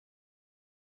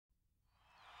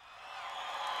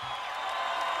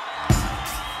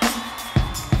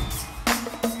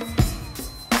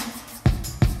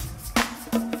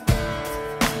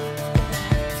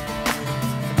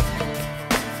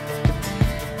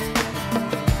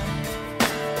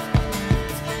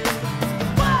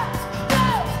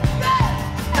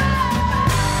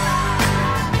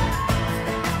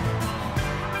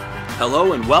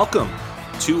Hello and welcome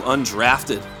to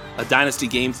Undrafted, a Dynasty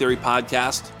Game Theory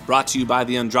podcast brought to you by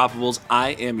the Undroppables. I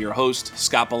am your host,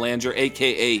 Scott Belanger,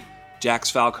 a.k.a. Jax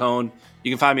Falcone.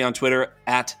 You can find me on Twitter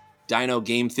at Dino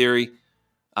Game Theory.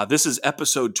 This is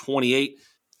episode 28,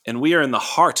 and we are in the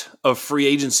heart of free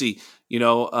agency.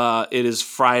 It is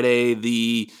Friday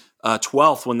the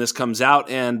 12th when this comes out,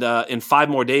 and in 5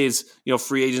 more days,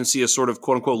 free agency is sort of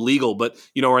quote-unquote legal, but,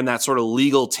 we're in that sort of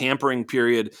legal tampering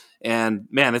period, and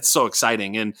man, it's so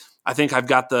exciting. And I think I've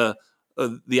got the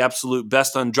absolute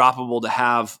best undroppable to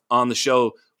have on the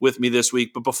show with me this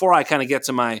week. But before I kind of get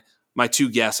to my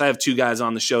 2 guests, I have 2 guys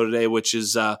on the show today, which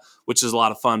is a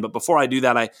lot of fun. But before I do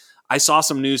that, I saw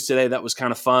some news today that was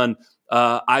kind of fun.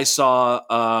 I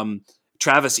saw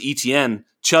Travis Etienne,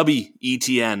 Chubby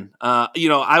Etienne.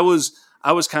 I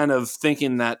was kind of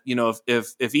thinking that,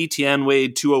 if Etienne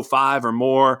weighed 205 or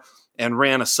more and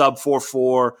ran a sub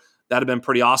 4.4, that'd have been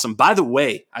pretty awesome. By the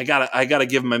way, I gotta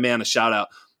give my man a shout out.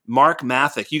 Mark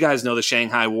Mathick, you guys know the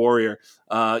Shanghai Warrior,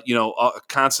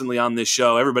 constantly on this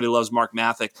show. Everybody loves Mark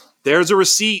Mathick. There's a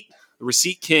receipt. The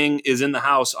receipt king is in the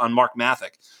house on Mark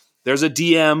Mathick. There's a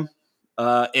DM,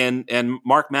 and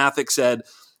Mark Mathick said,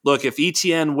 look, if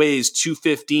Etienne weighs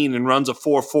 215 and runs a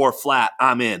 4.4 flat,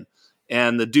 I'm in.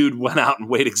 And the dude went out and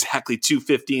weighed exactly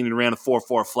 215 and ran a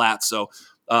 4.4 flat. So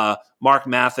Mark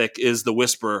Mathick is the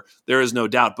whisperer. There is no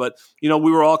doubt. But, we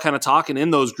were all kind of talking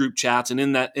in those group chats and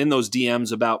in those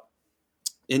DMs about,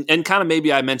 and kind of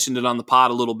maybe I mentioned it on the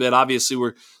pod a little bit. Obviously,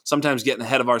 we're sometimes getting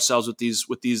ahead of ourselves with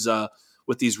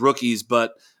these rookies,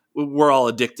 but we're all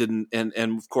addicted, and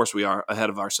of course we are ahead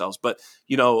of ourselves. But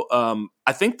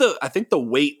I think the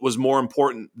weight was more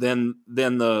important than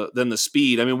the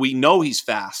speed. I mean, we know he's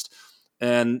fast,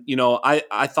 and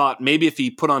I thought maybe if he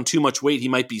put on too much weight, he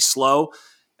might be slow.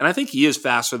 And I think he is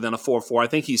faster than a 4.4. I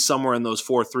think he's somewhere in those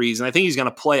 4.3s, and I think he's going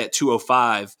to play at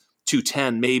 205,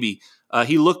 210 maybe.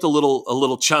 He looked a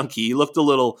little chunky. He looked a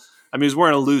little. I mean, he was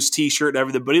wearing a loose T-shirt and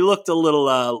everything, but he looked a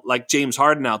little like James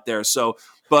Harden out there. So.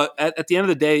 But at the end of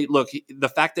the day, look, the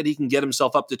fact that he can get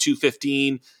himself up to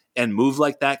 215 and move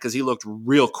like that, because he looked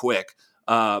real quick,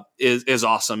 is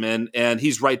awesome. And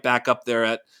he's right back up there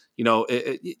at,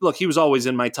 look, he was always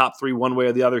in my top 3 one way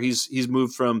or the other. He's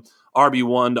moved from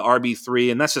RB1 to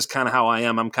RB3, and that's just kind of how I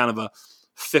am. I'm kind of a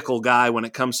fickle guy when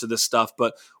it comes to this stuff.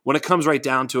 But when it comes right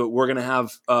down to it, we're going to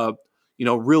have,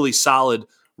 really solid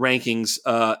rankings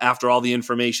after all the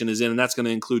information is in, and that's going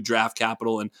to include draft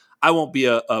capital. And I won't be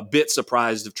a bit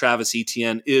surprised if Travis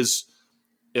Etienne is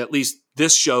at least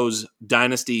this show's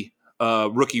dynasty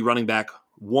rookie running back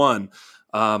 1.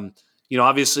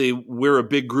 Obviously we're a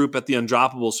big group at the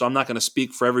Undroppable, so I'm not going to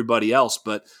speak for everybody else,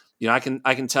 but I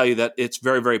can tell you that it's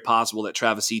very, very possible that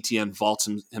Travis Etienne vaults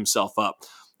himself up.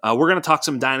 We're going to talk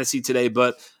some dynasty today,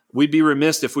 but we'd be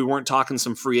remiss if we weren't talking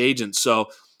some free agents. So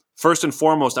first and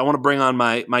foremost, I want to bring on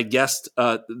my guest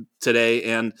today,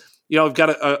 and I've got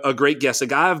a great guest, a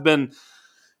guy I've been,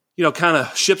 kind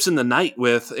of ships in the night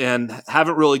with and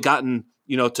haven't really gotten,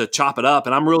 to chop it up.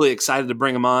 And I'm really excited to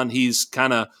bring him on. He's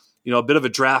kind of, a bit of a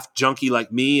draft junkie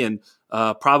like me, and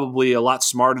probably a lot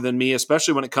smarter than me,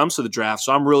 especially when it comes to the draft.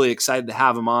 So I'm really excited to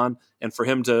have him on and for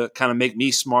him to kind of make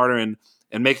me smarter and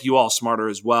make you all smarter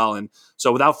as well. And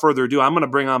so without further ado, I'm going to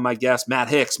bring on my guest, Matt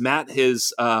Hicks. Matt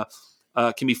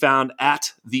can be found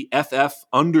at the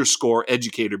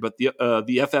FF_educator, but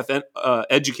the FF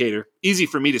educator, easy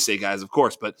for me to say, guys, of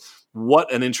course, but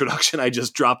what an introduction I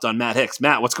just dropped on Matt Hicks.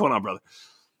 Matt, what's going on, brother?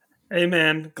 Hey,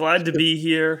 man, glad to be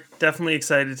here. Definitely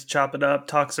excited to chop it up,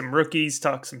 talk some rookies,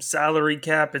 talk some salary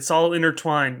cap. It's all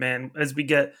intertwined, man, as we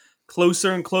get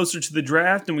closer and closer to the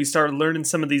draft and we start learning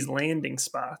some of these landing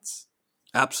spots.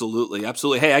 Absolutely.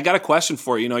 Hey, I got a question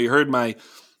for you. You heard my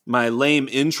lame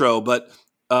intro, but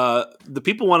the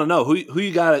people want to know who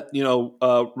you got at,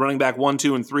 running back 1,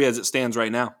 2, and 3 as it stands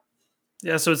right now.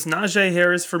 Yeah, so it's Najee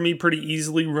Harris for me pretty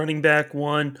easily, running back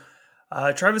 1.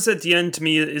 Travis Etienne to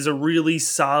me is a really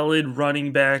solid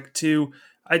running back 2.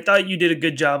 I thought you did a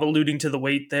good job alluding to the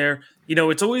weight there.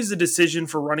 It's always a decision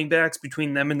for running backs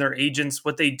between them and their agents,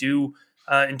 what they do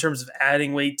in terms of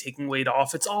adding weight, taking weight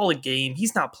off. It's all a game.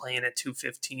 He's not playing at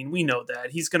 215. We know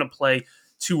that. He's going to play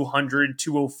 200,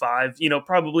 205,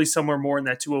 probably somewhere more in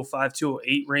that 205,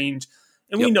 208 range.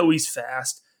 And we know he's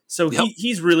fast. So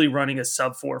he's really running a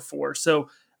sub 4.4. So,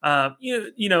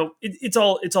 it's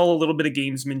all a little bit of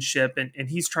gamesmanship, and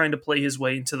he's trying to play his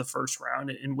way into the first round,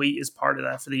 and weight is part of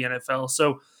that for the NFL.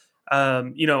 So,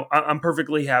 I'm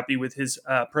perfectly happy with his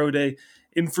pro day.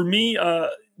 And for me,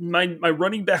 my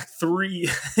running back 3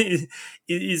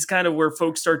 is kind of where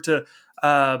folks start to,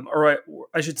 or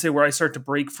I should say where I start to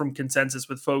break from consensus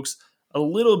with folks. a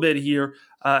little bit here.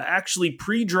 Actually,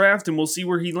 pre-draft, and we'll see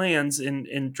where he lands,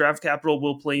 and draft capital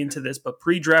will play into this, but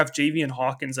pre-draft, Javian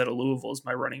Hawkins out of Louisville is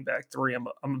my running back 3.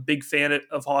 I'm a big fan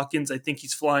of Hawkins. I think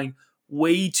he's flying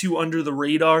way too under the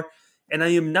radar, and I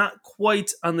am not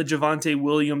quite on the Javonte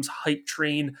Williams hype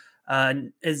train,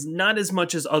 as not as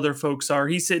much as other folks are.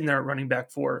 He's sitting there at running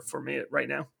back 4 for me right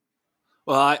now.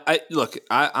 Well,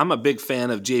 I'm a big fan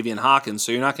of Javian Hawkins,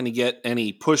 so you're not going to get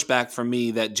any pushback from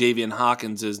me that Javian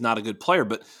Hawkins is not a good player.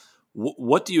 But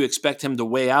what do you expect him to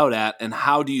weigh out at, and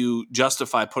how do you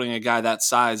justify putting a guy that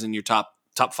size in your top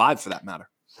 5 for that matter?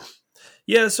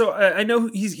 Yeah, so I know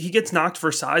he gets knocked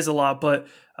for size a lot, but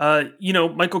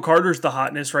Michael Carter's the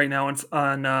hotness right now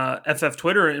on FF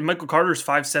Twitter, and Michael Carter's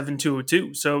 5'7",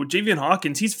 202. So Javian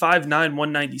Hawkins, he's 5'9",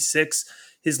 196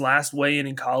 his last weigh-in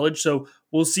in college. So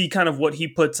we'll see kind of what he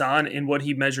puts on and what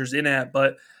he measures in at.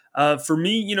 But for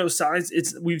me,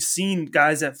 size, we've seen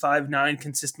guys at 5'9"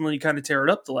 consistently kind of tear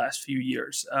it up the last few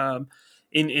years.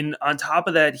 And on top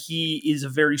of that, he is a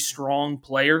very strong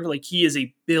player. Like, he is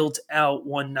a built-out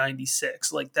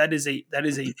 196. Like, that is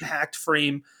a packed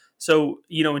frame. So,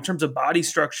 in terms of body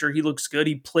structure, he looks good.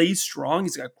 He plays strong.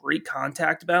 He's got great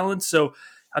contact balance. So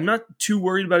I'm not too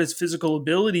worried about his physical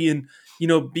ability. And,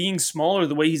 being smaller,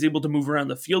 the way he's able to move around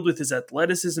the field with his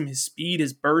athleticism, his speed,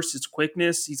 his burst, his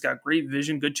quickness. He's got great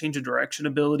vision, good change of direction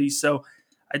ability. So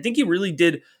I think he really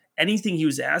did anything he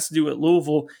was asked to do at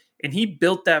Louisville, and he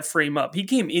built that frame up. He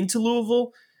came into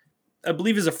Louisville, I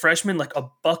believe, as a freshman, like a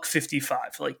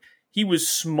 $155. Like, he was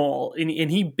small, and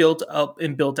he built up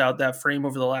and built out that frame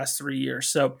over the last 3 years.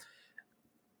 So,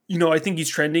 I think he's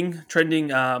trending,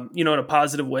 in a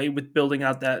positive way with building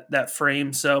out that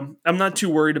frame. So I'm not too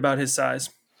worried about his size.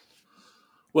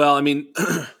 Well, I mean,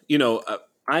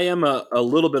 I am a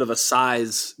little bit of a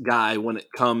size guy when it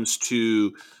comes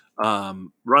to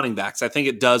running backs. I think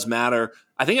it does matter.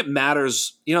 I think it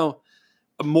matters,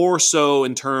 more so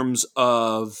in terms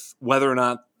of whether or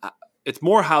not it's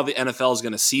more how the NFL is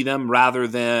going to see them rather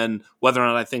than whether or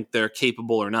not I think they're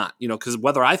capable or not. Because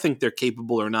whether I think they're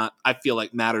capable or not, I feel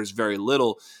like matters very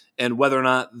little. And whether or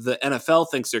not the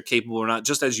NFL thinks they're capable or not,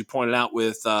 just as you pointed out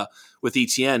with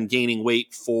ETN gaining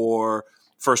weight for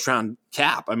first round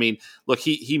cap. I mean, look,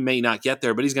 he may not get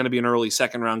there, but he's going to be an early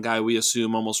second round guy, we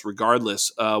assume, almost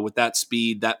regardless, with that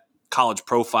speed, that college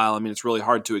profile. I mean, it's really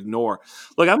hard to ignore.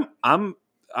 Look,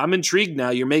 I'm intrigued now.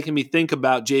 You're making me think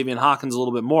about Javian Hawkins a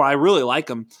little bit more. I really like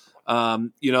him,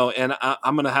 and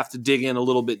I'm going to have to dig in a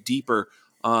little bit deeper.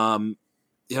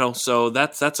 So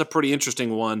that's a pretty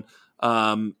interesting one.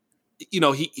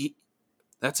 He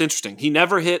that's interesting. He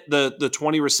never hit the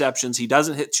 20 receptions. He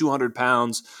doesn't hit 200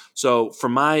 pounds. So for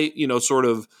my, sort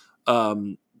of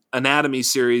anatomy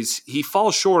series, he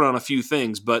falls short on a few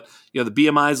things, but the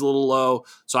BMI is a little low.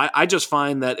 So I just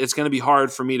find that it's going to be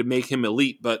hard for me to make him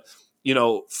elite, but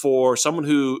for someone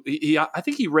who I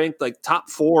think he ranked like top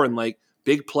 4 in like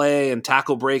big play and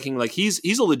tackle breaking. Like, he's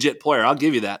a legit player. I'll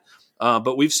give you that.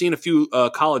 But we've seen a few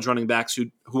college running backs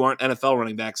who aren't NFL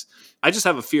running backs. I just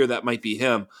have a fear that might be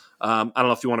him. I don't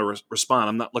know if you want to respond.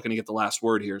 I'm not looking to get the last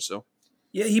word here. So.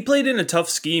 Yeah, he played in a tough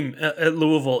scheme at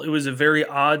Louisville. It was a very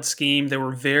odd scheme. They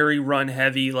were very run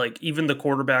heavy. Like, even the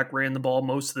quarterback ran the ball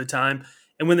most of the time.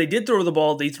 And when they did throw the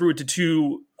ball, they threw it to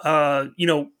two,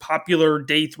 popular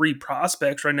day 3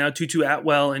 prospects right now, Tutu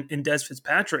Atwell and Des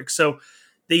Fitzpatrick. So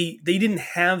they didn't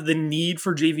have the need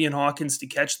for Javian Hawkins to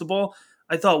catch the ball.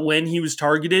 I thought when he was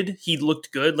targeted, he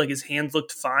looked good. Like, his hands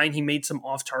looked fine. He made some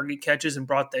off-target catches and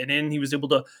brought that in. He was able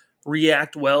to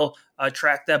react well,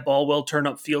 track that ball well, turn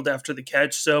up field after the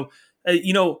catch. So,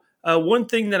 one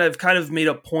thing that I've kind of made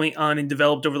a point on and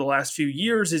developed over the last few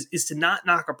years is to not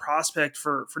knock a prospect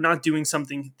for not doing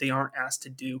something they aren't asked to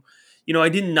do. I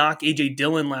didn't knock A.J.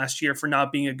 Dillon last year for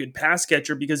not being a good pass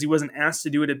catcher because he wasn't asked to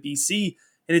do it at BC.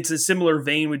 And it's a similar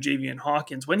vein with Javian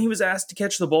Hawkins. When he was asked to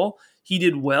catch the ball, he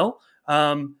did well.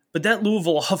 But that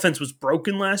Louisville offense was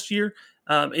broken last year.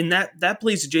 And that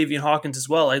plays to Javian Hawkins as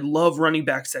well. I love running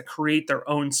backs that create their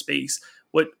own space.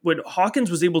 What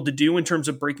Hawkins was able to do in terms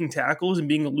of breaking tackles and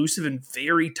being elusive in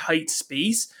very tight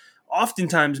space,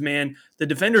 oftentimes, man, the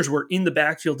defenders were in the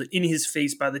backfield and in his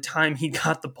face by the time he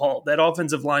got the ball. That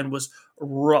offensive line was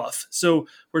rough. So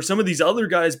where some of these other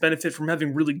guys benefit from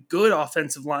having really good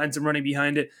offensive lines and running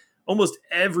behind it, almost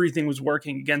everything was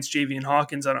working against Javian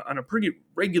Hawkins on a pretty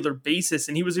regular basis,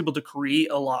 and he was able to create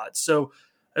a lot. So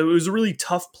it was a really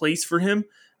tough place for him.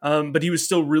 But he was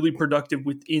still really productive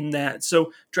within that.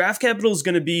 So draft capital is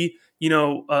going to be,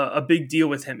 a big deal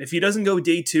with him. If he doesn't go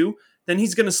day 2, then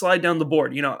he's going to slide down the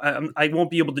board. I won't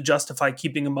be able to justify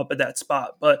keeping him up at that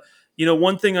spot. But,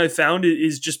 one thing I found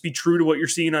is just be true to what you're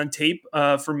seeing on tape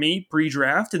for me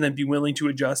pre-draft, and then be willing to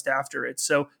adjust after it.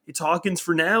 So it's Hawkins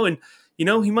for now, and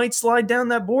he might slide down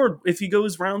that board if he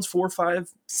goes rounds 4,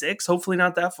 5, 6. Hopefully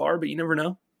not that far, but you never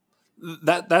know.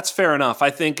 That's fair enough. I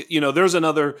think, there's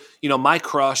another, my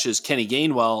crush is Kenny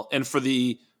Gainwell. And for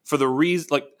the reason,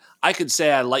 like, I could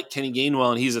say I like Kenny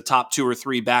Gainwell and he's a top 2 or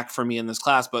 3 back for me in this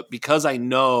class, but because I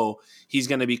know he's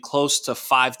going to be close to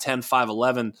 5'10",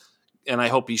 5'11", and I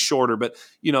hope he's shorter, but,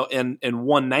 and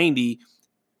 190,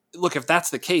 look, if that's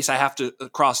the case, I have to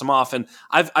cross him off. And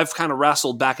I've kind of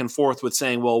wrestled back and forth with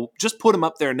saying, well, just put him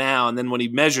up there now. And then when he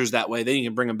measures that way, then you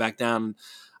can bring him back down.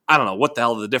 I don't know what the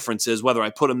hell the difference is, whether I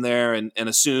put him there and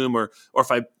assume, or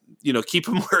if I, keep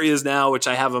him where he is now, which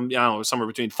I have him, somewhere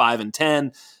between 5 and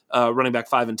 10, running back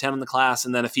 5 and 10 in the class.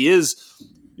 And then if he is,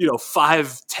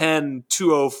 5'10",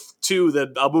 202,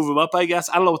 then I'll move him up, I guess.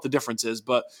 I don't know what the difference is,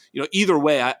 but, either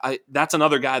way, I that's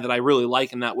another guy that I really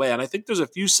like in that way. And I think there's a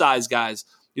few size guys.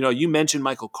 You mentioned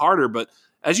Michael Carter, but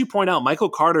as you point out, Michael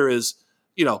Carter is,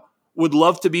 would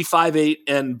love to be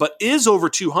 5'8", but is over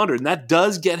 200, and that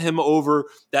does get him over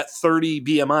that 30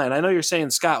 BMI. And I know you're saying,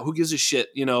 Scott, who gives a shit,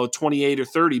 28 or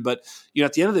 30, but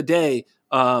at the end of the day,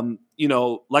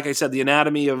 like I said, the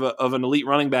anatomy of an elite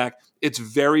running back, it's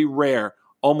very rare.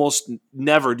 Almost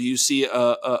never do you see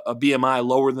a BMI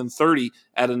lower than 30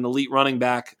 at an elite running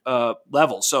back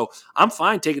level. So I'm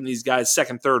fine taking these guys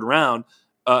second, third round,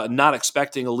 not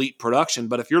expecting elite production.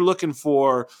 But if you're looking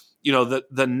for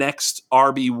the next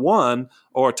RB1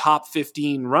 or top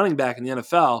 15 running back in the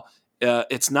NFL,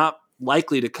 it's not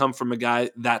likely to come from a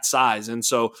guy that size. And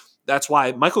so that's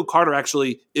why Michael Carter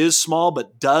actually is small,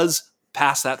 but does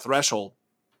pass that threshold.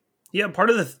 Yeah, part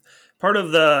of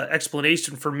the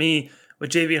explanation for me with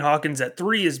Javian Hawkins at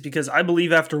 3 is because I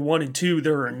believe after 1 and 2,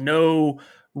 there are no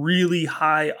really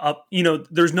high up,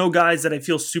 there's no guys that I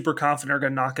feel super confident are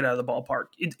going to knock it out of the ballpark.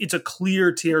 It's a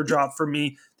clear teardrop for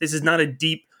me. This is not a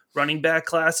deep running back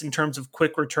class in terms of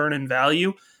quick return and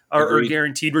value or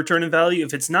guaranteed return and value.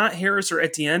 If it's not Harris or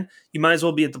Etienne, you might as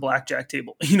well be at the blackjack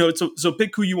table. So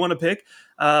pick who you want to pick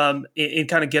and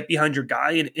kind of get behind your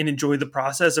guy and enjoy the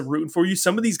process of rooting for you.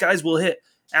 Some of these guys will hit.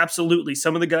 Absolutely.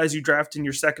 Some of the guys you draft in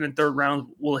your second and third round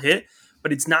will hit,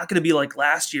 but it's not going to be like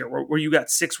last year where you got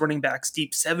 6 running backs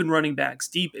deep, 7 running backs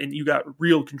deep, and you got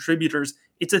real contributors.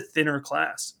 It's a thinner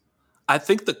class. I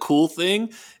think the cool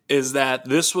thing is that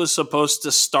this was supposed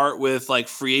to start with like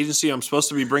free agency. I'm supposed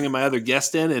to be bringing my other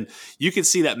guest in, and you can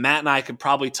see that Matt and I could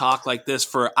probably talk like this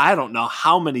for I don't know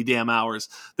how many damn hours.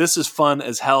 This is fun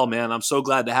as hell, man. I'm so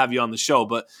glad to have you on the show,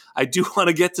 but I do want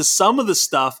to get to some of the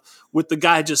stuff with the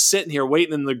guy just sitting here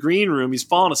waiting in the green room. He's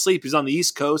falling asleep. He's on the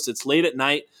East Coast. It's late at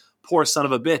night. Poor son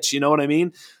of a bitch. You know what I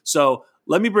mean? So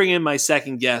let me bring in my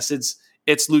second guest.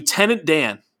 It's Lieutenant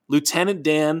Dan. Lieutenant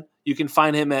Dan. You can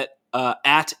find him at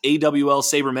AWL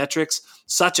Sabermetrics.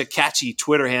 Such a catchy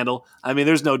Twitter handle. I mean,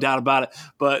 there's no doubt about it.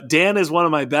 But Dan is one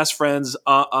of my best friends.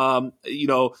 Out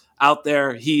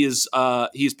there, he's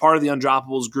part of the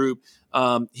Undroppables group.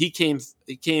 He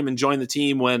came and joined the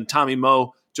team when Tommy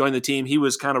Moe joined the team. He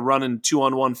was kind of running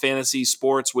 2-on-1 fantasy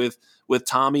sports with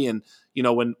Tommy, and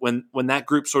when that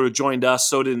group sort of joined us,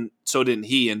 so didn't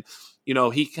he. And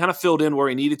he kind of filled in where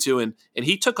he needed to, and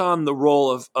he took on the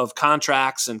role of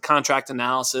contracts and contract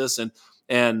analysis and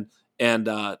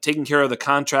taking care of the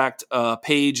contract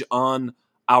page on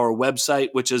our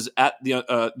website, which is at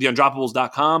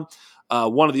theundroppables.com.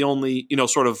 One of the only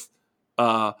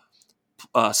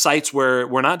sites where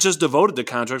we're not just devoted to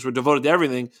contracts, we're devoted to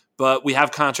everything, but we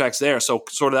have contracts there. So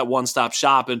sort of that one-stop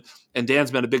shop, and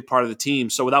Dan's been a big part of the team.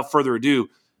 So without further ado,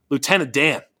 Lieutenant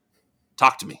Dan,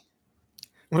 talk to me.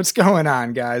 What's going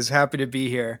on, guys? Happy to be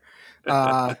here.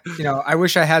 I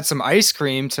wish I had some ice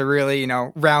cream to really,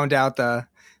 round out the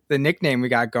nickname we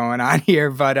got going on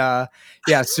here. But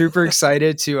super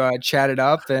excited to chat it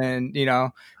up and,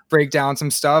 break down some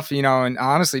stuff, and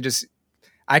honestly, just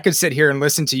I could sit here and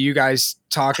listen to you guys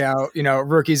talk out,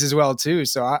 rookies as well, too.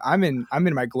 So I'm in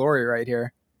my glory right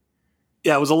here.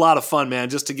 Yeah, it was a lot of fun, man,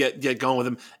 just to get going with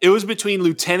him. It was between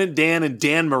Lieutenant Dan and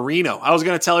Dan Marino. I was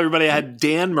going to tell everybody I had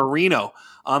Dan Marino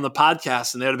on the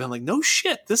podcast, and they would have been like, no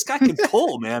shit, this guy can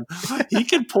pull, man. He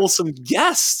can pull some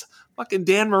guests. Fucking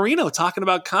Dan Marino talking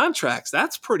about contracts.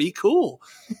 That's pretty cool.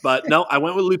 But no, I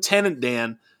went with Lieutenant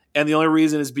Dan, and the only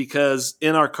reason is because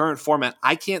in our current format,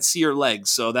 I can't see your legs,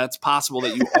 so that's possible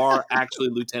that you are actually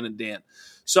Lieutenant Dan.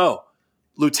 So,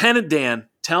 Lieutenant Dan,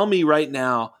 tell me right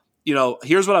now,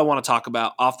 here's what I want to talk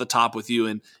about off the top with you,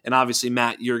 and obviously,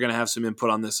 Matt, you're going to have some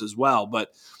input on this as well,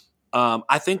 but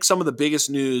I think some of the biggest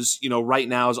news, right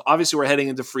now is obviously we're heading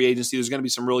into free agency. There's going to be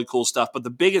some really cool stuff, but the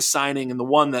biggest signing and the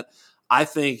one that I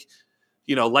think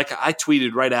like I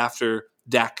tweeted right after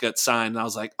Dak got signed, and I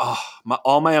was like, oh,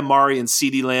 all my Amari and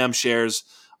CeeDee Lamb shares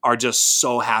are just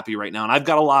so happy right now. And I've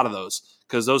got a lot of those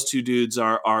because those two dudes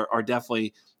are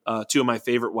definitely two of my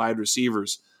favorite wide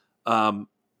receivers.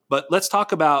 But let's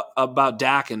talk about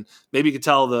Dak, and maybe you could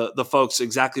tell the folks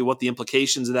exactly what the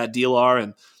implications of that deal are,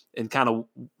 and kind of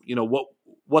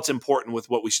what's important with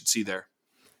what we should see there.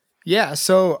 Yeah.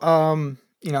 So,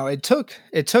 it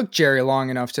took Jerry long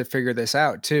enough to figure this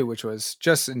out too, which was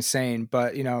just insane.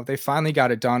 But they finally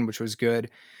got it done, which was good.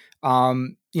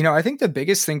 I think the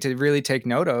biggest thing to really take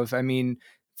note of, I mean,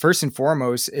 first and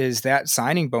foremost, is that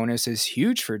signing bonus is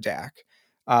huge for Dak.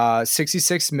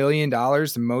 $66 million,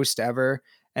 the most ever.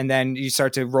 And then you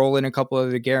start to roll in a couple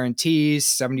of the guarantees,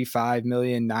 75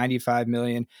 million, 95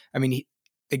 million. I mean,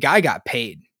 the guy got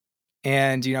paid,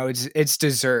 and it's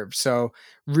deserved. So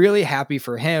really happy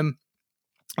for him.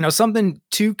 Something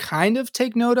to kind of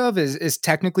take note of is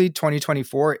technically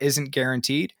 2024 isn't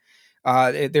guaranteed.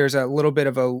 There's a little bit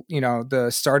of the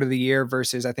start of the year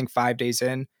versus, I think, 5 days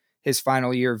in his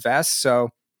final year vest.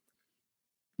 So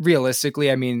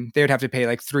realistically, I mean, they'd have to pay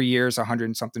like 3 years, 100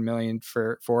 and something million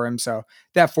for him. So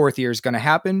that fourth year is going to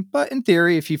happen. But in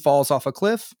theory, if he falls off a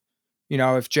cliff,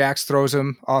 if Jax throws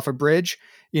him off a bridge,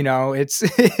 it's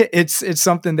it's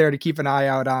something there to keep an eye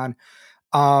out on.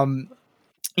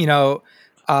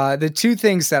 The two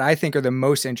things that I think are the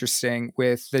most interesting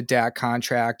with the Dak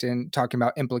contract and talking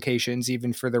about implications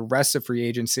even for the rest of free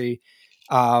agency,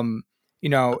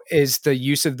 is the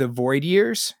use of the void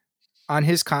years on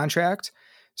his contract.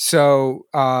 So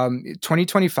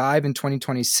 2025 and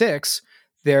 2026,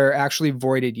 they're actually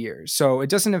voided years. So it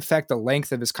doesn't affect the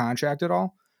length of his contract at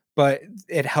all, but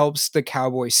it helps the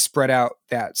Cowboys spread out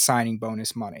that signing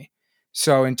bonus money.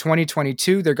 So in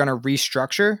 2022, they're going to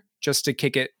restructure just to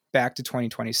kick it back to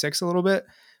 2026 a little bit.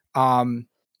 I've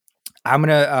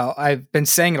been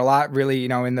saying it a lot, really,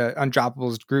 in the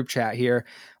Undroppables group chat here.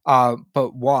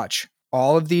 But watch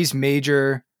all of these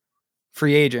major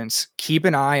free agents, keep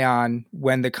an eye on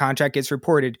when the contract gets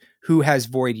reported, who has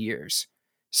void years.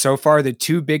 So far, the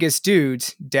two biggest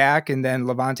dudes, Dak and then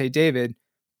Levante David,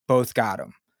 both got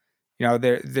them.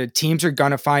 The teams are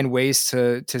going to find ways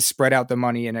to spread out the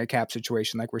money in a cap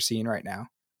situation like we're seeing right now.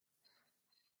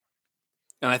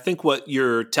 And I think what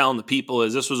you're telling the people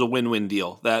is this was a win-win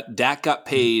deal, that Dak got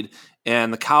paid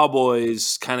and the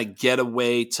Cowboys kind of get a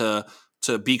way to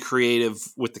be creative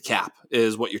with the cap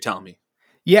is what you're telling me.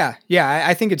 Yeah.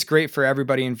 I think it's great for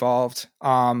everybody involved.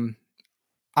 I'm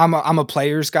a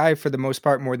players guy for the most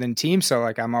part more than team. So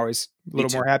like, I'm always a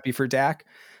little more happy for Dak,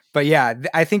 but yeah,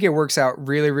 I think it works out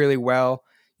really, really well.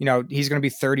 He's going to be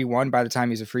 31 by the time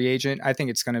he's a free agent. I think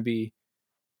it's going to be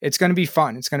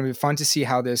fun. It's going to be fun to see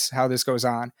how this goes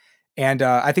on. And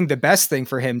I think the best thing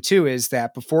for him too is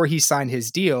that before he signed his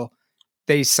deal,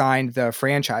 they signed the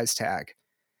franchise tag.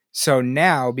 So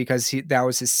now, because that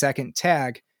was his second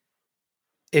tag,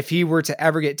 if he were to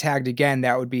ever get tagged again,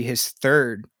 that would be his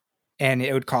third, and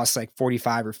it would cost like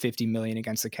 45 or 50 million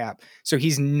against the cap. So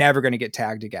he's never going to get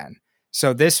tagged again.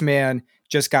 So this man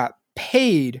just got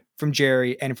paid from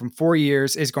Jerry, and from 4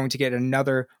 years is going to get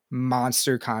another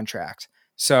monster contract.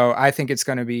 So I think it's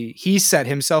going to be, he set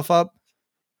himself up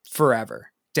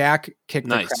forever. Dak kicked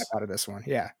the crap out of this one.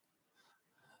 Yeah.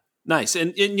 Nice.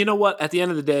 And you know what? At the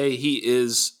end of the day, he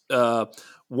is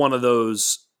one of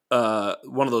those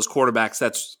quarterbacks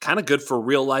that's kind of good for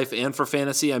real life and for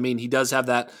fantasy. I mean, he does have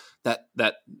that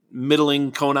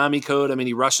middling Konami code. I mean,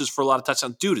 he rushes for a lot of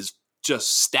touchdowns. Dude is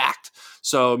just stacked.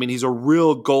 So, I mean, he's a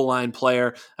real goal line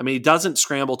player. I mean, he doesn't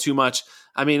scramble too much.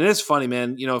 I mean, it is funny,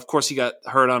 man. Of course he got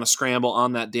hurt on a scramble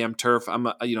on that damn turf. I'm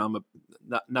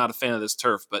not a fan of this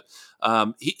turf, but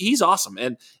he's awesome.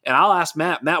 And I'll ask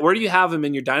Matt, where do you have him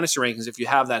in your dynasty rankings? If you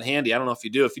have that handy, I don't know if you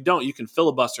do. If you don't, you can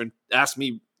filibuster and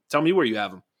tell me where you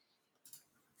have him.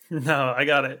 No, I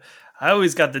got it. I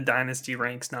always got the dynasty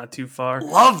ranks not too far.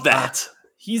 Love that.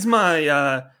 He's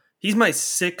my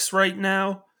 6 right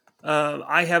now.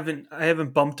 I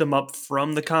haven't bumped him up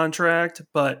from the contract,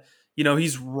 but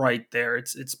he's right there.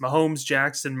 It's Mahomes,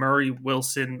 Jackson, Murray,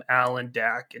 Wilson, Allen,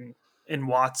 Dak, and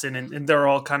Watson, and they're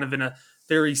all kind of in a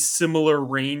very similar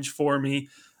range for me.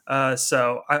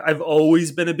 So I've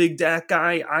always been a big Dak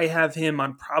guy. I have him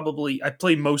on I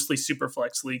play mostly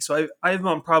Superflex League, so I have him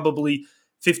on probably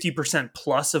 50%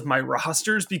 plus of my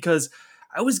rosters because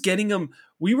I was getting him.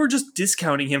 We were just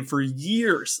discounting him for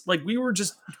years. Like we were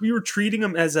treating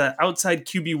him as an outside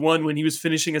QB1 when he was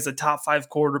finishing as a top 5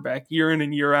 quarterback year in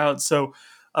and year out. So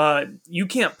you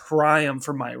can't pry him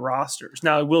from my rosters.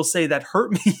 Now, I will say that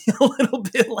hurt me a little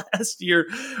bit last year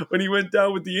when he went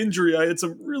down with the injury. I had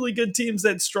some really good teams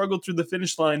that struggled through the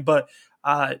finish line, but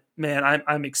man,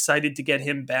 I'm excited to get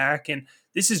him back. And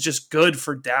this is just good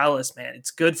for Dallas, man.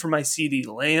 It's good for my CD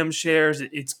Lamb shares.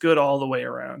 It's good all the way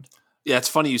around. Yeah, it's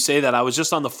funny you say that. I was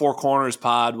just on the Four Corners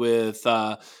pod with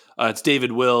it's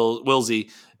David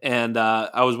Wilsey, and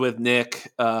I was with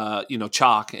Nick,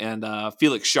 Chalk, and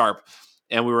Felix Sharp,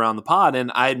 and we were on the pod, and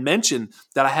I had mentioned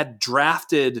that I had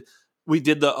drafted. We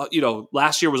did the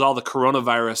last year was all the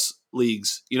coronavirus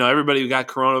leagues. Everybody who got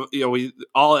corona. We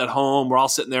all at home. We're all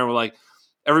sitting there. And we're like,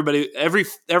 everybody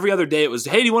every other day it was,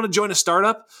 hey, do you want to join a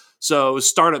startup? So it was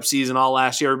startup season all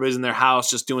last year. Everybody's in their house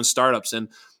just doing startups,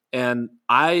 and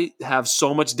I have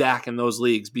so much Dak in those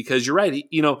leagues because you're right.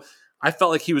 I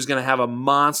felt like he was going to have a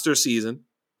monster season.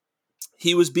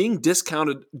 He was being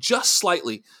discounted just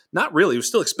slightly. Not really. It was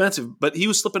still expensive, but he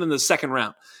was slipping into the second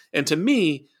round. And to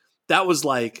me, that was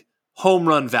like home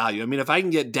run value. I mean, if I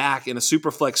can get Dak in a super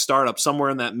flex startup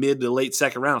somewhere in that mid to late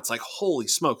second round, it's like, holy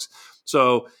smokes.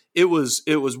 So it was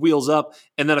wheels up.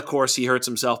 And then, of course, he hurts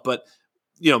himself. But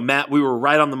Matt, we were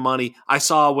right on the money. I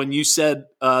saw when you said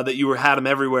that you had him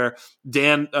everywhere,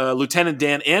 Lieutenant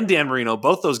Dan and Dan Marino,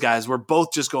 both those guys were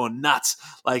both just going nuts.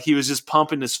 Like he was just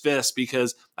pumping his fist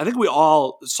because I think we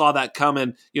all saw that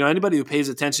coming. Anybody who pays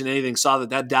attention to anything saw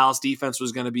that Dallas defense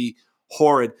was going to be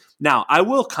horrid. Now, I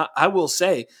will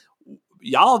say,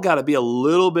 y'all got to be a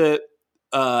little bit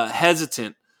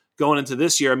hesitant going into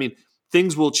this year. I mean,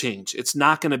 things will change. It's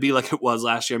not going to be like it was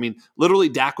last year. I mean, literally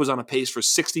Dak was on a pace for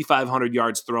 6,500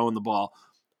 yards throwing the ball.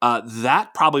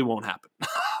 That probably won't happen.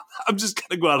 I'm just going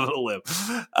to go out on a limb.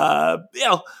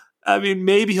 I mean,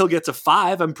 maybe he'll get to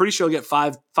 5. I'm pretty sure he'll get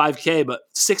 5K, but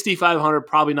 6,500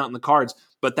 probably not in the cards.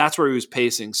 But that's where he was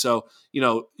pacing. So,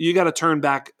 you got to turn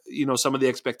back, some of the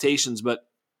expectations. But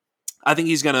I think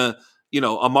he's going to,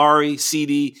 Amari,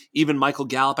 CD, even Michael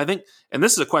Gallup. I think, and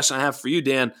this is a question I have for you,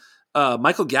 Dan.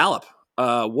 Michael Gallup.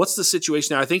 What's the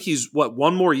situation there? I think he's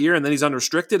one more year and then he's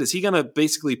unrestricted. Is he going to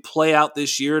basically play out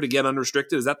this year to get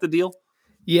unrestricted? Is that the deal?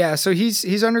 Yeah. So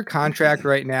he's under contract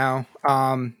right now.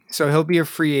 So he'll be a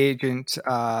free agent,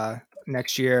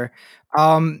 next year.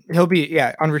 He'll be,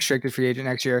 unrestricted free agent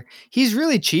next year. He's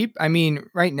really cheap. I mean,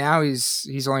 right now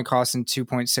he's only costing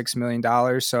 $2.6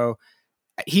 million. So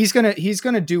he's going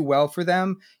to do well for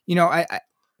them.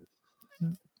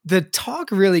 The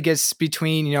talk really gets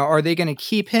between, are they going to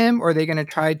keep him or are they going to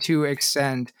try to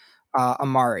extend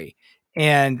Amari?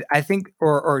 And I think,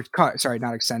 or cut, sorry,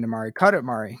 not extend Amari, cut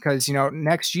Amari. Because,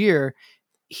 next year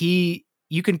you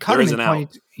can cut him in 20.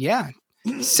 Yeah.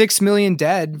 6 million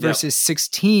dead versus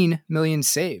 16 million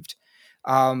saved.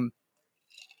 I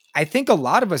think a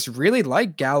lot of us really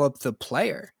like Gallup, the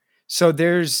player. So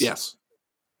there's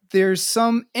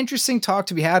some interesting talk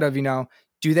to be had of,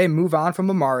 do they move on from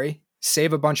Amari,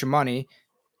 save a bunch of money,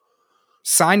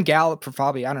 sign Gallup for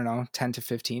probably, I don't know, 10 to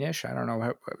 15-ish. I don't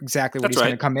know exactly what he's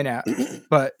going to come in at,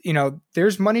 but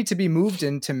there's money to be moved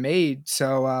into made.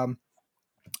 So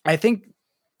I think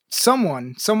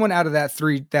someone out of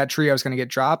that trio is going to get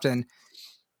dropped, and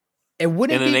it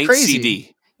wouldn't be crazy.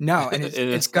 CD. No, and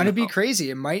it's going to be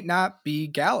crazy. It might not be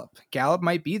Gallup. Gallup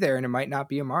might be there, and it might not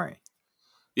be Amari.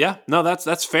 Yeah, no,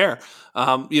 that's fair.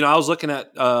 I was looking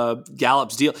at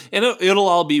Gallup's deal, and it'll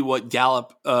all be what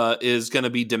Gallup is going to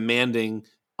be demanding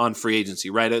on free agency,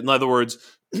 right? In other words,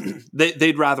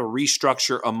 they'd rather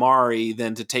restructure Amari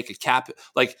than to take a cap.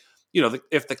 Like,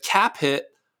 if the cap hit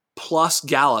plus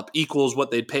Gallup equals what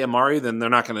they'd pay Amari, then they're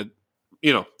not going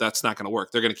to, that's not going to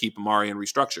work. They're going to keep Amari and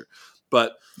restructure.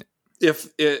 But if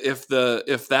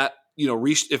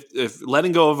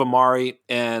letting go of Amari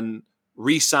and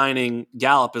re-signing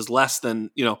Gallup is less than,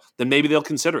 then maybe they'll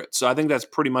consider it. So I think that's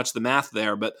pretty much the math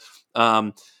there. But,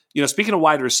 speaking of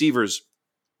wide receivers,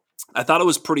 I thought it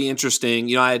was pretty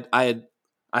interesting. I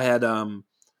had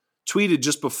tweeted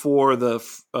just before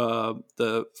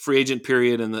the free agent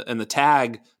period and the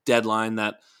tag deadline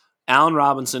that Allen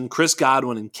Robinson, Chris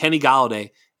Godwin, and Kenny Golladay,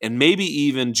 and maybe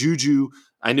even Juju,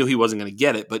 I knew he wasn't going to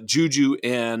get it, but Juju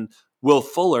and Will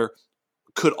Fuller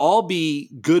could all be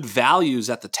good values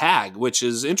at the tag, which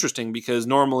is interesting because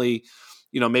normally,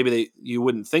 maybe you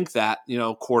wouldn't think that,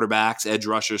 quarterbacks, edge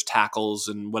rushers, tackles,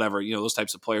 and whatever, those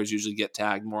types of players usually get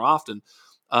tagged more often.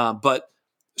 But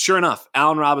sure enough,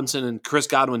 Allen Robinson and Chris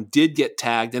Godwin did get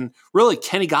tagged, and really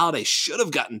Kenny Golladay should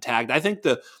have gotten tagged. I think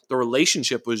the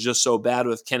relationship was just so bad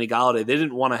with Kenny Golladay. They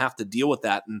didn't want to have to deal with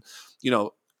that. And,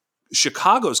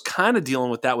 Chicago's kind of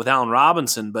dealing with that with Allen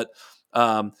Robinson, but,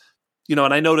 and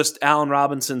I noticed Allen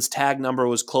Robinson's tag number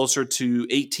was closer to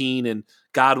 18 and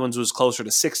Godwin's was closer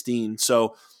to 16.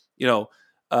 So,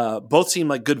 both seem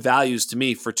like good values to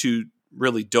me for two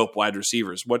really dope wide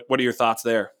receivers. What are your thoughts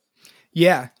there?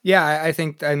 Yeah, I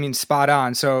think, spot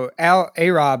on. So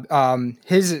A-Rob,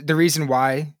 the reason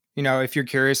why, if you're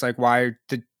curious, like why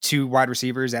the two wide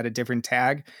receivers at a different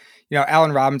tag,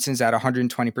 Allen Robinson's at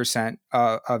 120%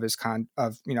 of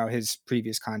his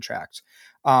previous contract.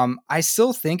 I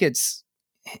still think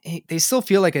they still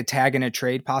feel like a tag and a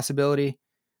trade possibility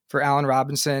for Allen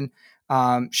Robinson.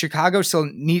 Chicago still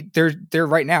they're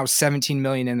right now 17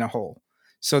 million in the hole.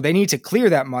 So they need to clear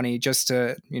that money just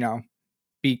to,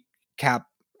 be cap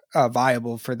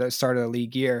viable for the start of the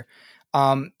league year.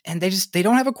 And they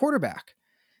don't have a quarterback.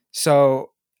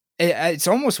 So it's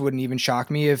almost wouldn't even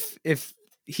shock me if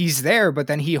he's there, but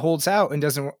then he holds out and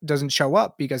doesn't show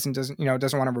up because he doesn't want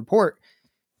to report.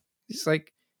 He's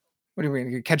like, what are we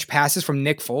going to catch passes from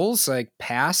Nick Foles? Like,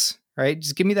 pass, right?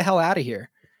 Just get me the hell out of here.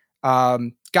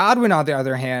 Godwin, on the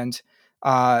other hand,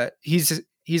 he's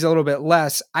a little bit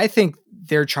less. I think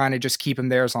they're trying to just keep him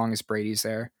there as long as Brady's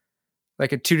there.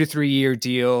 Like a 2 to 3 year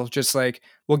deal. Just like,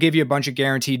 we'll give you a bunch of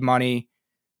guaranteed money,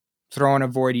 throw in a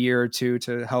void year or two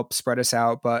to help spread us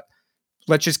out. But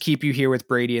let's just keep you here with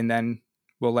Brady and then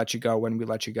we'll let you go when we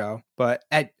let you go. But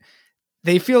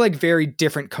they feel like very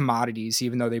different commodities,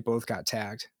 even though they both got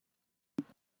tagged.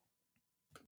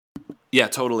 Yeah,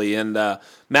 totally. And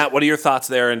Matt, what are your thoughts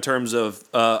there in terms of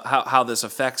how this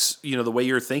affects, the way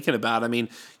you're thinking about it? I mean,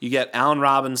 you get Allen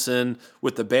Robinson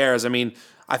with the Bears. I mean,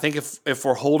 I think if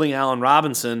we're holding Allen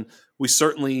Robinson, we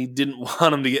certainly didn't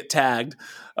want him to get tagged.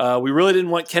 We really didn't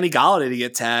want Kenny Golladay to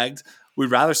get tagged.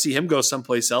 We'd rather see him go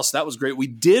someplace else. That was great. We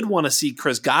did want to see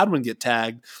Chris Godwin get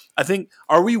tagged. I think,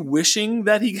 are we wishing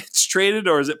that he gets traded,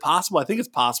 or is it possible? I think it's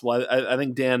possible. I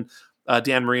think Dan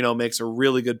Marino makes a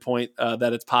really good point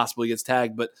that it's possible he gets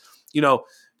tagged. But,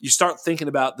 you start thinking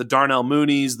about the Darnell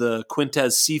Mooneys, the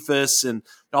Quintez Cephas, and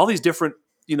all these different,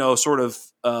 sort of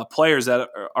players that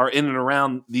are in and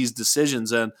around these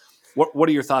decisions. And what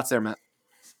are your thoughts there, Matt?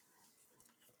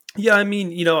 Yeah, I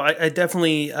mean, I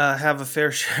definitely have a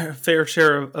fair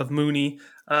share of Mooney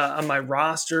on my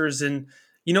rosters. And,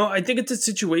 I think it's a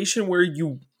situation where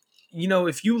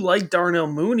if you like Darnell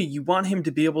Mooney, you want him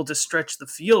to be able to stretch the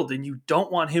field and you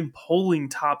don't want him pulling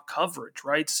top coverage,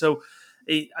 right? So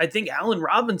I think Allen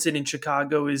Robinson in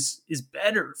Chicago is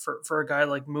better for a guy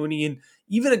like Mooney and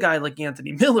even a guy like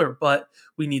Anthony Miller, but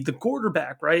we need the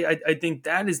quarterback, right? I think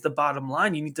that is the bottom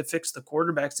line. You need to fix the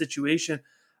quarterback situation.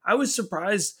 I was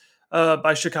surprised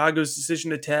by Chicago's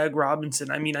decision to tag Robinson.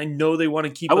 I mean, I know they want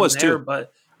to keep him there,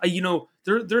 but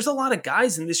there's a lot of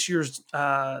guys in this year's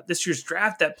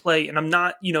draft that play, and I'm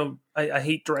not, I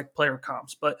hate direct player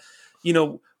comps, but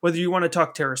whether you want to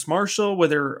talk Terrace Marshall,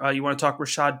 whether you want to talk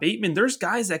Rashad Bateman, there's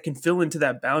guys that can fill into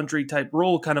that boundary type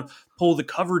role, kind of pull the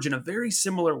coverage in a very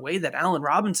similar way that Allen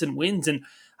Robinson wins. And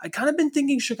I kind of been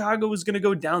thinking Chicago was going to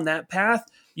go down that path.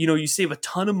 You save a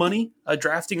ton of money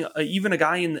drafting even a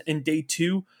guy in day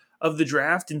 2 of the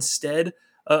draft instead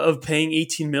of paying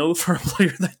 18 mil for a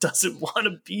player that doesn't want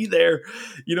to be there.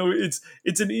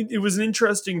 It was an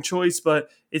interesting choice, but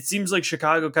it seems like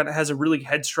Chicago kind of has a really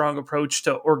headstrong approach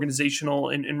to organizational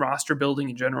and roster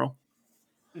building in general.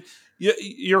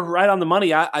 You're right on the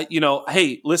money.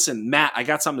 Hey, listen, Matt, I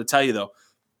got something to tell you though.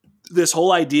 This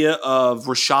whole idea of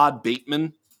Rashad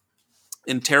Bateman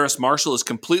and Terrace Marshall is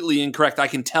completely incorrect. I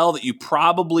can tell that you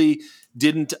probably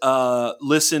didn't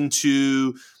listen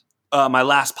to my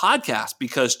last podcast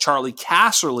because Charlie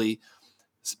Casserly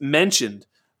mentioned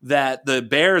that the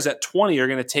Bears at 20 are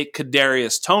going to take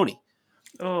Kadarius Toney.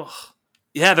 Oh,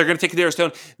 yeah, they're going to take Kadarius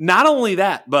Toney. Not only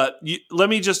that, but let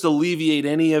me just alleviate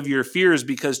any of your fears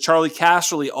because Charlie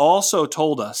Casserly also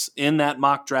told us in that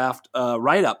mock draft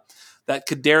write-up that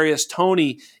Kadarius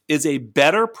Toney is a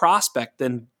better prospect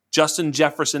than Justin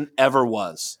Jefferson ever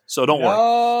was. So don't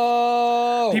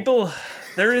worry. People,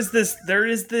 there is this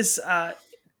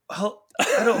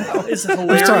I don't know. It's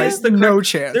hilarious. Sorry, no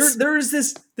chance. There is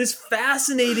this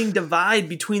fascinating divide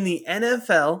between the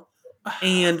NFL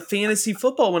and fantasy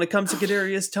football when it comes to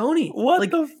Kadarius Toney. What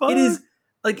the fuck? It is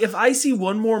like if I see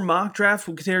one more mock draft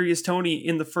with Kadarius Toney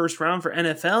in the first round for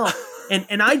NFL,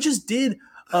 and I just did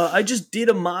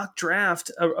a mock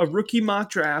draft, a rookie mock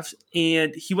draft,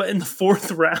 and he went in the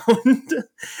 4th round.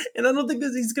 And I don't think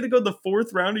that he's going to go in the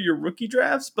 4th round of your rookie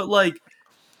drafts, but like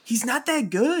he's not that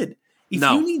good. If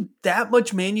you need that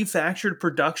much manufactured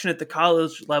production at the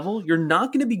college level, you're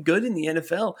not going to be good in the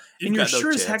NFL. And you're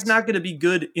sure as heck not going to be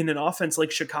good in an offense like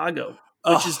Chicago,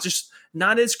 which is just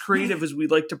not as creative as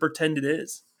we'd like to pretend it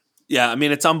is. Yeah, I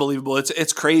mean it's unbelievable.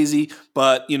 It's crazy,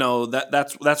 but you know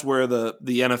that's where the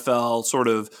NFL sort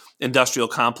of industrial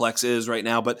complex is right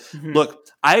now. But look,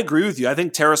 I agree with you. I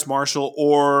think Terrace Marshall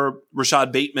or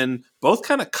Rashad Bateman both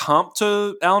kind of comp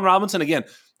to Allen Robinson. Again,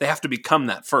 they have to become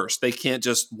that first. They can't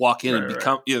just walk in and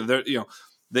become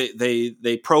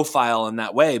they profile in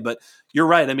that way. But you're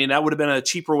right. I mean that would have been a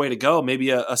cheaper way to go.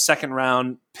 Maybe a second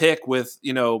round pick with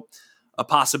a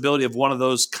possibility of one of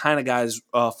those kind of guys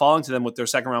falling to them with their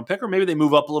second round pick, or maybe they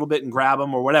move up a little bit and grab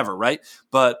them or whatever, right?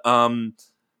 But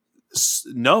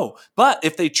no. But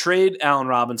if they trade Allen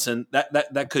Robinson,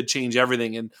 that could change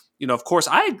everything. And of course,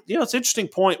 it's an interesting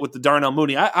point with the Darnell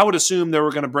Mooney. I would assume they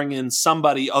were going to bring in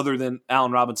somebody other than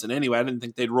Allen Robinson anyway. I didn't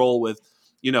think they'd roll with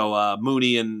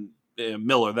Mooney and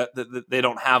Miller. That they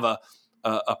don't have a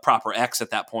proper X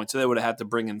at that point, so they would have had to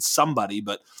bring in somebody.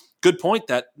 But good point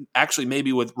that actually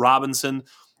maybe with Robinson,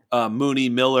 Mooney,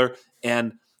 Miller,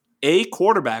 and a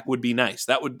quarterback would be nice.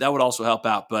 That would also help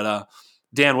out. But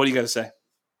Dan, what do you got to say?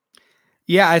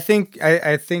 Yeah, I think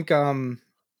the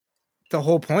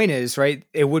whole point is, right,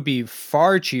 it would be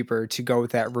far cheaper to go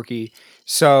with that rookie.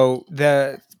 So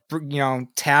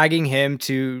tagging him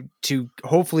to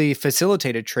hopefully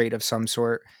facilitate a trade of some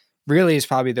sort really is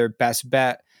probably their best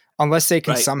bet, unless they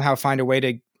can somehow find a way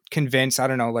to convince, I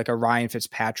don't know, like a Ryan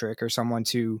Fitzpatrick or someone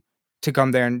to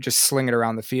come there and just sling it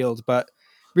around the field. But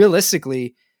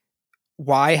realistically,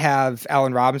 why have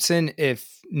Allen Robinson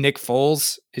if Nick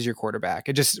Foles is your quarterback?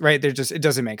 It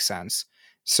doesn't make sense.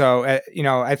 So,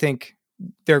 I think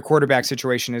their quarterback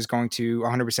situation is going to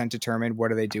 100% determine what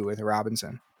do they do with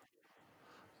Robinson.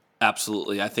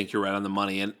 Absolutely. I think you're right on the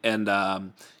money. And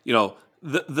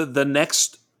the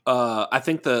next, I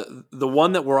think the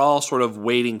one that we're all sort of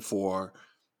waiting for,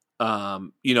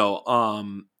 the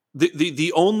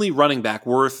only running back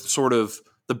worth sort of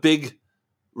the big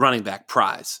running back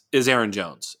prize is Aaron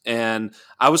Jones. And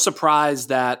I was surprised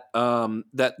that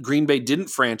that Green Bay didn't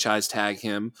franchise tag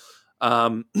him.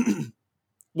 Why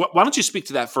don't you speak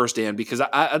to that first, Dan? Because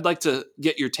I'd like to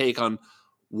get your take on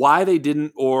why they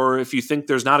didn't, or if you think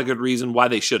there's not a good reason why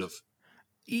they should have.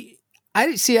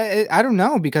 I don't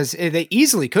know, because they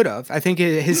easily could have. I think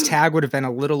his tag would have been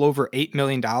a little over $8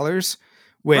 million,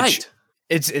 which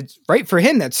it's right for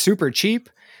him. That's super cheap.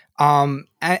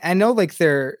 I know like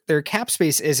their cap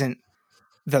space isn't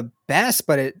the best,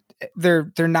 but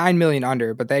they're 9 million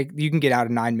under, but you can get out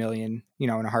of 9 million, in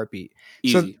a heartbeat.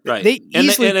 Easy, so right? They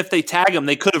easily, and if they tag him,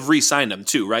 they could have re-signed him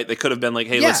too, right? They could have been like,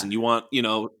 "Hey, listen, you want,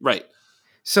 right?"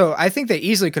 So I think they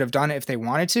easily could have done it if they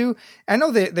wanted to. I know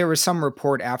that there was some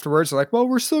report afterwards, like, well,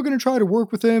 we're still going to try to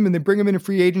work with him, and then bring him in a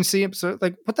free agency. So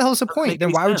like, what the hell is the point?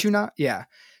 Then why would you not? Yeah.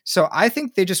 So I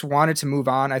think they just wanted to move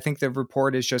on. I think the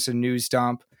report is just a news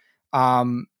dump.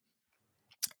 For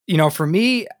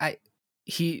me,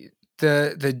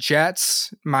 the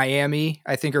Jets, Miami,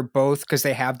 I think are both, because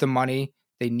they have the money.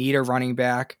 They need a running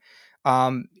back.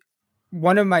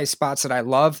 One of my spots that I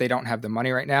love, they don't have the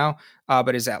money right now,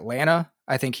 but is Atlanta.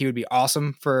 I think he would be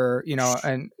awesome for,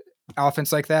 an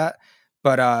offense like that.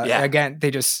 But again,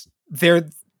 the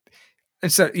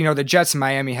Jets and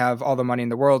Miami have all the money in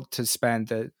the world to spend.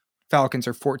 The Falcons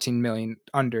are 14 million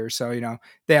under. So,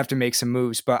 they have to make some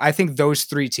moves. But I think those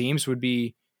three teams would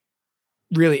be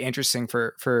really interesting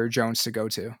for Jones to go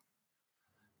to.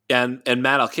 And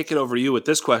Matt, I'll kick it over to you with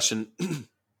this question.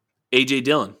 AJ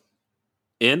Dillon,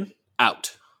 in,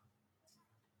 out?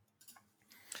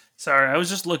 Sorry, I was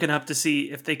just looking up to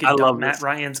see if they could dump Matt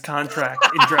Ryan's contract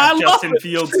and draft I Justin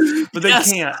Fields, but they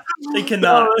can't. They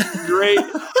cannot. Oh, great.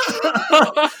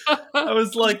 I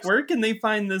was like, where can they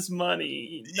find this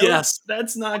money? No, yes,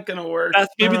 that's not going to work.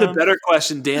 That's maybe the better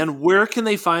question, Dan. Where can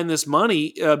they find this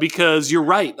money? Because you're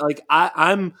right. Like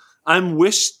I'm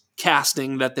wish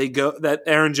casting that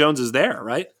Aaron Jones is there,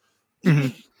 right? Mm-hmm.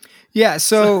 Yeah.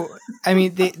 So I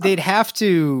mean, they'd have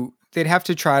to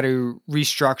try to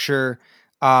restructure.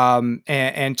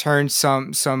 And turn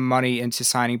some money into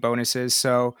signing bonuses.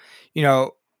 So,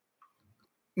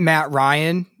 Matt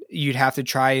Ryan, you'd have to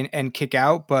try and kick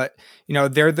out, but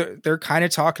they're kind of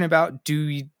talking about,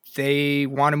 do they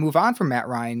want to move on from Matt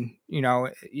Ryan, in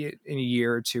a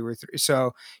year or two or three.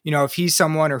 So, if he's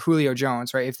someone, or Julio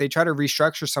Jones, right? If they try to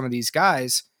restructure some of these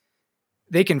guys,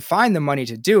 they can find the money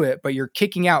to do it, but you're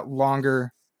kicking out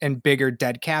longer and bigger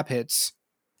dead cap hits,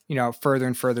 further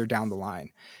and further down the line.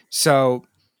 So,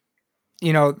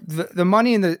 the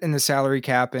money in the salary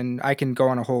cap, and I can go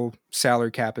on a whole salary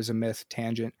cap as a myth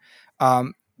tangent.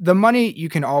 The money you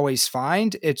can always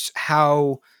find. It's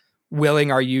how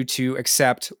willing are you to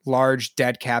accept large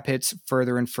dead cap hits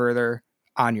further and further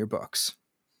on your books.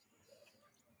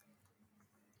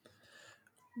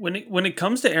 When it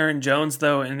comes to Aaron Jones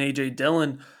though and AJ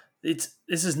Dillon, this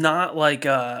is not like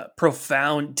a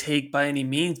profound take by any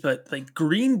means, but like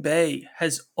Green Bay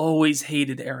has always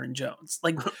hated Aaron Jones.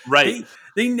 Like Right.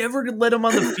 they never let him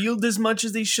on the field as much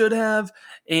as they should have.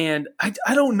 And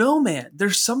I don't know, man.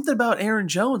 There's something about Aaron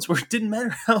Jones where it didn't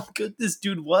matter how good this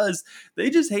dude was.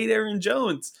 They just hate Aaron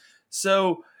Jones.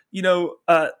 So,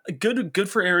 good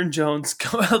for Aaron Jones.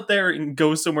 Go out there and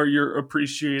go somewhere you're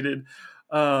appreciated.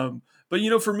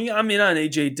 But for me, I'm in on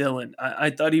AJ Dillon.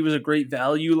 I thought he was a great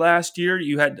value last year.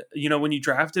 You had, when you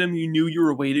drafted him, you knew you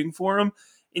were waiting for him.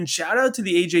 And shout out to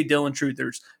the AJ Dillon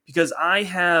truthers, because I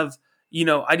have,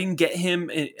 I didn't get him.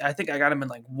 I think I got him in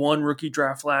like one rookie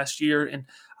draft last year, and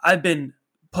I've been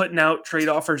putting out trade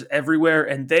offers everywhere,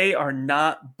 and they are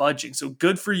not budging. So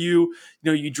good for you.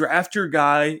 You draft your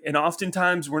guy, and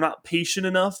oftentimes we're not patient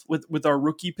enough with our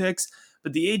rookie picks.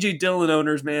 But the AJ Dillon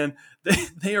owners, man,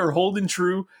 they are holding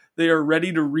true. They are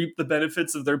ready to reap the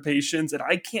benefits of their patience, and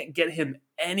I can't get him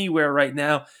anywhere right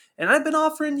now. And I've been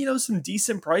offering, some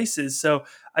decent prices. So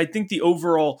I think the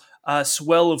overall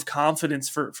swell of confidence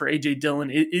for AJ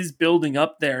Dillon is building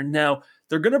up there. Now,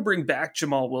 they're going to bring back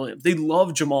Jamal Williams. They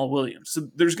love Jamal Williams. So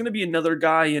there's going to be another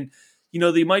guy, and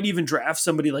they might even draft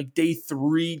somebody like day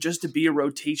 3 just to be a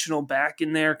rotational back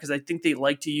in there, because I think they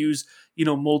like to use,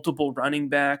 multiple running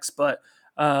backs. But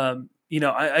I'm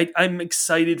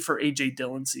excited for AJ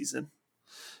Dillon season.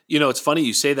 It's funny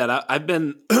you say that. I've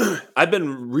been I've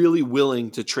been really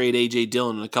willing to trade AJ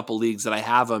Dillon in a couple leagues that I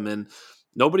have him, and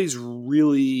nobody's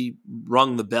really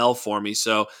rung the bell for me.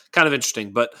 So kind of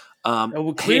interesting. But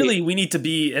clearly we need to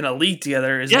be an elite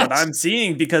together is what I'm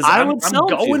seeing, because I'm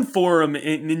going for him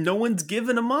and no one's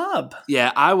giving him up.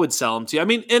 Yeah, I would sell him to you. I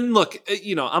mean, and look,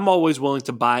 I'm always willing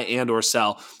to buy and or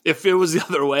sell. If it was the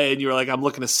other way and you were like, I'm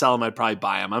looking to sell him, I'd probably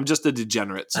buy him. I'm just a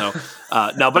degenerate. So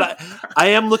no, but I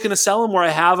am looking to sell him where I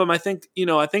have him. I think,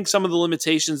 I think some of the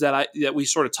limitations that we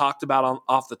sort of talked about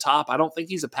off the top, I don't think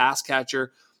he's a pass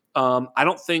catcher. I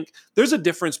don't think there's a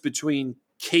difference between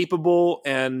capable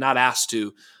and not asked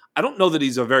to. I don't know that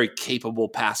he's a very capable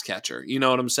pass catcher. You know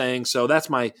what I'm saying? So that's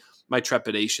my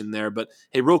trepidation there. But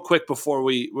hey, real quick before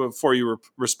you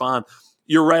respond,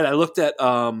 you're right. I looked at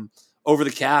over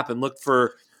the cap and looked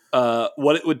for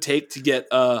what it would take to get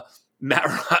Matt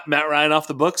Ryan off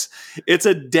the books. It's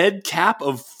a dead cap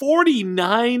of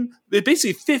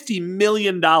basically $50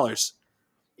 million.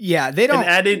 Yeah, they don't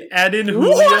add in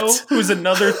Julio, who's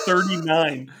another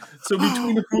 39. So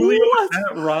between Julio and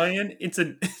Matt Ryan, it's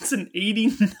an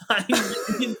 $89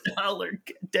 million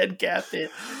dead cap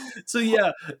hit. So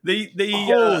yeah, they're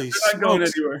not going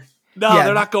anywhere. No,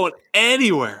 they're not going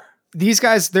anywhere. These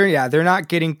guys, they're not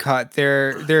getting cut.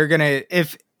 They're gonna,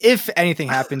 if anything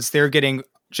happens, they're getting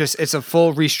it's a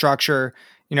full restructure.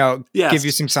 Give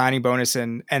you some signing bonus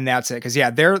and that's it. Because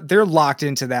they're locked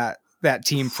into that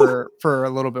team for a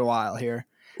little bit while here.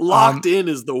 Locked in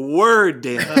is the word,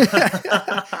 Dan.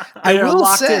 I will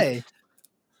say.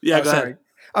 Yeah, go ahead.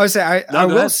 I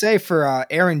will say for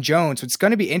Aaron Jones, what's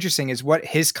going to be interesting is what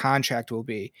his contract will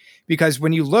be. Because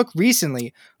when you look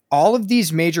recently, all of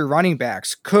these major running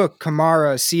backs, Cook,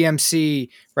 Kamara, CMC,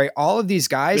 right, all of these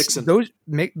guys,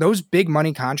 those big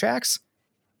money contracts,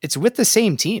 it's with the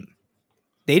same team.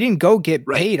 They didn't go get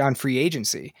paid on free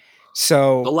agency.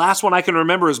 So the last one I can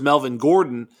remember is Melvin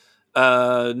Gordon.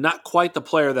 Not quite the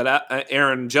player that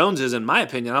Aaron Jones is, in my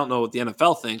opinion. I don't know what the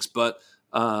NFL thinks, but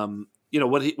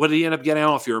what did he end up getting? I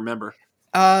don't know if you remember.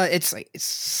 It's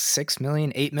 6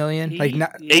 million, 8 million.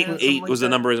 Eight was the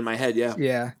number in my head. Yeah.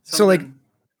 Yeah. Something.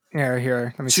 So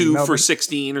here. Let me 2 see, for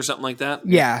 16 or something like that.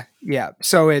 Yeah.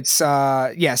 So it's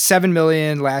 7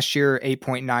 million last year,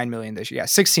 8.9 million this year. Yeah,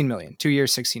 16 million. 2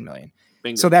 years, 16 million.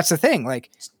 Bingo. So that's the thing. Like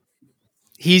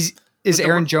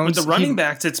Aaron Jones with the running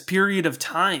backs, it's period of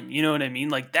time. You know what I mean?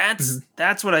 Like that's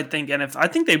what I think. And if I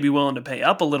think they'd be willing to pay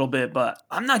up a little bit, but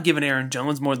I'm not giving Aaron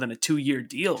Jones more than a 2-year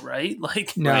deal, right?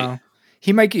 Like no. Right.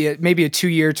 He might get maybe a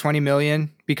 2-year, 20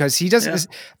 million, because he doesn't.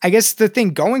 Yeah. I guess the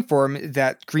thing going for him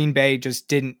that Green Bay just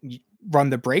didn't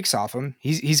run the brakes off him.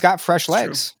 He's got fresh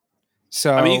legs. True.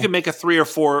 So I mean, you can make a 3 or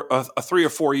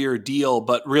 4 year deal,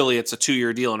 but really it's a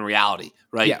 2-year deal in reality,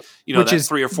 right? Yeah, that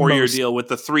 3 or 4 year deal with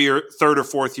the 3rd or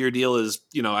 4th year deal is,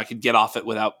 I could get off it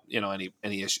without any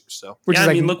issues. So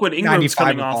look what Ingram's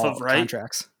coming off of, right?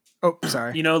 Contracts. Oh,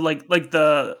 sorry. I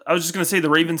was just going to say the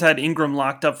Ravens had Ingram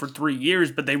locked up for 3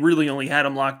 years, but they really only had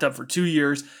him locked up for 2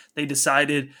 years. They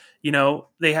decided,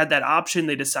 they had that option.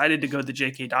 They decided to go the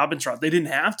J.K. Dobbins route. They didn't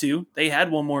have to. They had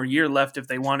one more year left if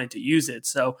they wanted to use it.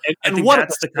 So I think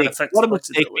that's the kind of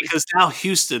flexibility. Because now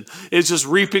Houston is just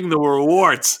reaping the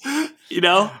rewards.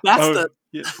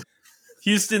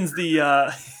 Houston's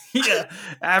Yeah,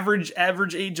 average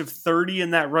age of 30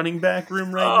 in that running back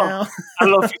room right Oh, now. I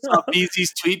don't know if you saw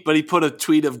Beezy's tweet, but he put a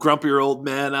tweet of grumpier old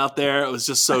man out there. It was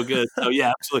just so good. So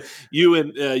yeah, absolutely.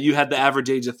 You had the average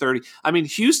age of 30. I mean,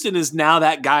 Houston is now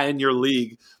that guy in your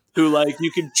league who like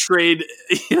you can trade.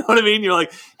 You know what I mean? You're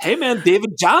like, hey man,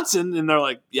 David Johnson, and they're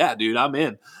like, yeah, dude, I'm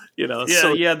in.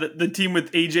 So Yeah, the team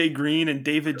with AJ Green and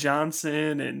David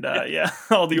Johnson and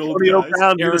all the old Antonio guys.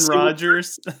 Brown, Aaron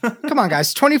Rodgers. Come on,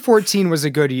 guys. 2014 was a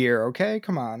good year. Okay,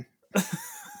 come on.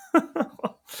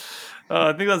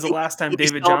 I think that was the last time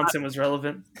David Johnson was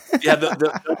relevant. Yeah,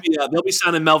 they'll be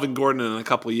signing Melvin Gordon in a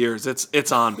couple of years.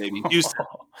 It's on, baby. Houston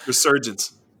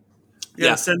resurgence.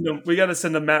 Yeah, we got to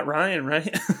send him Matt Ryan,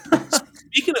 right?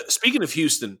 Speaking of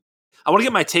Houston, I want to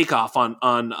get my take off on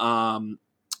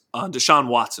Deshaun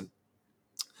Watson.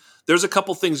 There's a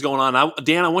couple things going on.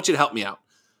 Dan, I want you to help me out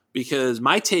because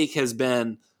my take has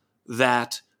been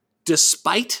that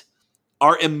despite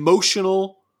our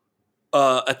emotional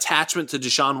attachment to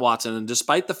Deshaun Watson, and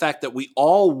despite the fact that we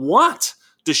all want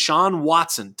Deshaun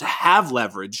Watson to have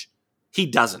leverage, he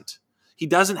doesn't. He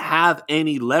doesn't have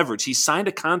any leverage. He signed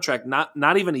a contract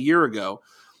not even a year ago.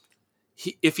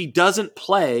 If he doesn't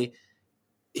play,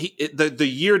 the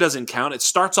year doesn't count. It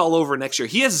starts all over next year.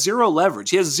 He has zero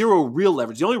leverage. He has zero real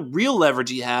leverage. The only real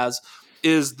leverage he has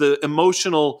is the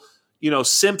emotional,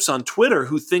 simps on Twitter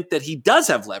who think that he does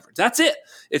have leverage. That's it.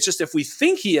 It's just if we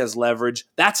think he has leverage,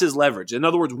 that's his leverage. In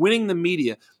other words, winning the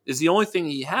media is the only thing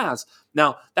he has.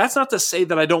 Now, that's not to say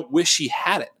that I don't wish he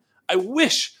had it. I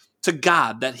wish to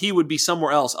God that he would be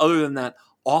somewhere else other than that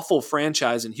awful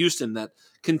franchise in Houston that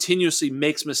continuously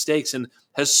makes mistakes and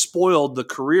has spoiled the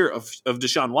career of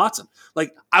Deshaun Watson.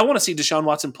 Like, I want to see Deshaun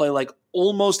Watson play like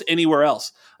almost anywhere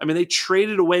else. I mean, they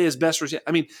traded away his best receiver.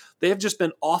 I mean, they have just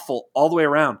been awful all the way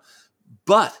around.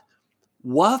 But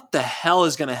what the hell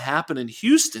is going to happen in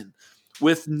Houston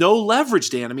with no leverage,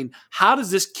 Dan? I mean, how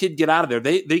does this kid get out of there?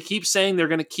 They keep saying they're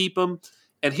going to keep him.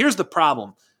 And here's the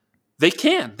problem. They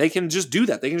can just do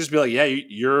that. They can just be like, yeah,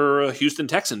 you're a Houston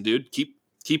Texan, dude.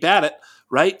 Keep at it.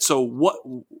 Right. So what,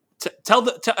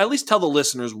 at least tell the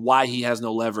listeners why he has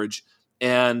no leverage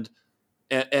and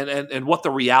what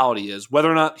the reality is,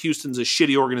 whether or not Houston's a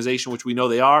shitty organization, which we know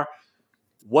they are.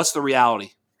 What's the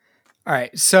reality? All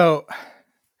right. So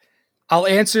I'll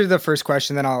answer the first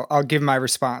question, then I'll give my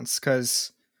response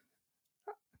because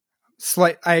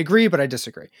I agree, but I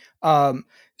disagree.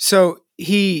 So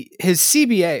his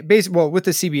CBA, with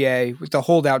the CBA, with the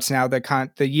holdouts now,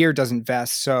 the year doesn't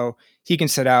vest, so he can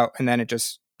sit out, and then it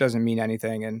just doesn't mean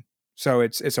anything, and so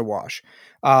it's a wash.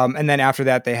 And then after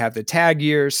that, they have the tag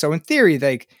years. So in theory,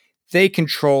 they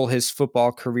control his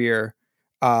football career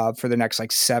for the next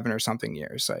like 7 or something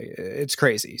years. Like, it's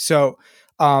crazy. So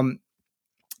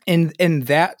in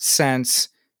that sense,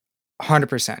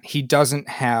 100%, he doesn't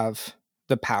have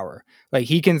the power. Like,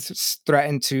 he can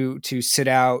threaten to sit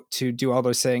out, to do all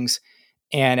those things.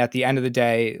 And at the end of the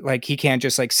day, like, he can't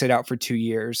just like sit out for 2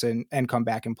 years and come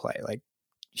back and play. Like,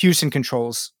 Houston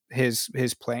controls his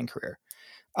playing career.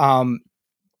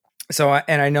 So,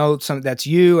 and I know that's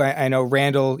you. I know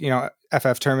Randall,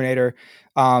 FF Terminator,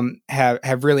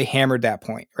 have really hammered that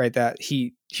point, right? That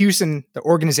Houston, the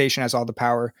organization, has all the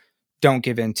power. Don't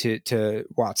give in to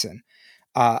Watson.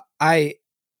 I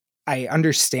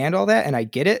understand all that and I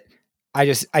get it.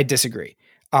 I disagree.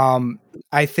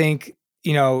 I think,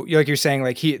 like you're saying,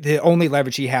 like the only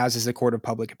leverage he has is the court of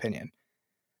public opinion.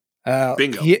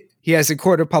 Bingo. He has a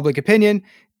court of public opinion,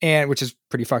 and which is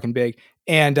pretty fucking big,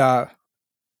 and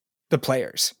the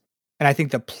players. And I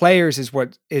think the players is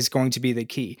what is going to be the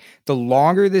key. The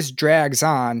longer this drags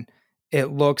on, it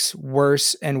looks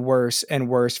worse and worse and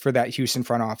worse for that Houston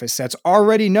front office that's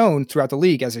already known throughout the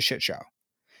league as a shit show.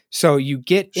 So you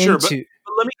get into.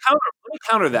 But let me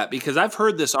counter that, because I've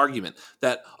heard this argument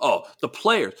that, the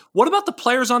players. What about the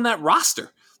players on that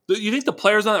roster? You think the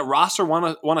players on that roster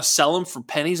want to sell them for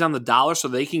pennies on the dollar so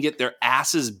they can get their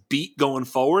asses beat going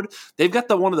forward? They've got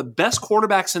one of the best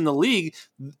quarterbacks in the league.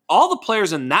 All the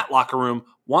players in that locker room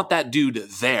want that dude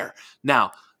there.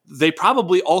 Now, they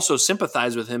probably also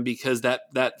sympathize with him because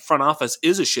that front office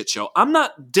is a shit show. I'm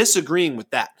not disagreeing with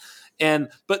that.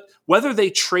 But whether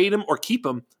they trade him or keep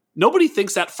him, nobody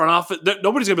thinks that front office.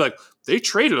 Nobody's gonna be like, they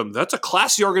traded him. That's a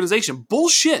classy organization.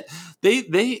 Bullshit.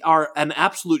 They are an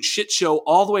absolute shit show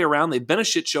all the way around. They've been a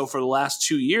shit show for the last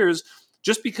 2 years.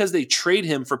 Just because they trade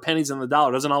him for pennies on the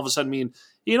dollar doesn't all of a sudden mean,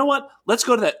 you know what? Let's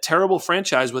go to that terrible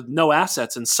franchise with no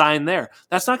assets and sign there.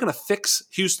 That's not going to fix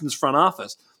Houston's front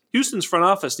office. Houston's front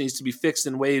office needs to be fixed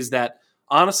in ways that,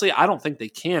 honestly, I don't think they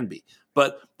can be.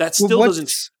 But that still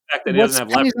doesn't affect that he doesn't have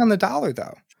leverage. Pennies on the dollar,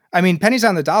 though. I mean, pennies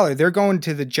on the dollar. They're going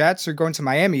to the Jets or going to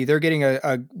Miami. They're getting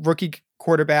a rookie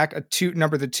quarterback,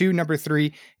 number 2, number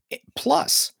 3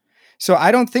 plus. So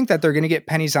I don't think that they're going to get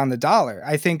pennies on the dollar.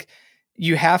 I think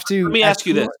you have to. Let me ask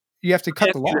you this. You have to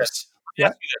cut the loss.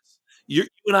 What? You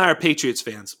and I are Patriots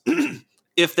fans.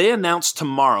 If they announced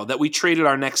tomorrow that we traded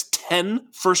our next 10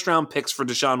 first-round picks for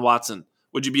Deshaun Watson,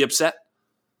 would you be upset?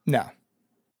 No.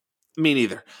 Me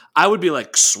neither. I would be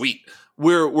like, sweet.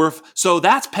 So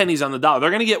that's pennies on the dollar. They're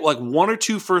going to get like 1 or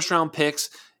 2 first-round picks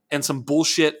and some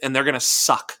bullshit, and they're going to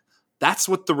suck. That's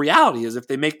what the reality is if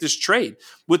they make this trade.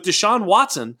 With Deshaun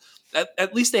Watson,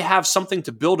 at least they have something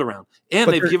to build around,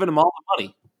 and they've given him all the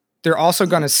money. They're also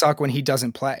going to suck when he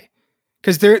doesn't play.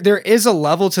 Because there is a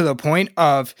level to the point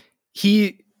of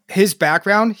his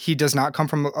background, he does not come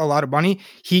from a lot of money.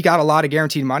 He got a lot of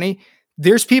guaranteed money.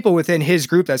 There's people within his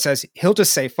group that says he'll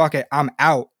just say, fuck it, I'm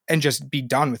out, and just be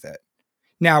done with it.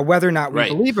 Now, whether or not we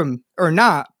believe him or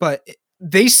not, but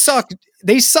they suck.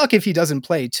 They suck if he doesn't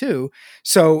play too.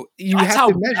 So that's have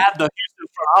to measure. Bad the Houston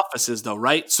front office is, though,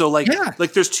 right? So like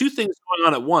there's two things going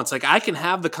on at once. Like I can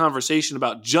have the conversation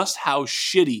about just how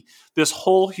shitty this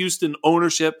whole Houston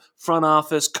ownership, front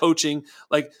office, coaching,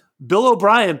 like Bill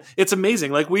O'Brien. It's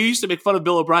amazing. Like we used to make fun of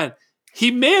Bill O'Brien. He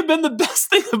may have been the best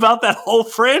thing about that whole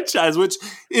franchise, which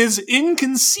is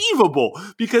inconceivable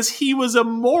because he was a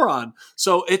moron.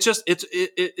 So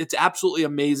it's absolutely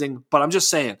amazing. But I'm just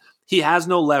saying, he has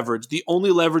no leverage. The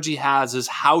only leverage he has is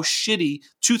how shitty,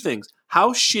 two things,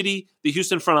 how shitty the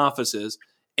Houston front office is,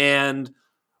 and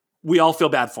we all feel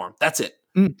bad for him. That's it.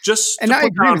 Just to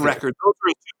put on record, those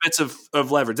are 2 bits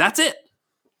of leverage. That's it.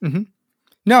 Mm-hmm.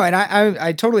 No, and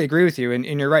I totally agree with you. And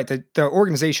you're right. The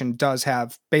organization does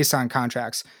have, based on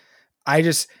contracts. I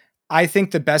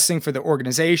think the best thing for the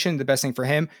organization, the best thing for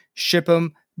him, ship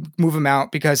him, move him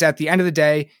out, because at the end of the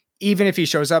day, even if he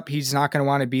shows up, he's not going to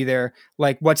want to be there.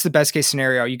 Like, what's the best case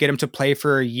scenario? You get him to play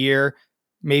for a year,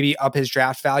 maybe up his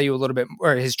draft value a little bit,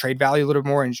 or his trade value a little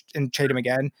more, and trade him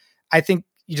again. I think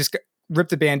you just rip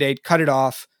the Band-Aid, cut it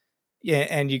off,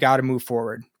 and you got to move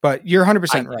forward. But you're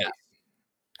 100% right.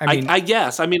 I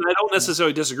guess. I mean, I don't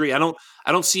necessarily disagree. I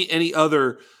don't see any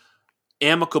other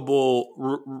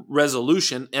amicable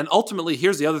resolution. And ultimately,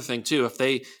 here's the other thing too: if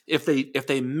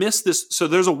they miss this, so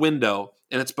there's a window,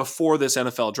 and it's before this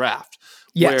NFL draft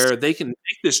where they can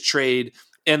make this trade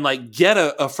and like get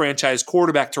a franchise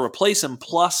quarterback to replace him,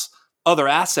 plus other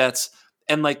assets,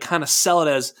 and like kind of sell it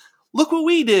as, look what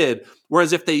we did.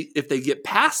 Whereas if they get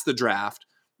past the draft,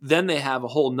 then they have a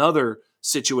whole nother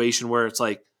situation where it's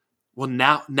like, well,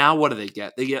 now what do they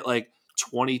get? They get like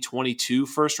 2022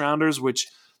 first rounders, which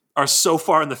are so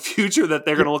far in the future that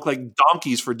they're going to look like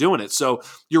donkeys for doing it. So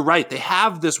you're right. They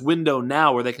have this window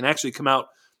now where they can actually come out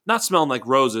not smelling like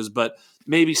roses, but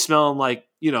maybe smelling like,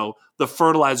 the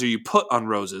fertilizer you put on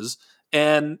roses.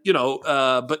 And,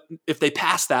 but if they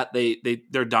pass that,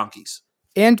 they're donkeys.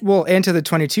 And to the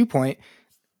 22 point,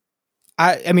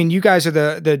 I mean, you guys are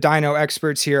the dino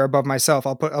experts here above myself.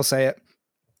 I'll say it.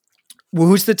 Well,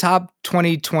 who's the top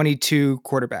 2022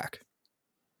 quarterback?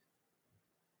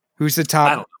 Who's the top?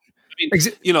 I don't know.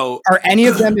 I mean, are any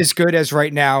of them as good as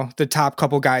right now the top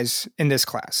couple guys in this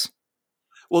class?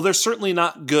 Well, they're certainly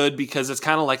not good because it's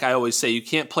kind of like I always say, you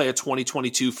can't play a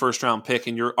 2022 first round pick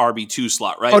in your RB2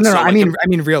 slot, right? Oh no, I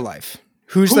mean real life.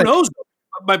 Who knows?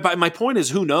 My point is,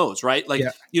 who knows, right? Like,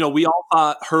 we all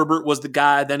thought Herbert was the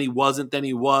guy, then he wasn't, then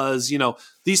he was.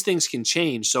 These things can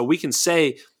change, so we can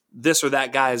say this or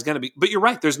that guy is going to be. But you're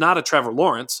right. There's not a Trevor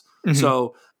Lawrence. Mm-hmm.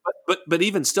 So, but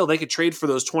even still, they could trade for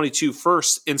those 22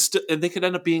 firsts, and they could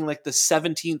end up being like the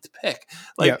 17th pick.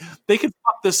 Like they could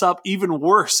fuck this up even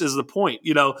worse. Is the point?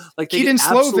 Like Keaton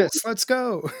Slovis. Let's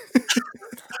go.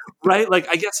 Right? Like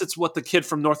I guess it's what the kid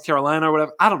from North Carolina or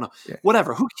whatever. I don't know. Yeah.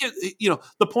 Whatever. Who?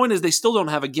 The point is they still don't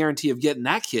have a guarantee of getting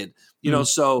that kid.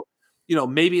 So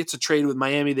maybe it's a trade with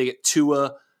Miami. They get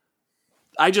Tua.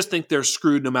 I just think they're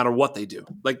screwed no matter what they do.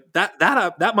 Like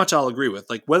that much I'll agree with.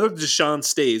 Like whether Deshaun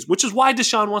stays, which is why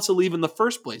Deshaun wants to leave in the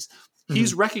first place. Mm-hmm.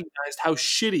 He's recognized how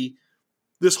shitty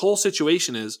this whole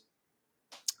situation is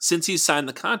since he's signed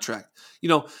the contract.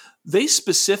 They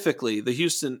specifically, the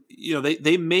Houston,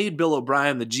 they made Bill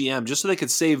O'Brien the GM just so they could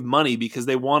save money because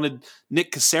they wanted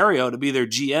Nick Caserio to be their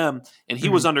GM, and he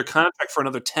was under contract for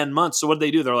another 10 months. So what did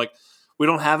they do? They're like, we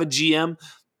don't have a GM.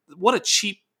 What a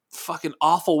cheap fucking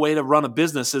awful way to run a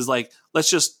business is like, let's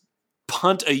just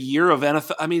punt a year of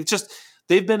NFL. I mean, it's just,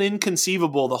 they've been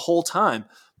inconceivable the whole time.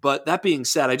 But that being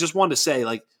said, I just wanted to say,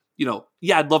 like,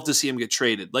 I'd love to see him get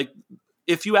traded. Like,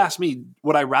 if you ask me,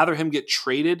 would I rather him get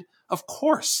traded? Of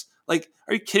course. Like,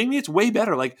 are you kidding me? It's way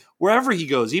better. Like, wherever he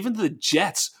goes, even to the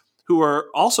Jets, who are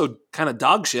also kind of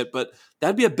dog shit, but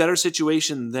that'd be a better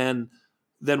situation than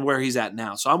where he's at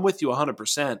now. So I'm with you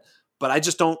 100%, but I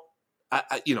just don't,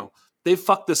 they've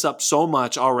fucked this up so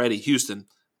much already, Houston.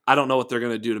 I don't know what they're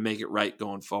going to do to make it right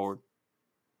going forward.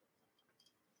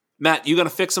 Matt, you going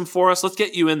to fix them for us? Let's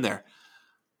get you in there.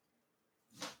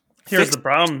 Here's the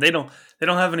problem. They don't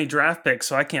have any draft picks,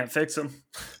 so I can't fix them.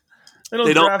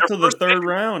 They don't draft till the third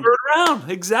round. Third round,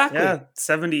 exactly. Yeah,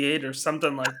 78 or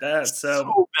something like that.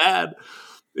 So bad.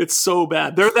 It's so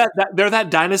bad. They're that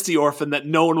dynasty orphan that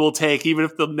no one will take, even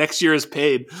if the next year is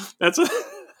paid. That's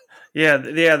yeah.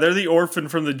 They're the orphan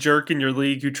from the jerk in your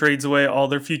league who trades away all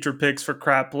their future picks for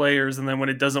crap players, and then when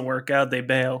it doesn't work out, they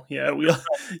bail. Yeah, and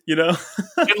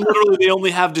literally, they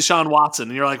only have Deshaun Watson,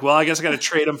 and you're like, well, I guess I got to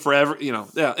trade him forever.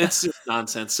 Yeah, it's just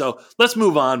nonsense. So let's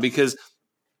move on because.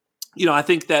 I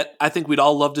think we'd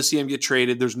all love to see him get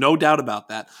traded. There's no doubt about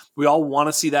that. We all want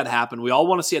to see that happen. We all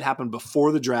want to see it happen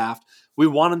before the draft. We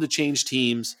want him to change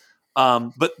teams.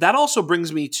 But that also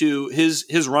brings me to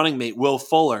his running mate, Will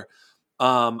Fuller.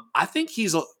 I think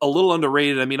he's a little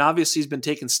underrated. I mean, obviously he's been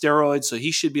taking steroids, so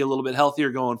he should be a little bit healthier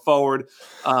going forward.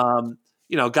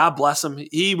 God bless him.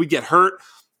 He would get hurt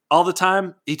all the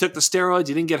time. He took the steroids.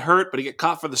 He didn't get hurt, but he get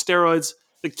caught for the steroids.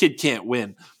 The kid can't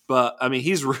win. But, I mean,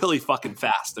 he's really fucking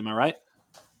fast. Am I right?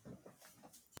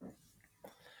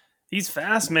 He's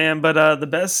fast, man. But the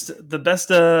best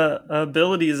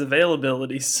ability is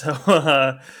availability. So,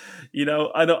 I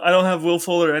don't have Will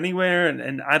Fuller anywhere,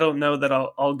 and I don't know that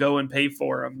I'll go and pay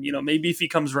for him. Maybe if he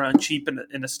comes around cheap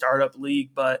in a startup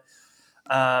league. But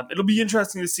it'll be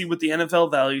interesting to see what the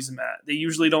NFL values him at. They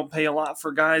usually don't pay a lot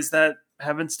for guys that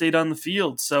haven't stayed on the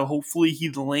field. So hopefully he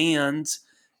lands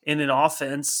in an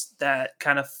offense that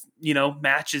kind of,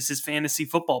 matches his fantasy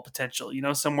football potential,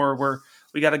 somewhere where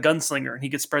we got a gunslinger and he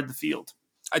could spread the field.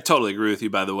 I totally agree with you,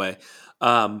 by the way.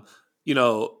 So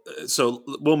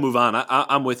we'll move on.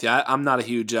 I'm with you. I'm not a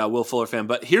huge Will Fuller fan,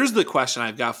 but here's the question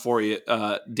I've got for you,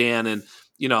 Dan. And,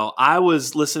 I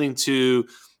was listening to,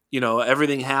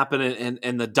 everything happen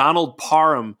and the Donald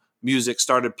Parham music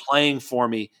started playing for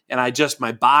me. And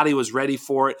my body was ready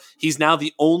for it. He's now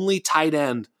the only tight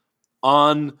end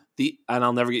on and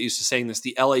I'll never get used to saying this,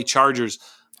 the LA Chargers.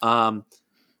 What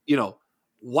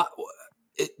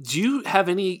do you have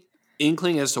any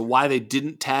inkling as to why they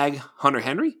didn't tag Hunter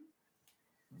Henry?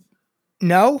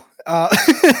 No.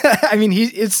 I mean,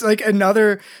 it's like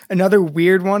another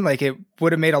weird one. Like it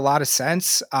would have made a lot of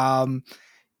sense.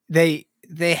 They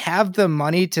have the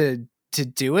money to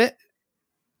do it.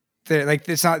 They're like,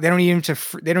 it's not, they don't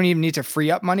even need to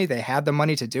free up money. They have the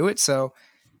money to do it. So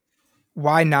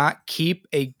why not keep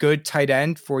a good tight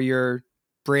end for your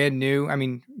brand new,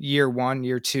 year 1,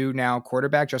 year 2 now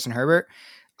quarterback, Justin Herbert?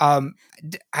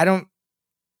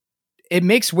 It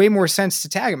makes way more sense to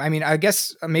tag him. I mean, I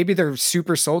guess maybe they're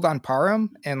super sold on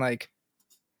Parham and like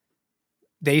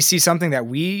they see something that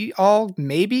we all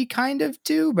maybe kind of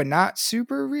do, but not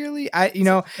super really.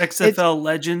 XFL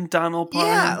legend Donald Parham.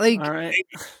 Yeah, like, all right,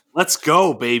 let's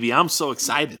go, baby. I'm so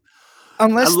excited. I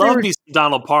love me some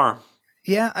Donald Parham.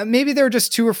 Yeah, maybe they're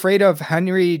just too afraid of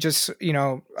Henry, just,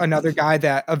 another guy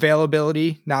that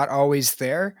availability not always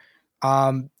there.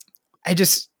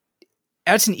 That's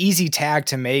an easy tag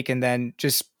to make and then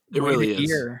just it really is.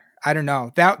 Year. I don't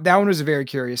know. That one was very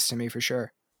curious to me for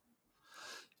sure.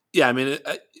 Yeah, I mean,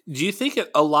 do you think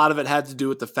a lot of it had to do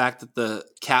with the fact that the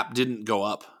cap didn't go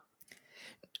up?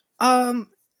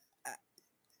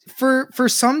 For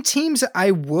some teams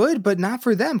I would, but not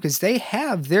for them because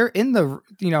they're in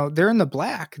the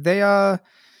black. They're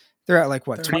at like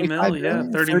what 30 mil, yeah,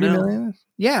 30 million.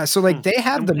 Yeah, so like they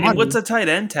have the money. And what's a tight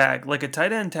end tag? Like a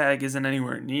tight end tag isn't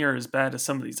anywhere near as bad as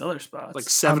some of these other spots. Like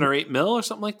 7 or 8 mil or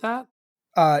something like that.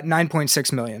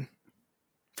 9.6 million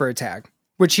for a tag,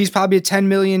 which he's probably a 10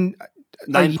 million.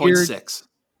 9.6.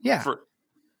 Yeah.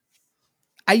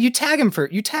 You tag him for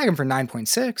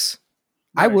 9.6.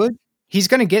 Right. I would. He's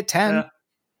going to get 10. Yeah.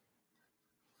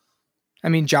 I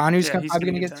mean, Johnny's probably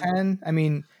going to get 10. I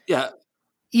mean, yeah.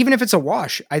 Even if it's a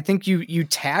wash, I think you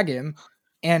tag him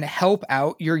and help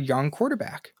out your young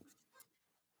quarterback.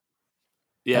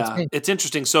 Yeah, it's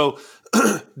interesting. So,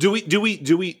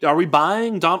 are we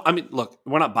buying Donald? I mean, look,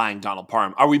 we're not buying Donald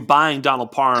Parham. Are we buying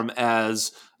Donald Parham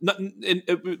as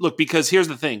look? Because here's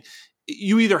the thing: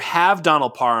 you either have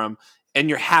Donald Parham and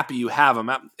you're happy you have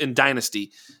him in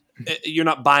Dynasty. You're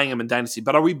not buying him in Dynasty,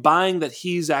 but are we buying that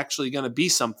he's actually going to be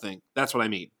something? That's what I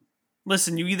mean.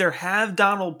 Listen, you either have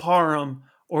Donald Parham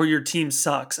or your team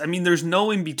sucks. I mean, there's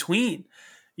no in between.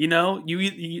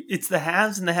 It's the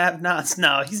haves and the have-nots.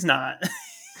 No, he's not.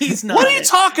 He's not. What are you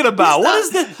talking about? What is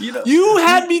that? You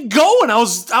had me going. I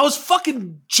was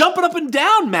fucking jumping up and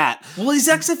down, Matt. Well, he's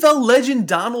XFL legend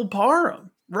Donald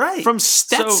Parham, right? From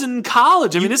Stetson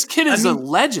College. I mean, this kid is a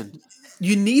legend.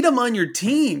 You need him on your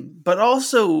team, but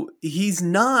also he's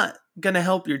not going to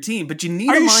help your team. But you need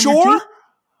him on your team.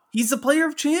 He's a player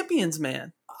of champions,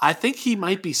 man. I think he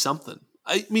might be something.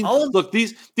 I mean, look,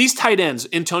 these tight ends,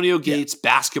 Antonio Gates,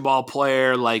 basketball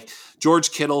player, like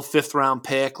George Kittle, 5th round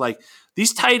pick, like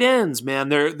these tight ends, man,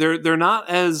 they're not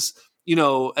as,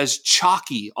 as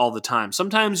chalky all the time.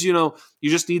 Sometimes, you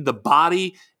just need the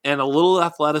body and a little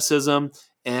athleticism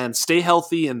and stay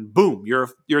healthy, and boom, you're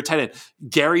a tight end.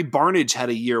 Gary Barnage had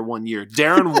a year 1 year.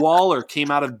 Darren Waller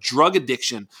came out of drug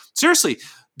addiction. Seriously,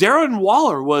 Darren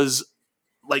Waller was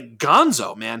like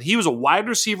gonzo, man. He was a wide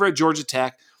receiver at Georgia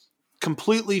Tech,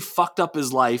 completely fucked up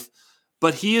his life,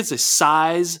 but he is a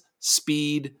size,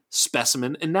 speed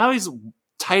specimen, and now he's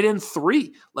tight end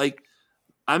 3. Like,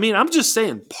 I mean, I'm just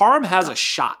saying, Parham has a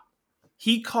shot.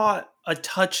 He caught a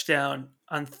touchdown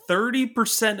on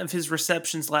 30% of his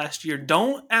receptions last year.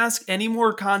 Don't ask any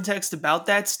more context about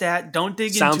that stat. Don't dig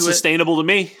into it. Sounds sustainable to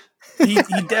me. He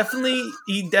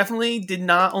definitely did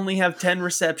not only have 10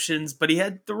 receptions, but he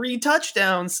had 3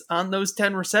 touchdowns on those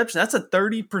 10 receptions. That's a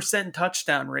 30%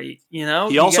 touchdown rate. He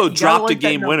also dropped a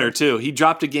game winner too. He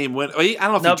dropped a game winner. I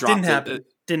don't know if he dropped didn't it. happen.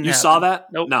 Didn't you happen. Saw that?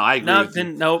 Nope. No, I agree. With you.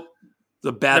 Nope.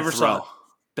 The bad Never throw. saw it.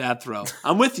 Bad throw.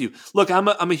 I'm with you. Look, I'm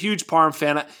a huge Parham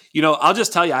fan. I'll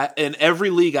just tell you, in every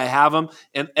league I have him,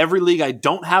 and every league I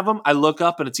don't have him, I look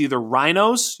up and it's either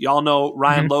Rhinos. Y'all know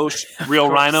Ryan Loesch, Real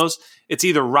Rhinos. It's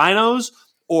either Rhinos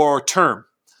or Term.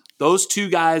 Those 2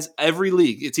 guys, every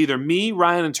league. It's either me,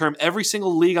 Ryan, and Term. Every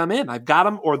single league I'm in, I've got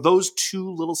them, or those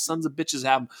 2 little sons of bitches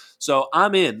have them. So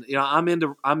I'm in. I'm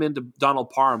into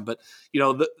Donald Parham. But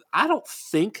I don't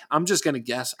think, I'm just going to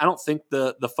guess, I don't think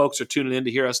the folks are tuning in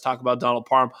to hear us talk about Donald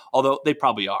Parham, although they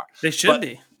probably are. They should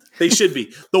be. They should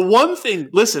be. The one thing,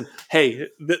 listen, hey,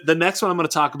 the next one I'm going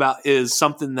to talk about is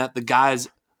something that the guys,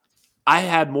 I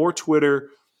had more Twitter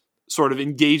sort of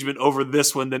engagement over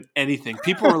this one than anything.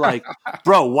 People were like,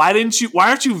 bro, why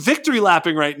aren't you victory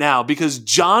lapping right now? Because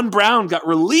John Brown got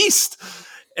released.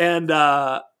 And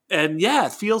yeah,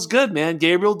 it feels good, man.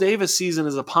 Gabriel Davis season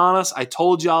is upon us. I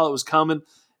told y'all it was coming.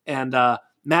 And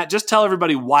Matt, just tell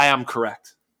everybody why I'm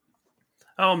correct.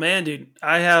 Oh man, dude.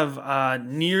 I have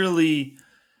nearly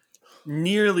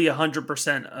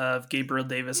 100% of Gabriel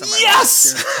Davis on my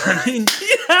roster. I mean,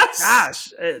 yes.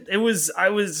 Gosh,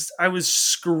 I was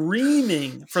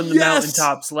screaming from the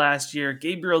mountaintops last year.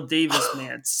 Gabriel Davis,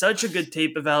 man, such a good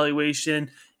tape evaluation.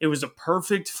 It was a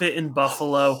perfect fit in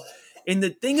Buffalo. And the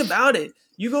thing about it,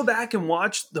 you go back and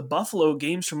watch the Buffalo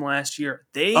games from last year.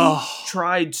 They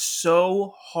tried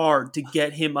so hard to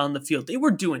get him on the field. They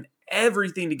were doing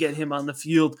everything to get him on the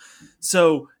field.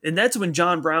 So, and that's when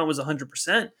John Brown was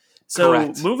 100%. So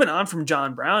Correct. Moving on from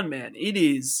John Brown, man, it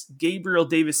is Gabriel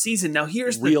Davis season. Now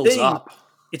here's the thing. Up.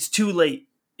 It's too late.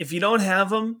 If you don't have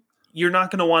him, you're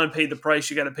not going to want to pay the price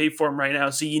you got to pay for him right now.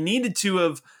 So you needed to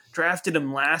have drafted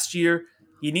him last year.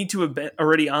 You need to have been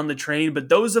already on the train. But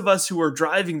those of us who are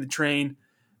driving the train,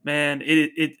 man,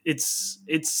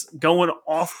 it's going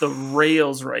off the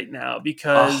rails right now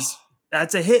because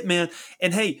that's a hit, man.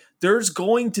 And hey, there's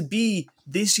going to be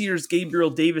this year's Gabriel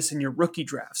Davis in your rookie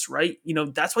drafts, right?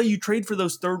 That's why you trade for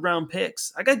those 3rd round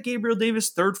picks. I got Gabriel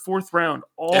Davis 3rd, 4th round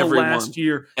last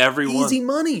year. Easy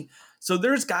money. So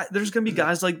there's going to be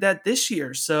guys like that this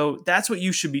year. So that's what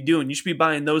you should be doing. You should be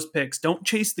buying those picks. Don't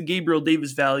chase the Gabriel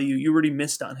Davis value. You already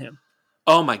missed on him.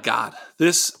 Oh my God.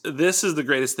 This is the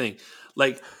greatest thing.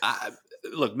 Like,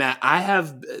 look, Matt,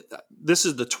 this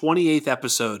is the 28th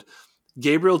episode.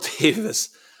 Gabriel Davis,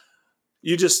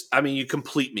 you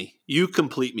complete me. You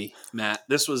complete me, Matt.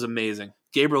 This was amazing.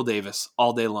 Gabriel Davis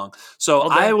all day long. So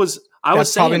I was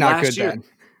saying last good, year.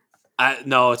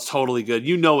 No, it's totally good.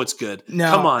 It's good.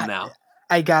 No, come on now.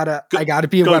 I gotta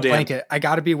be a wet blanket. I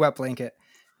gotta be a wet blanket.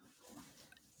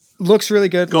 Looks really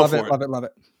good. Love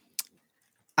it.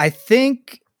 I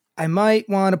think I might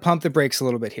want to pump the brakes a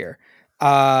little bit here.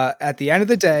 At the end of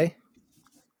the day,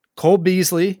 Cole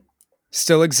Beasley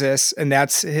still exists, and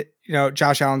that's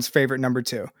Josh Allen's favorite number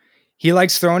 2. He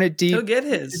likes throwing it deep. He'll get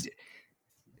his.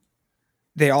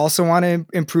 They also want to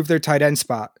improve their tight end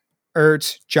spot.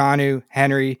 Ertz, Jonnu,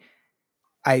 Henry.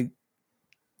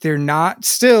 They're not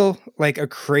still like a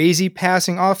crazy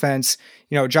passing offense.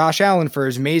 Josh Allen, for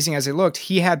as amazing as it looked,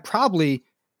 he had probably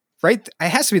it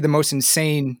has to be the most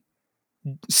insane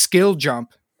skill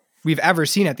jump we've ever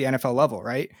seen at the NFL level,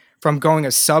 right? From going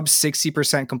a sub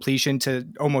 60% completion to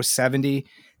almost 70,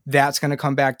 that's going to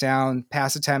come back down.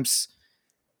 Pass attempts,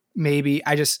 maybe.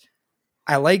 I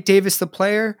I like Davis, the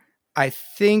player. I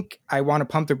think I want to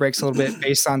pump the brakes a little bit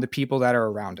based on the people that are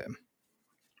around him.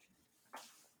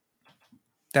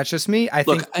 That's just me. I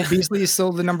think Beasley is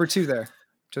still the number 2 there.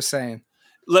 Just saying.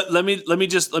 Let me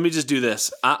just do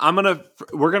this.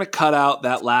 We're gonna cut out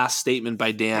that last statement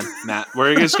by Dan, Matt.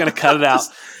 We're just gonna cut it out.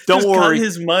 Don't worry. Cut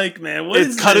his mic, man.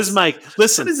 Cut his mic.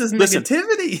 Listen. What is this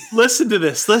negativity? Listen to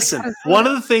this. Listen. One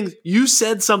of the things you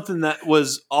said something that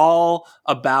was all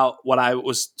about what I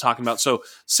was talking about. So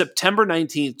September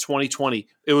 19th, 2020.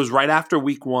 It was right after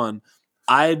week 1.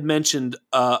 I had mentioned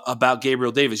about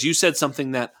Gabriel Davis. You said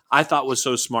something that I thought was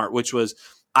so smart, which was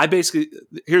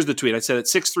here's the tweet. I said at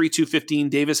 6'3", 215,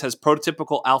 Davis has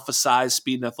prototypical alpha size,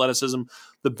 speed, and athleticism.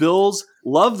 The Bills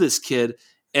love this kid,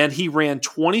 and he ran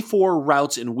 24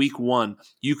 routes in week 1.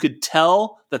 You could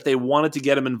tell that they wanted to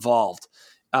get him involved.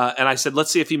 And I said,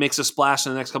 let's see if he makes a splash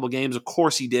in the next couple of games. Of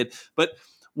course he did. But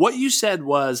what you said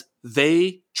was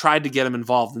they tried to get him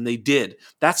involved, and they did.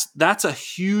 That's a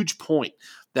huge point.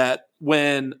 That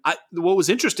what was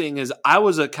interesting is I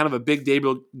was a kind of a big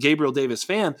Gabriel Davis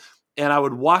fan, and I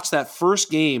would watch that first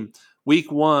game,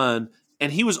 week 1,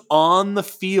 and he was on the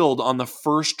field on the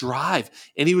first drive,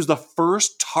 and he was the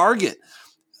first target.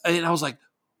 And I was like,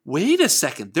 wait a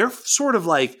second. They're sort of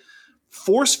like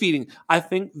force feeding. I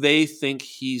think they think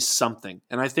he's something,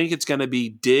 and I think it's going to be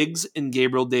Diggs and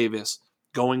Gabriel Davis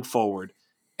going forward,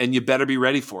 and you better be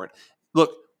ready for it.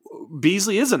 Look,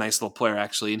 Beasley is a nice little player,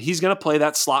 actually, and he's going to play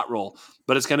that slot role,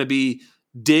 but it's going to be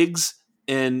Diggs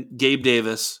and Gabe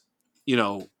Davis,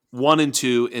 1 and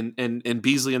 2, and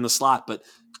Beasley in the slot. But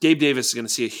Gabe Davis is going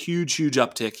to see a huge, huge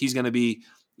uptick. He's going to be,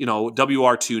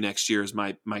 WR2 next year is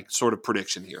my sort of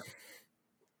prediction here.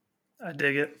 I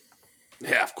dig it.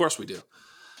 Yeah, of course we do.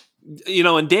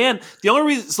 And Dan, the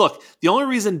only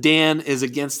reason Dan is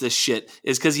against this shit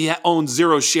is because he owns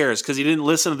 0 shares, because he didn't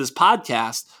listen to this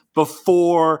podcast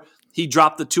before he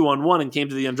dropped the 2-on-1 and came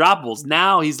to the Undroppables.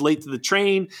 Now he's late to the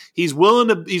train. He's willing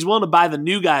to buy the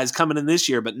new guys coming in this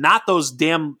year, but not those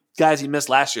damn guys he missed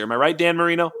last year. Am I right, Dan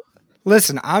Marino?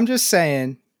 Listen, I'm just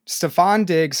saying, Stephon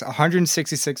Diggs,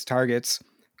 166 targets.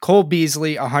 Cole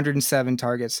Beasley, 107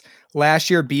 targets. Last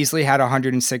year, Beasley had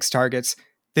 106 targets.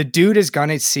 The dude is going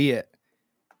to see it.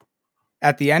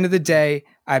 At the end of the day,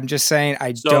 I'm just saying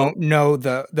I don't know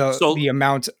the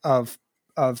amount of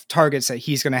targets that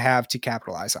he's going to have to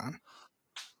capitalize on.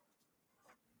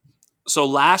 So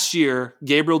last year,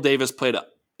 Gabriel Davis played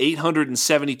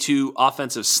 872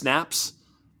 offensive snaps,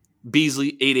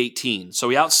 Beasley 818. So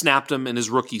he outsnapped him in his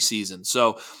rookie season.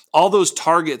 So all those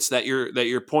targets that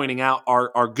you're pointing out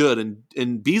are good,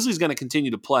 and Beasley's going to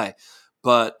continue to play,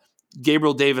 but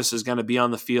Gabriel Davis is going to be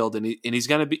on the field, and he's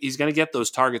going to get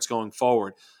those targets going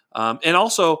forward. And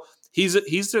also he's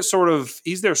their sort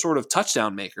of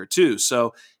touchdown maker too.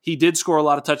 So he did score a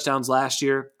lot of touchdowns last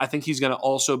year. I think he's going to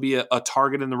also be a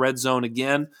target in the red zone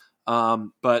again.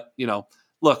 But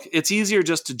look, it's easier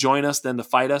just to join us than to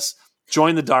fight us.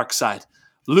 Join the dark side.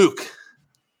 Luke,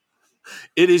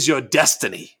 it is your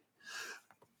destiny.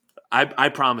 I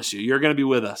promise you're going to be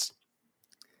with us.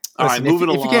 All right, moving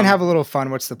along. If you can't have a little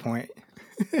fun, what's the point?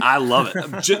 I love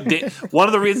it. One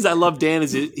of the reasons I love Dan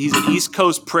is he's an East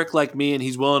Coast prick like me, and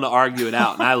he's willing to argue it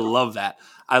out, and I love that.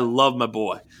 I love my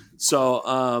boy.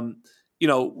 So,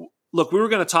 look, we were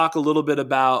going to talk a little bit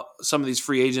about some of these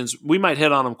free agents. We might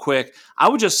hit on them quick. I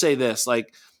would just say this,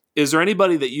 is there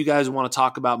anybody that you guys want to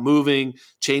talk about moving,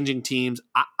 changing teams?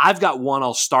 I've got one.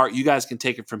 I'll start. You guys can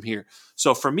take it from here.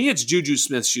 So for me, it's Juju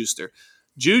Smith-Schuster.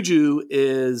 Juju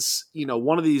is,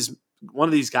 one of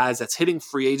these guys that's hitting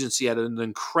free agency at an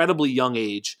incredibly young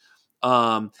age.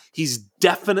 He's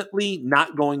definitely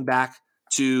not going back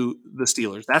to the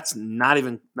Steelers. That's not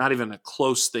even a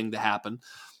close thing to happen.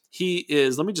 He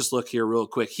is. Let me just look here real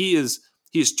quick. He is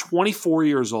 24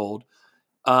 years old.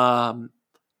 I'm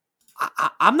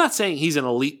not saying he's an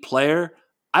elite player.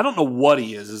 I don't know what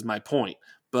he is my point.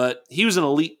 But he was an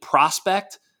elite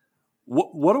prospect.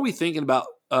 What are we thinking about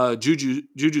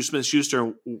Juju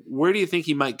Smith-Schuster? Where do you think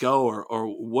he might go, or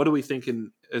what are we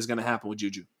thinking is going to happen with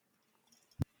Juju?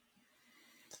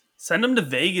 Send him to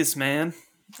Vegas, man.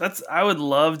 I would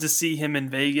love to see him in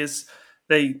Vegas.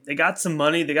 They got some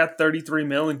money. They got $33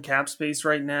 million in cap space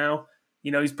right now.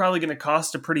 He's probably going to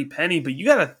cost a pretty penny, but you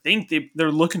got to think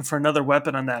they're looking for another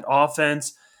weapon on that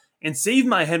offense. And save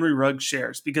my Henry Ruggs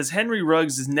shares, because Henry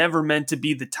Ruggs is never meant to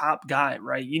be the top guy,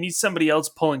 right? You need somebody else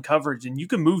pulling coverage, and you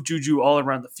can move Juju all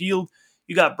around the field.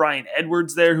 You got Brian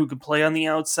Edwards there who could play on the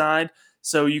outside,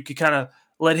 so you could kind of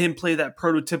let him play that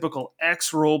prototypical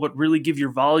X role, but really give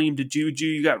your volume to Juju.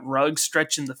 You got Ruggs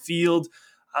stretching the field.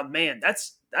 Man,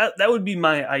 that would be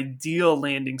my ideal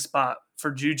landing spot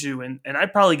for Juju, and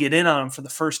I'd probably get in on him for the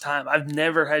first time. I've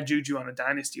never had Juju on a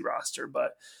dynasty roster,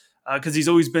 but because he's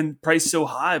always been priced so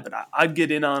high, but I'd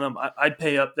get in on him. I'd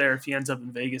pay up there if he ends up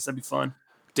in Vegas. That'd be fun.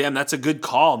 Damn, that's a good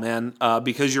call, man.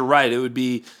 Because you're right. It would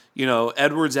be,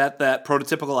 Edwards at that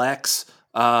prototypical X,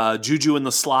 Juju in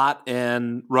the slot,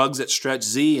 and Ruggs at stretch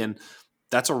Z, and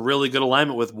that's a really good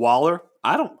alignment with Waller.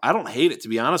 I don't hate it, to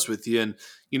be honest with you. And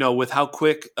with how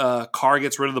quick Carr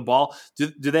gets rid of the ball,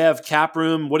 do they have cap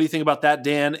room? What do you think about that,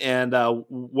 Dan? And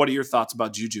what are your thoughts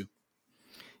about Juju?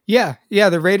 Yeah,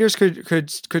 the Raiders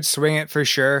could swing it for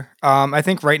sure. I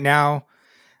think right now,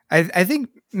 I think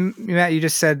Matt, you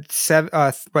just said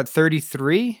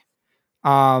 33.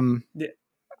 Okay.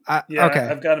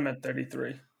 I've got him at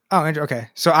 33. Oh, okay.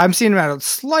 So I'm seeing him at a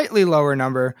slightly lower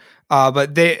number,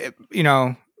 but they,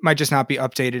 might just not be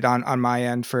updated on my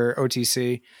end for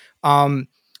OTC.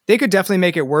 They could definitely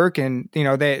make it work, and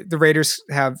the Raiders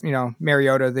have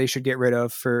Mariota they should get rid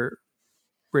of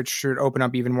which should open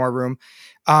up even more room.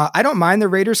 I don't mind the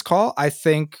Raiders call. I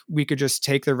think we could just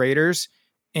take the Raiders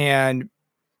and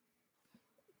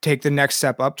take the next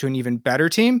step up to an even better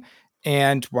team,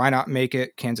 and why not make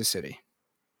it Kansas City?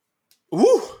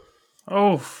 Ooh.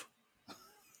 Oh.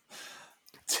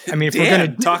 I mean, if Damn, we're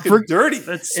gonna talking dirty,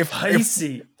 that's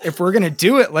spicy. If we're gonna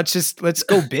do it, let's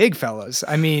go big, fellas.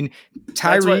 I mean,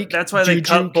 Tyreek. That's why they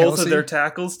cut both of their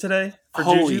tackles today. For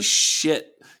Holy Juju. shit!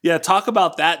 Yeah, talk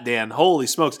about that, Dan. Holy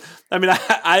smokes! I mean,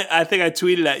 I think I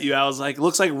tweeted at you. I was like, it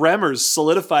looks like Remmers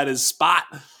solidified his spot.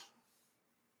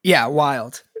 Yeah,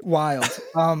 wild.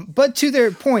 But to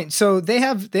their point, so they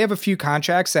have a few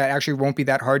contracts that actually won't be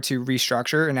that hard to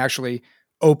restructure and actually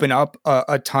open up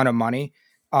a ton of money.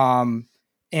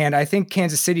 And I think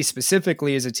Kansas City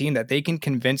specifically is a team that they can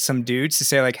convince some dudes to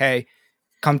say like, hey,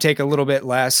 come take a little bit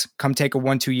less, come take a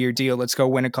 1-2 year deal. Let's go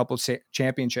win a couple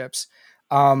championships.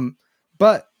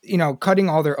 But cutting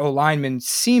all their O linemen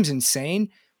seems insane.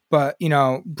 But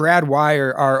Brad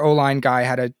Wire, our O line guy,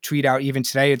 had a tweet out even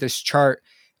today at this chart.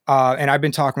 And I've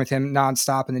been talking with him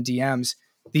nonstop in the DMs.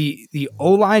 The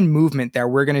O-line movement that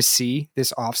we're going to see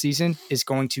this offseason is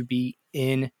going to be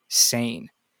insane.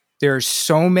 There are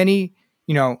so many,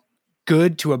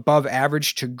 good to above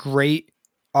average to great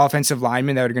offensive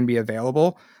linemen that are going to be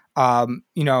available.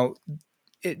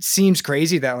 It seems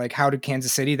crazy that like, how did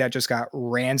Kansas City that just got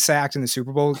ransacked in the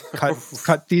Super Bowl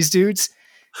cut these dudes?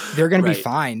 They're going to be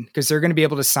fine because they're going to be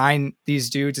able to sign these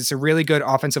dudes. It's a really good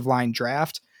offensive line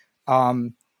draft.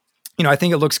 I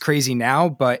think it looks crazy now,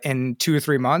 but in 2 or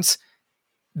 3 months,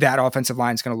 that offensive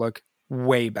line is going to look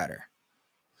way better.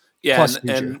 Yeah,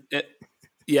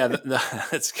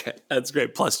 that's great. That's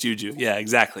great. Plus Juju, yeah,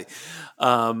 exactly.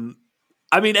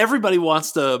 I mean, everybody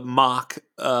wants to mock,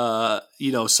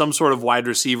 some sort of wide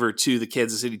receiver to the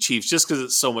Kansas City Chiefs just because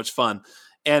it's so much fun,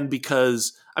 and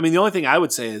because the only thing I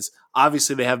would say is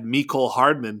obviously they have Mecole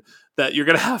Hardman that you're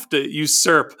going to have to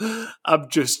usurp. I'm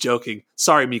just joking.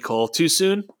 Sorry, Mecole. Too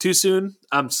soon?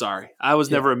 I'm sorry. I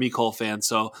was never a Mecole fan,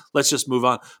 so let's just move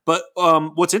on. But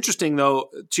what's interesting, though,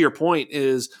 to your point,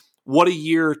 is what a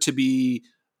year to be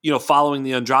following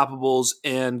the Undroppables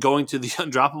and going to the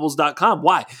undroppables.com.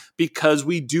 Why? Because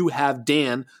we do have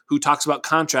Dan, who talks about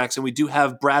contracts, and we do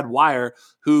have Brad Wire,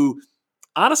 who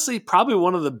honestly probably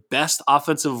one of the best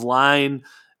offensive line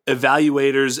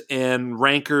evaluators and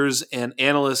rankers and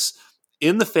analysts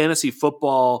in the fantasy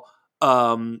football,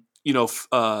 field.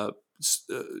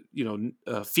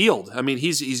 I mean,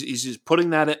 he's just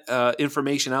putting that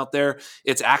information out there.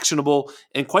 It's actionable,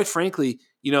 and quite frankly,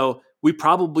 we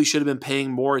probably should have been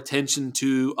paying more attention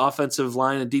to offensive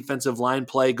line and defensive line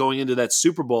play going into that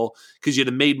Super Bowl because you'd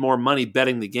have made more money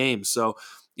betting the game. So,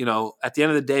 at the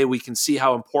end of the day, we can see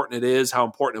how important it is, how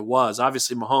important it was.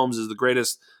 Obviously, Mahomes is the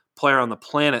greatest player on the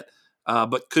planet,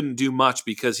 but couldn't do much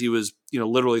because he was,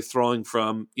 literally throwing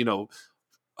from,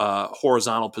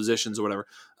 horizontal positions or whatever.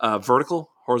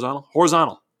 Vertical,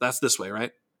 horizontal. That's this way,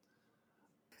 right?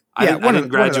 I didn't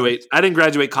graduate. I didn't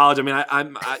graduate college. I mean,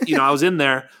 I was in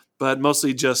there, but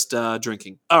mostly just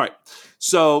drinking. All right.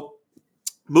 So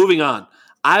moving on,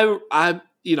 I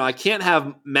can't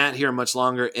have Matt here much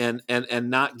longer and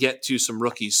not get to some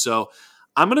rookies. So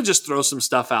I'm going to just throw some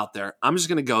stuff out there. I'm just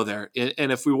going to go there.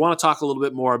 And if we want to talk a little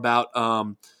bit more about,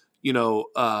 the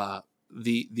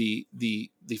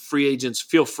free agents,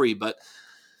 feel free. But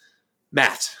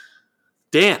Matt,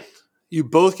 Dan, you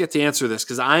both get to answer this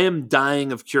because I am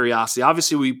dying of curiosity.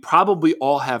 Obviously, we probably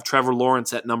all have Trevor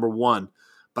Lawrence at number 1,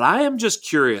 but I am just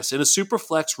curious in a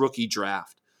Superflex rookie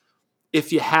draft,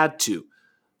 if you had to,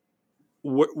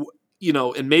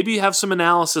 and maybe you have some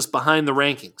analysis behind the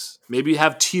rankings. Maybe you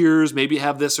have tiers, maybe you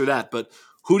have this or that, but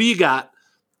who do you got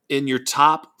in your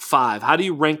top 5, how do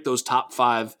you rank those top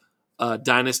 5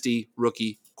 dynasty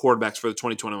rookie quarterbacks for the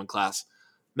 2021 class?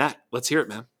 Matt, let's hear it,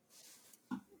 man.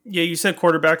 Yeah, you said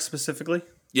quarterback specifically.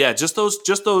 Yeah, just those.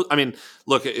 I mean,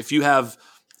 look, if you have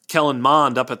Kellen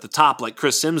Mond up at the top like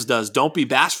Chris Sims does, don't be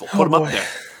bashful. Put him up there.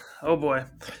 Oh boy,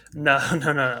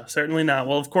 no, certainly not.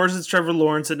 Well, of course it's Trevor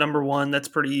Lawrence at number 1. That's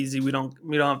pretty easy. We don't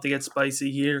have to get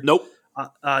spicy here. Nope.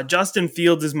 Justin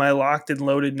Fields is my locked and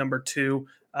loaded number 2.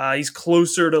 He's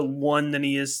closer to 1 than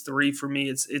he is 3 for me.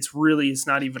 It's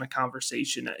not even a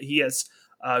conversation. He has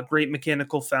a great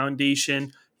mechanical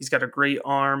foundation. He's got a great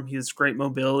arm. He has great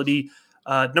mobility.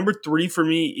 Number 3 for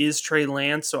me is Trey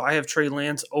Lance. So I have Trey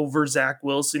Lance over Zach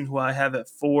Wilson, who I have at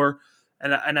 4.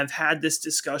 And I've had this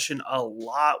discussion a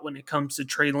lot when it comes to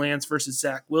Trey Lance versus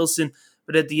Zach Wilson.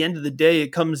 But at the end of the day, it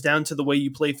comes down to the way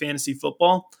you play fantasy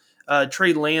football.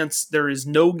 Trey Lance, there is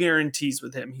no guarantees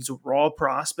with him. He's a raw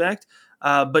prospect.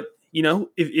 But,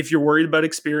 if you're worried about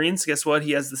experience, guess what?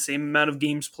 He has the same amount of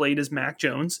games played as Mac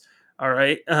Jones. All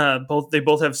right. They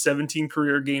both have 17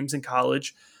 career games in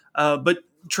college. But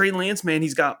Trey Lance, man,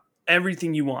 he's got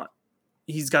everything you want.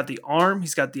 He's got the arm.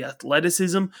 He's got the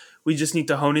athleticism. We just need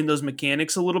to hone in those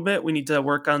mechanics a little bit. We need to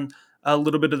work on a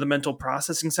little bit of the mental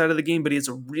processing side of the game, but he has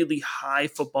a really high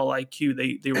football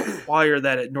IQ. They require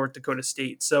that at North Dakota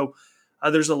State. So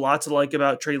there's a lot to like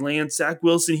about Trey Lance. Zach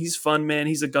Wilson, he's fun, man.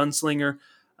 He's a gunslinger.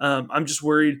 I'm just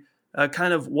worried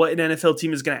kind of what an NFL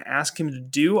team is going to ask him to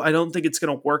do. I don't think it's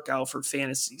going to work out for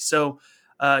fantasy. So,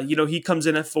 he comes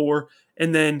in at 4.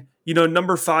 And then,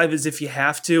 number 5 is if you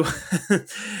have to.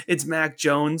 It's Mac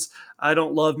Jones. I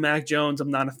don't love Mac Jones. I'm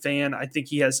not a fan. I think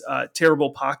he has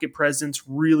terrible pocket presence,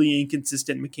 really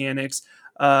inconsistent mechanics,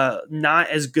 not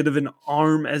as good of an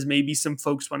arm as maybe some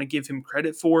folks want to give him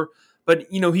credit for. But,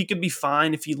 he could be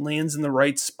fine if he lands in the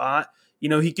right spot.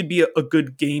 He could be a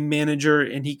good game manager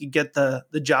and he could get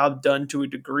the job done to a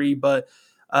degree. But,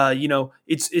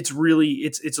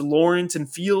 it's Lawrence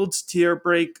and Fields tier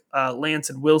break, Lance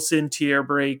and Wilson tier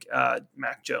break,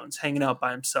 Mac Jones hanging out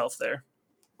by himself there.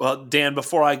 Well, Dan,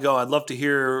 before I go, I'd love to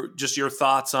hear just your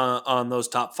thoughts on those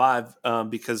top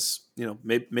 5 because,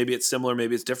 maybe it's similar,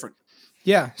 maybe it's different.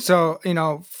 Yeah. So,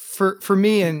 for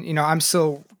me and, I'm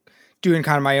still doing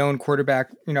kind of my own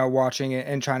quarterback, watching it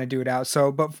and trying to do it out.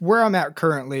 So, but where I'm at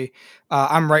currently,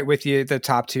 I'm right with you. The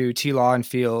top 2, T-Law and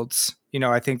Fields,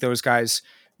 I think those guys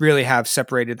really have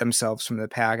separated themselves from the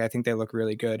pack. I think they look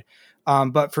really good.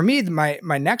 But for me, my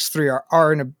next 3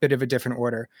 are in a bit of a different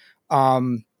order.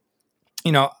 I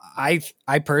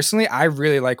personally, I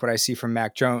really like what I see from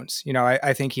Mac Jones.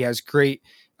 I think he has great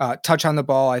touch on the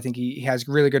ball. I think he has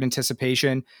really good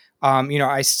anticipation.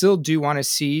 I still do want to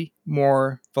see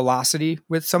more velocity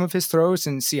with some of his throws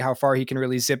and see how far he can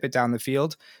really zip it down the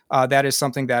field. That is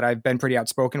something that I've been pretty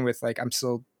outspoken with. Like, I'm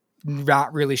still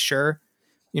not really sure,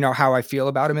 how I feel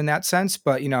about him in that sense.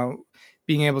 But,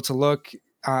 being able to look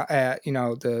at,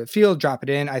 the field, drop it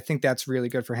in, I think that's really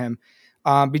good for him.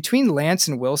 Between Lance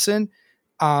and Wilson,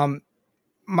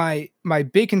 my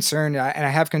big concern, and I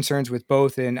have concerns with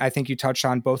both, and I think you touched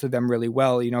on both of them really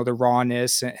well, the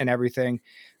rawness and everything.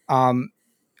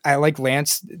 I like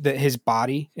Lance, his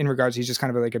body in regards, he's just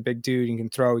kind of like a big dude. He can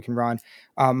throw, he can run.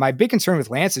 My big concern with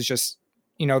Lance is just,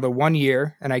 the 1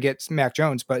 year, and I get Mac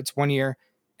Jones, but it's 1 year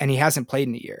and he hasn't played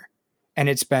in a year. And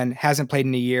hasn't played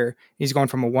in a year. He's going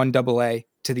from a 1AA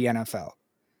to the NFL.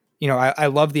 I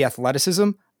love the athleticism.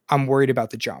 I'm worried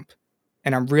about the jump.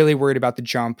 And I'm really worried about the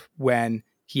jump when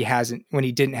he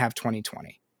didn't have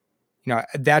 2020.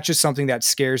 That's just something that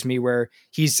scares me, where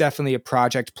he's definitely a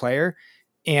project player.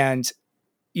 And,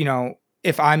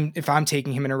 if I'm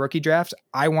taking him in a rookie draft,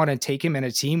 I want to take him in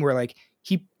a team where like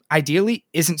he ideally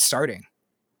isn't starting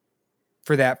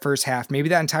for that first half, maybe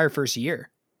that entire first year,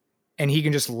 and he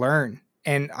can just learn.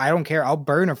 And I don't care. I'll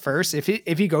burn a first. If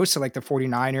he goes to like the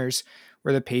 49ers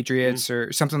or the Patriots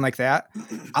or something like that,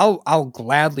 I'll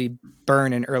gladly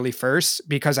burn an early first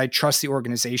because I trust the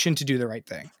organization to do the right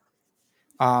thing.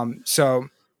 And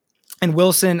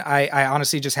Wilson, I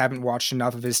honestly just haven't watched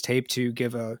enough of his tape to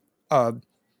give a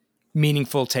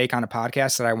meaningful take on a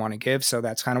podcast that I want to give. So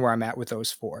that's kind of where I'm at with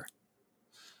those 4.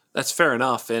 That's fair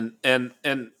enough. And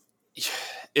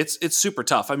it's super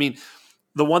tough. I mean,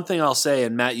 the one thing I'll say,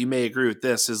 and Matt, you may agree with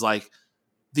this, is like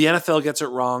the NFL gets it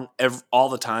wrong all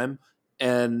the time.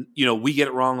 And, we get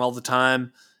it wrong all the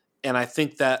time. And I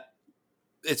think that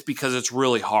it's because it's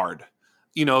really hard,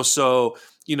 so,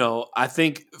 I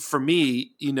think for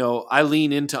me, I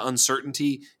lean into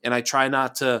uncertainty and I try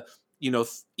not to, even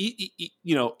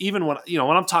when,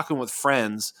 when I'm talking with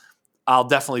friends, I'll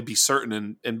definitely be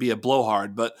certain and be a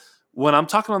blowhard. But when I'm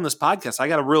talking on this podcast, I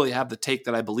got to really have the take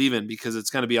that I believe in because it's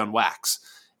going to be on wax.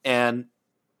 And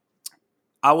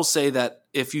I will say that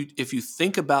if you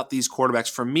think about these quarterbacks,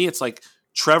 for me, it's like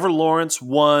Trevor Lawrence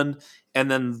 1, and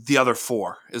then the other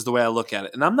 4 is the way I look at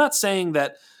it. And I'm not saying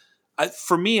that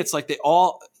for me, it's like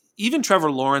even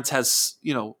Trevor Lawrence has,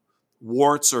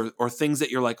 warts or things that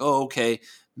you're like, oh, okay,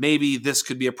 maybe this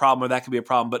could be a problem or that could be a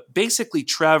problem. But basically,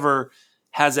 Trevor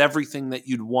has everything that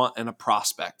you'd want in a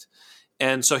prospect.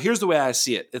 And so here's the way I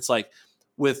see it. It's like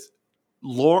with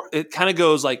it kind of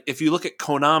goes like, if you look at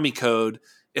Konami code,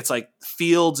 it's like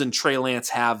Fields and Trey Lance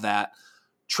have that.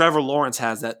 Trevor Lawrence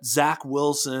has that. Zach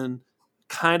Wilson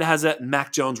kind of has that, and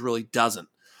Mac Jones really doesn't.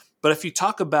 But if you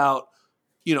talk about,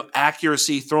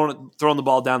 accuracy, throwing the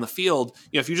ball down the field,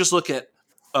 if you just look at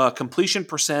completion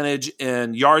percentage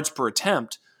and yards per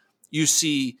attempt, you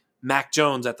see Mac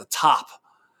Jones at the top.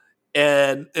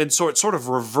 And so it sort of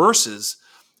reverses.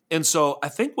 And so I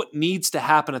think what needs to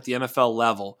happen at the NFL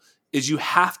level is you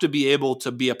have to be able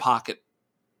to be a pocket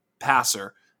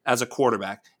passer as a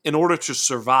quarterback in order to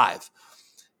survive.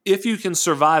 If you can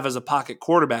survive as a pocket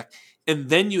quarterback, and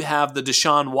then you have the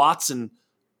Deshaun Watson,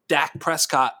 Dak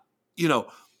Prescott,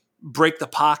 break the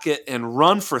pocket and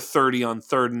run for 30 on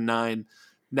 3rd and 9,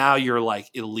 now you're like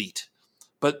elite.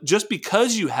 But just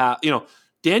because you have,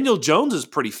 Daniel Jones is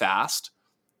pretty fast.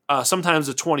 Sometimes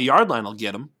the 20-yard line will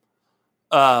get him.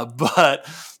 But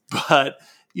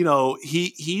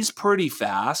he's pretty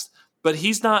fast, but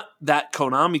he's not that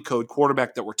Konami code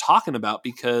quarterback that we're talking about,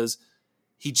 because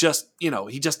he just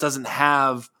doesn't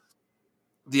have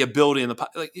the ability in the,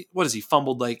 like, what is he,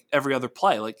 fumbled like every other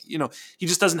play? Like, he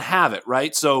just doesn't have it,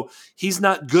 right? So he's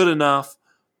not good enough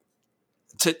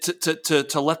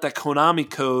to let that Konami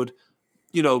code,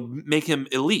 make him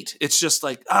elite. It's just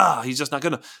like, he's just not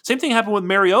gonna. Same thing happened with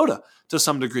Mariota to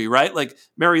some degree, right? Like,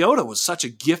 Mariota was such a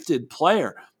gifted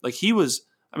player. Like, he was,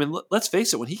 let's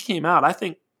face it, when he came out, I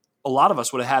think a lot of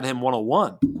us would have had him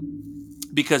 101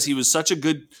 because he was such a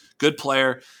good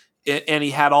player, and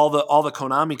he had all the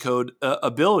Konami code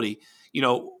ability.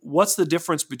 What's the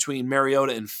difference between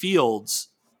Mariota and Fields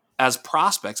as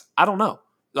prospects? I don't know.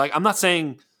 Like, I'm not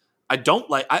saying I don't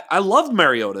like. I loved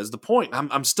Mariota is the point.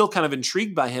 I'm still kind of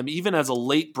intrigued by him, even as a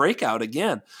late breakout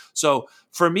again. So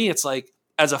for me, it's like,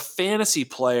 as a fantasy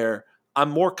player, I'm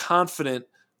more confident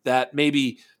that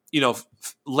maybe,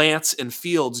 Lance and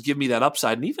Fields give me that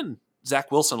upside, and even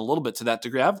Zach Wilson a little bit to that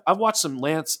degree. I've watched some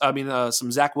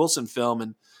Zach Wilson film,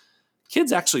 and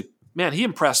kid's actually, man, he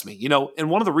impressed me. And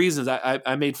one of the reasons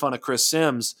I made fun of Chris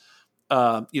Sims,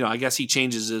 I guess he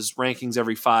changes his rankings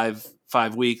every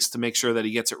five weeks to make sure that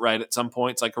he gets it right at some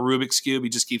point. It's like a Rubik's Cube. He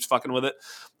just keeps fucking with it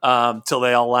till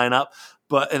they all line up.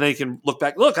 And they can look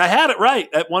back. Look, I had it right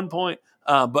at one point.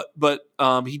 But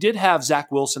he did have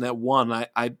Zach Wilson at 1.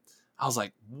 I was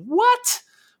like, what?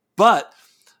 But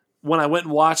when I went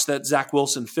and watched that Zach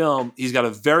Wilson film, he's got a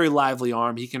very lively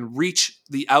arm. He can reach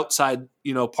the outside,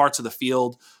 parts of the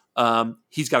field.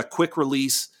 He's got a quick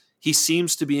release. He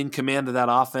seems to be in command of that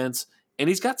offense, and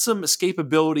he's got some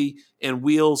escapability and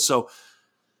wheels. So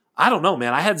I don't know,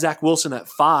 man. I had Zach Wilson at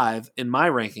 5 in my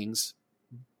rankings,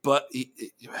 but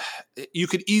you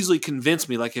could easily convince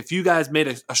me. Like, if you guys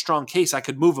made a strong case, I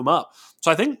could move him up.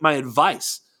 So I think my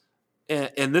advice,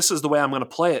 and this is the way I'm going to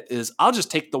play it, is I'll just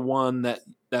take the one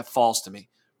that falls to me,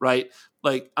 right?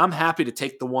 Like, I'm happy to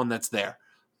take the one that's there.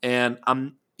 And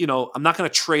I'm not going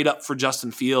to trade up for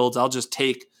Justin Fields. I'll just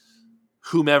take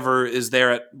whomever is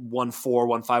there at 1-4,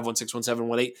 1-5, 1-6, 1-7,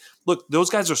 1-8. Look, those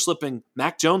guys are slipping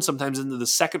Mac Jones sometimes into the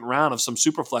second round of some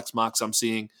Superflex mocks I'm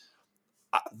seeing.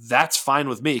 That's fine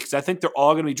with me, because I think they're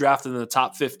all going to be drafted in the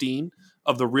top 15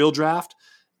 of the real draft.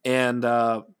 And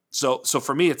so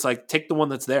for me, it's like, take the one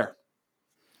that's there.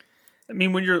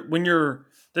 When you're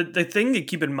the thing to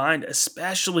keep in mind,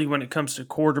 especially when it comes to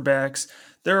quarterbacks,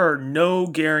 there are no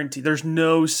guarantee. There's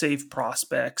no safe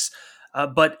prospects.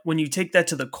 But when you take that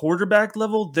to the quarterback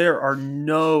level, there are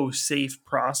no safe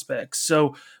prospects.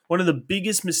 So one of the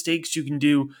biggest mistakes you can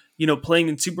do, playing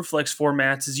in Superflex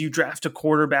formats, is you draft a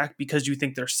quarterback because you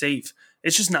think they're safe.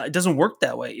 It's just not. It doesn't work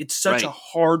that way. It's such a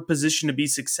hard position to be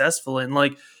successful in.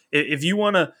 Like, if you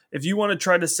want to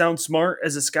try to sound smart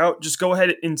as a scout, just go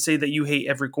ahead and say that you hate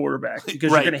every quarterback,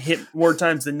 because you're going to hit more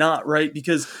times than not, right?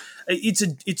 Because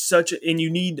it's such and you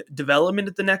need development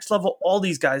at the next level. All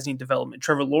these guys need development.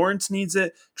 Trevor Lawrence needs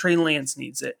it. Trey Lance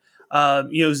needs it.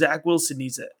 Zach Wilson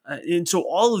needs it. And so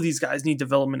all of these guys need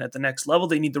development at the next level.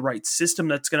 They need the right system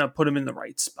that's going to put them in the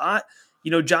right spot.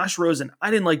 Josh Rosen,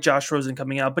 I didn't like Josh Rosen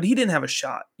coming out, but he didn't have a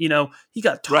shot. He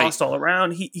got tossed all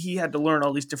around. He had to learn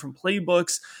all these different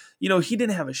playbooks. He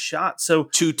didn't have a shot. So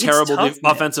two terrible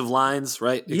offensive lines,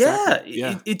 right? Exactly.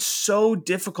 Yeah. It's so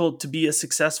difficult to be a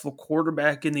successful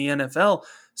quarterback in the NFL.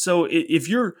 So if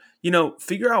you're,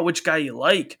 figure out which guy you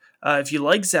like. If you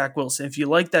like Zach Wilson, if you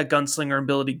like that gunslinger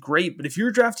ability, great. But if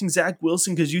you're drafting Zach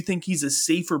Wilson because you think he's a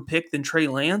safer pick than Trey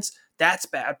Lance, that's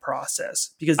bad process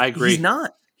because I agree. he's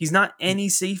not. He's not any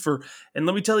safer. And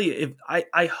let me tell you, if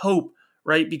I hope,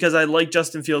 right, because I like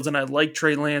Justin Fields and I like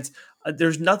Trey Lance,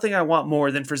 there's nothing I want more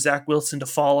than for Zach Wilson to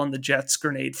fall on the Jets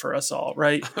grenade for us all,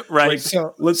 right? Right.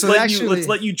 Like, let's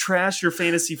let you trash your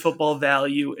fantasy football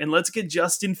value, and let's get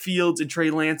Justin Fields and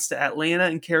Trey Lance to Atlanta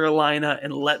and Carolina,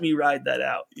 and let me ride that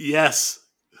out. Yes.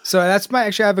 So I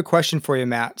have a question for you,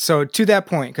 Matt. So to that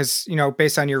point, because,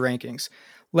 based on your rankings,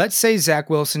 let's say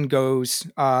Zach Wilson goes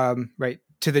right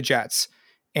to the Jets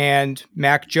and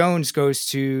Mac Jones goes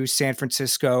to San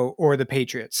Francisco or the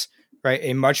Patriots, right?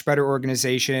 A much better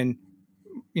organization,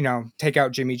 take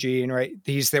out Jimmy G and right.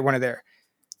 He's one of there.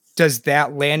 Does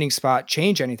that landing spot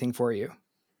change anything for you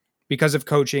because of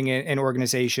coaching and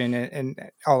organization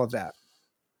and all of that?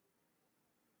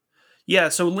 Yeah,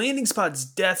 so landing spot's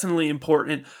definitely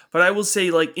important, but I will say,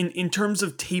 like, in terms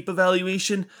of tape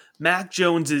evaluation, Mac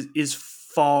Jones is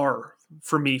far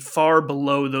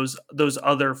below those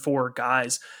other four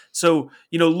guys. So,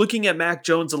 looking at Mac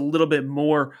Jones a little bit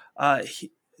more,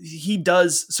 he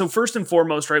does. So first and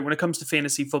foremost, right, when it comes to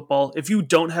fantasy football, if you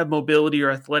don't have mobility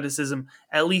or athleticism,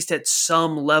 at least at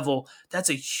some level, that's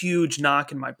a huge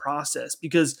knock in my process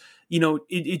because,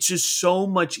 it's just so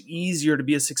much easier to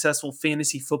be a successful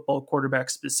fantasy football quarterback,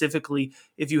 specifically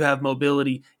if you have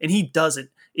mobility. And he doesn't.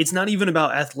 It's not even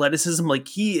about athleticism. Like,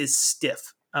 he is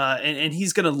stiff and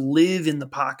he's going to live in the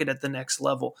pocket at the next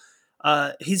level.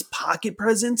 His pocket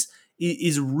presence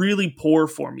is really poor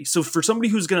for me. So for somebody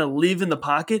who's going to live in the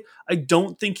pocket, I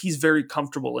don't think he's very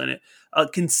comfortable in it.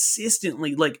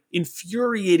 Consistently, like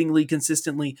infuriatingly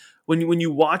consistently, when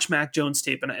you watch Mac Jones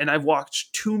tape, and I've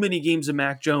watched too many games of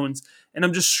Mac Jones, and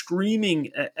I'm just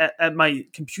screaming at my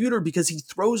computer because he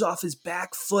throws off his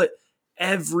back foot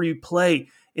every play.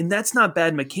 And that's not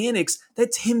bad mechanics.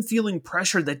 That's him feeling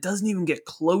pressure that doesn't even get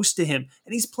close to him.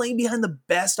 And he's playing behind the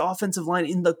best offensive line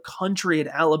in the country at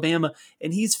Alabama.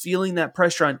 And he's feeling that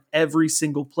pressure on every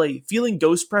single play. Feeling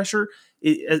ghost pressure,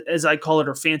 as I call it,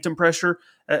 or phantom pressure,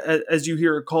 as you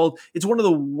hear it called, it's one of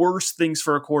the worst things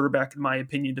for a quarterback, in my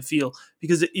opinion, to feel.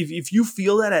 Because if you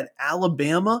feel that at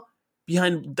Alabama,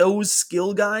 behind those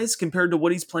skill guys compared to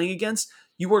what he's playing against,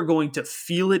 you are going to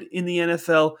feel it in the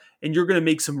NFL, and you're going to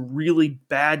make some really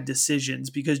bad decisions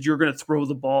because you're going to throw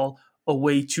the ball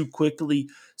away too quickly.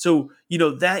 So,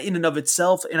 that in and of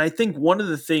itself, and I think one of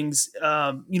the things,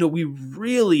 we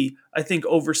really, I think,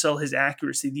 oversell his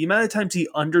accuracy. The amount of times he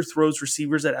underthrows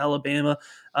receivers at Alabama,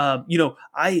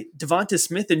 Devonta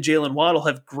Smith and Jalen Waddle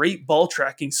have great ball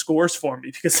tracking scores for me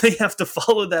because they have to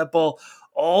follow that ball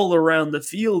all around the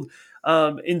field.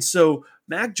 And so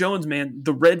Mac Jones, man,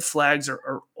 the red flags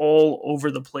are all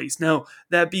over the place. Now,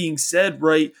 that being said,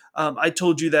 right, I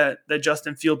told you that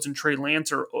Justin Fields and Trey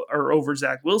Lance are over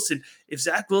Zach Wilson. If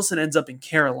Zach Wilson ends up in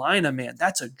Carolina, man,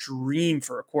 that's a dream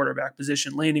for a quarterback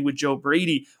position, landing with Joe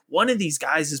Brady. One of these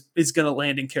guys is going to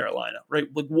land in Carolina, right?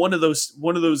 Like one of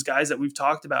those guys that we've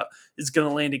talked about is going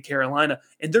to land in Carolina,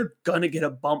 and they're going to get a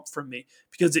bump from me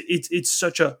because it's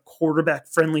such a quarterback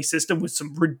friendly system with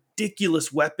some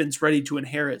ridiculous weapons ready to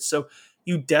inherit. So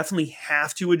you definitely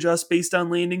have to adjust based on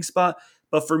landing spot.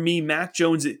 But for me, Mac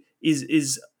Jones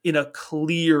is in a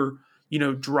clear,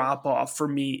 drop off for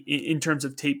me in terms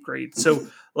of tape grade. So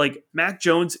like Mac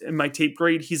Jones in my tape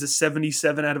grade, he's a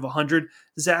 77 out of 100.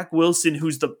 Zach Wilson,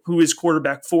 who is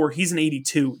quarterback 4, he's an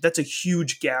 82. That's a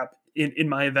huge gap in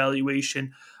my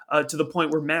evaluation, to the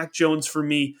point where Mac Jones for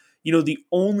me, the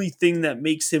only thing that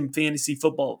makes him fantasy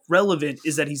football relevant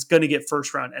is that he's going to get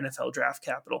first round NFL draft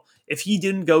capital. If he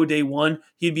didn't go day one,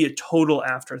 he'd be a total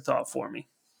afterthought for me.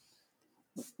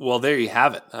 Well, there you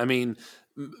have it. I mean,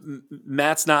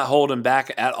 Matt's not holding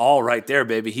back at all right there,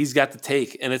 baby. He's got the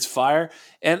take, and it's fire.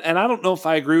 And I don't know if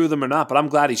I agree with him or not, but I'm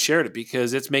glad he shared it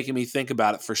because it's making me think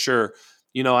about it for sure.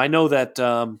 I know that,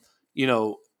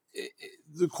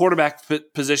 the quarterback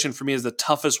position for me is the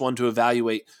toughest one to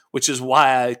evaluate, which is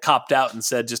why I copped out and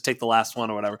said, just take the last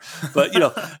one or whatever. But,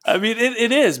 I mean,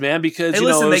 it is, man, because, hey,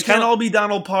 listen, they can't all be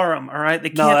Donald Parham, all right?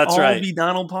 They can't all be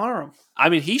Donald Parham. I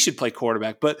mean, he should play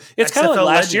quarterback, but it's kind of like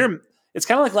last year. It's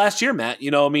kind of like last year, Matt.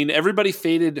 I mean, everybody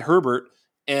faded Herbert,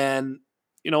 and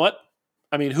you know what?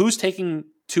 I mean, who's taking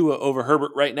Tua over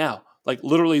Herbert right now? Like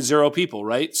literally 0 people,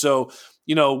 right? So,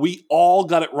 we all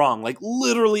got it wrong. Like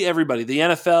literally everybody, the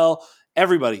NFL,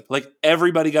 everybody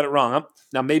got it wrong.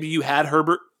 Now, maybe you had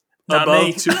Herbert Not above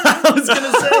me. I was going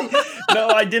to say, no,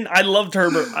 I didn't. I loved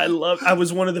Herbert. I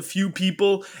was one of the few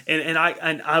people, and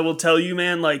I will tell you,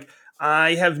 man, like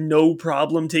I have no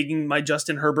problem taking my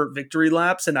Justin Herbert victory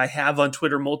laps, and I have on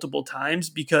Twitter multiple times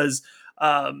because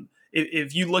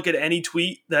if you look at any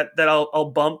tweet that I'll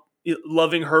bump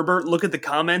loving Herbert, look at the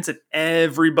comments, and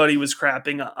everybody was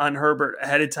crapping on Herbert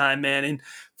ahead of time, man. And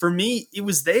for me, it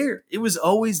was there. It was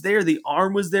always there. The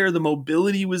arm was there. The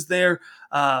mobility was there.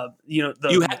 The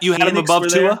you had him above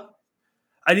Tua? There.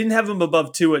 I didn't have him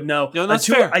above Tua. No, that's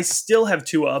Tua, fair. I still have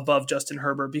Tua above Justin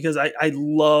Herbert because I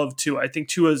love Tua. I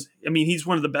think he's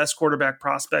one of the best quarterback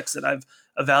prospects that I've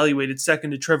evaluated,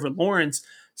 second to Trevor Lawrence.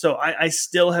 So I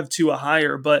still have Tua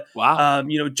higher, but wow.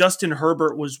 Justin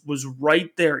Herbert was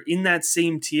right there in that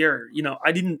same tier.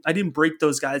 I didn't break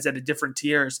those guys at a different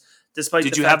tiers. Despite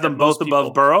did you have them both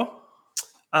above Burrow?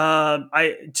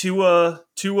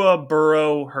 Tua,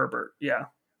 Burrow, Herbert,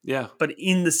 yeah, but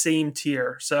in the same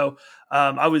tier. So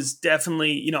I was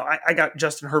definitely, I got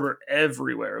Justin Herbert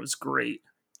everywhere. It was great.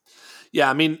 Yeah,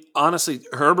 I mean, honestly,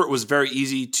 Herbert was very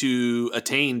easy to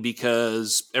attain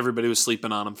because everybody was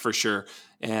sleeping on him for sure.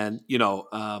 And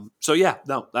so yeah,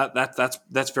 no,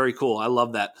 that's very cool. I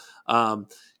love that.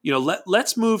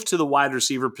 Let's move to the wide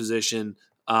receiver position.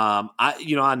 Now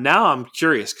I'm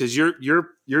curious because you're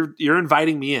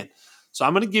inviting me in. So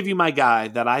I'm going to give you my guy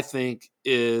that I think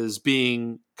is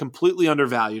being completely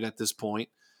undervalued at this point,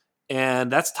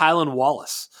 and that's Tylan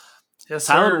Wallace. Yes,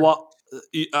 sir.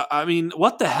 I mean,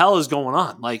 what the hell is going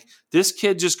on? Like, this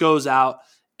kid just goes out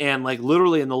and, like,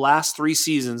 literally in the last 3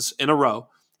 seasons in a row,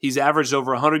 he's averaged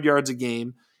over 100 yards a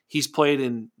game. He's played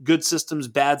in good systems,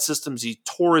 bad systems. He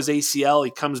tore his ACL.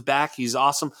 He comes back. He's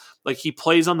awesome. Like, he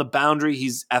plays on the boundary.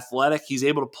 He's athletic. He's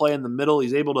able to play in the middle.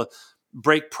 He's able to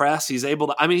break press. He's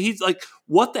like,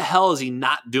 what the hell is he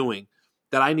not doing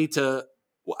that I need to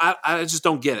 – I just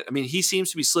don't get it. I mean, he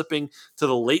seems to be slipping to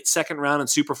the late second round in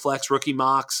Superflex rookie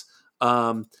mocks.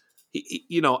 I've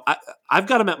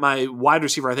got him at my wide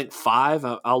receiver, I think 5.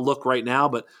 I'll look right now,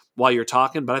 but while you're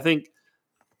talking, but I think,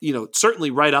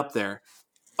 certainly right up there.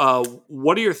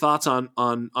 What are your thoughts on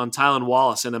Tylan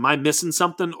Wallace? And am I missing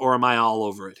something or am I all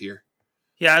over it here?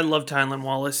 Yeah, I love Tylan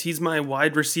Wallace. He's my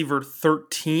wide receiver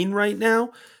 13 right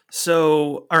now.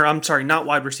 So, or I'm sorry, not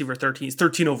wide receiver 13. He's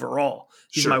 13 overall.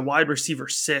 He's my wide receiver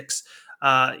 6,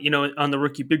 on the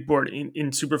rookie big board in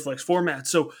Superflex format.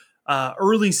 So,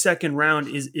 early second round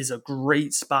is a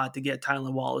great spot to get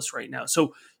Tylan Wallace right now.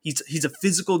 So he's a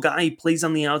physical guy. He plays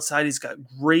on the outside. He's got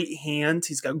great hands.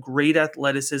 He's got great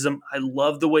athleticism. I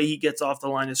love the way he gets off the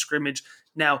line of scrimmage.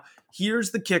 Now,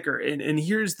 here's the kicker, and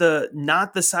here's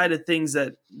not the side of things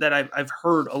that I've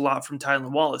heard a lot from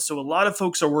Tylan Wallace. So a lot of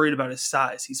folks are worried about his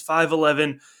size. He's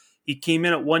 5'11". He came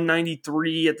in at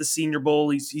 193 at the Senior Bowl.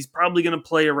 He's probably going to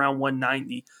play around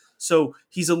 190. So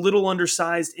he's a little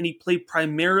undersized, and he played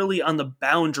primarily on the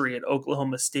boundary at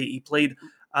Oklahoma State. He played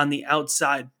on the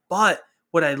outside. But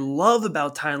what I love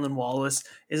about Tylan Wallace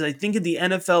is I think at the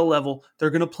NFL level, they're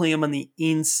going to play him on the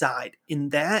inside,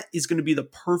 and that is going to be the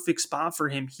perfect spot for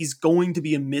him. He's going to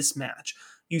be a mismatch.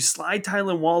 You slide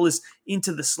Tylan Wallace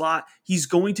into the slot, he's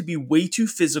going to be way too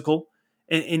physical,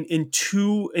 and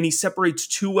he separates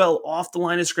too well off the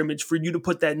line of scrimmage for you to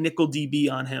put that nickel DB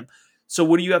on him. So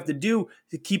what do you have to do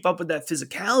to keep up with that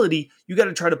physicality? You got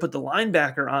to try to put the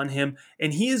linebacker on him,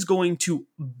 and he is going to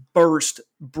burst,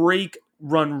 break,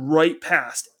 run right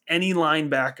past any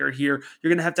linebacker here.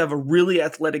 You're going to have a really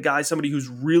athletic guy, somebody who's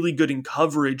really good in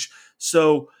coverage.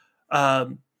 So,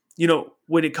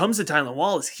 when it comes to Tylan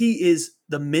Wallace, he is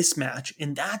the mismatch,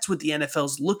 and that's what the NFL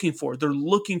is looking for. They're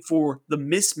looking for the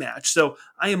mismatch. So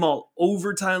I am all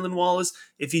over Tylan Wallace.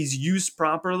 If he's used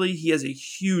properly, he has a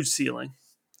huge ceiling.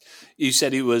 You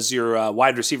said he was your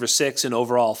wide receiver 6 and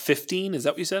overall 15. Is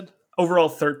that what you said? Overall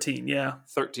 13, yeah.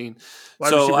 13.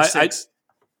 Wide receiver 6.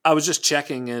 I was just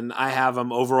checking, and I have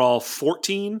him overall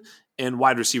 14 and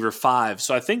wide receiver 5.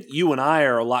 So I think you and I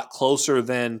are a lot closer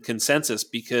than consensus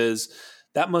because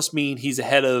that must mean he's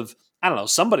ahead of, I don't know,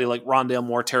 somebody like Rondale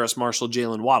Moore, Terrace Marshall,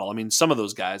 Jalen Waddle. I mean, some of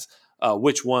those guys.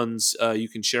 Which ones you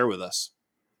can share with us?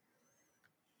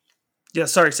 Yeah,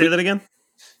 sorry, say that again.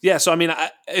 Yeah, so I mean,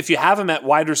 if you have him at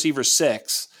wide receiver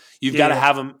 6, you've got to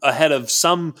have him ahead of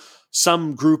some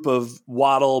group of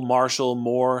Waddle, Marshall,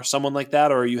 Moore, someone like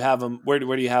that, or you have him. Where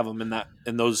do you have him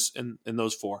in those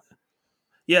 4?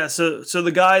 Yeah, so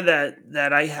the guy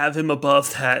that I have him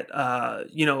above that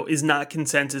is not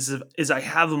consensus is I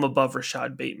have him above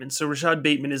Rashad Bateman. So Rashad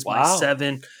Bateman is my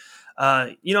 7.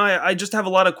 I just have a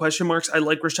lot of question marks. I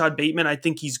like Rashad Bateman. I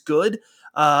think he's good.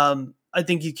 I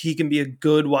think he can be a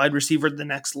good wide receiver at the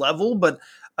next level, but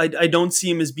I don't see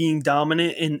him as being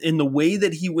dominant in the way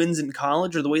that he wins in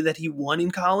college or the way that he won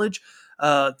in college.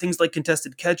 Things like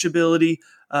contested catch ability,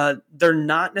 they're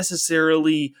not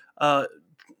necessarily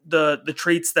the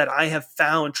traits that I have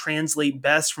found translate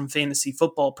best from fantasy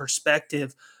football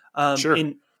perspective. Sure.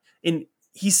 In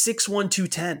he's 6'1",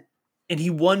 210, and he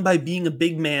won by being a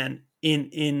big man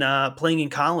in playing in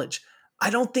college. I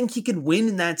don't think he can win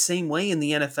in that same way in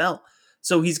the NFL.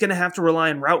 So he's going to have to rely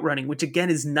on route running, which again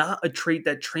is not a trait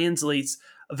that translates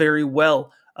very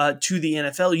well to the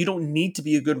NFL. You don't need to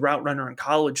be a good route runner in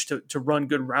college to run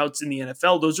good routes in the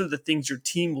NFL. Those are the things your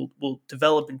team will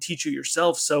develop and teach you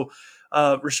yourself. So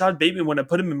Rashad Bateman, when I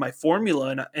put him in my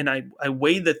formula and I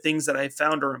weigh the things that I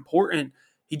found are important,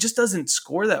 he just doesn't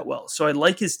score that well. So I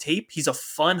like his tape. He's a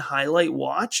fun highlight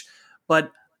watch,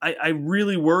 but I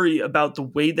really worry about the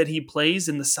way that he plays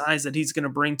and the size that he's going to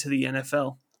bring to the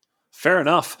NFL. Fair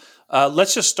enough.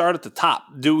 Let's just start at the top.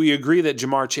 Do we agree that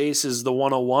Jamar Chase is the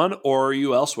 101, or are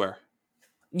you elsewhere?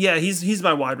 Yeah, he's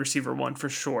my wide receiver one for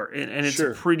sure, and it's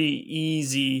Sure. a pretty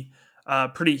easy.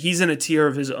 He's in a tier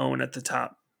of his own at the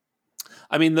top.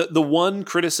 I mean, the one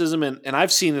criticism, and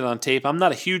I've seen it on tape. I'm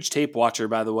not a huge tape watcher,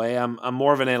 by the way. I'm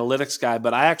more of an analytics guy,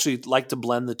 but I actually like to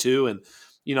blend the two. And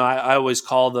I always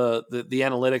call the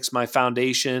analytics my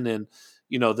foundation, and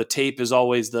the tape is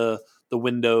always the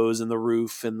windows and the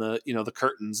roof and the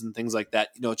curtains and things like that.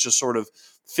 It just sort of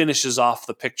finishes off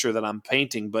the picture that I'm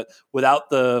painting. But without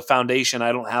the foundation,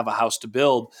 I don't have a house to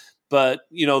build. But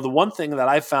the one thing that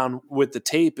I found with the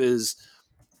tape is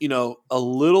a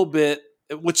little bit,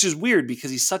 which is weird because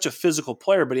he's such a physical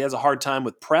player, but he has a hard time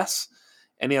with press,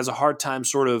 and he has a hard time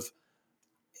sort of.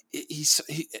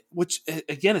 Which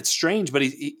again, it's strange, but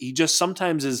he just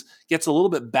sometimes gets a little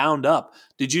bit bound up.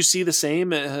 Did you see the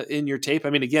same in your tape? I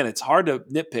mean, again, it's hard to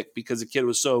nitpick because the kid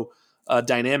was so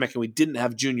dynamic, and we didn't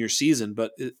have junior season.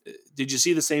 But did you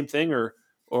see the same thing,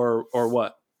 or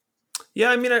what?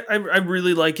 Yeah, I mean, I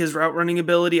really like his route running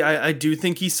ability. I do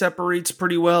think he separates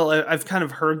pretty well. I've kind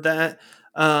of heard that.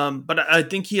 But I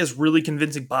think he has really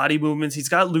convincing body movements. He's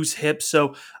got loose hips,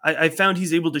 so I found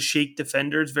he's able to shake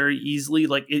defenders very easily.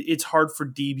 Like it's hard for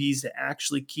DBs to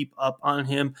actually keep up on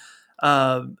him.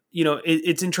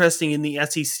 It's interesting in the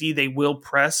SEC they will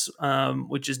press,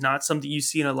 which is not something you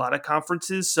see in a lot of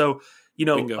conferences. So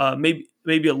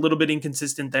maybe a little bit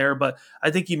inconsistent there, but I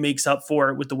think he makes up for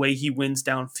it with the way he wins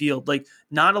downfield. Like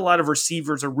not a lot of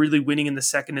receivers are really winning in the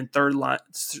second and third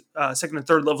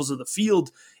levels of the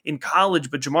field in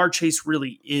college, but Jamar Chase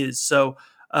really is. So,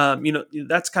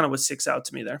 that's kind of what sticks out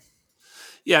to me there.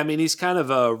 Yeah, I mean, he's kind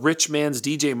of a rich man's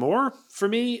DJ Moore for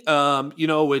me,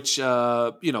 which,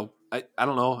 I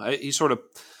don't know. He sort of,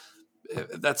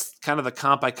 that's kind of the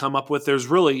comp I come up with.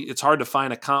 It's hard to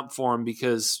find a comp for him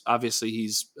because obviously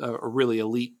he's a really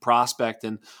elite prospect.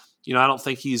 And, I don't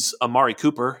think he's Amari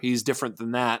Cooper. He's different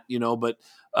than that, but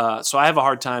so I have a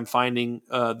hard time finding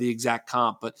the exact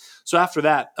comp. But so after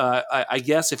that, I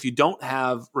guess if you don't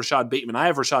have Rashad Bateman, I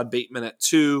have Rashad Bateman at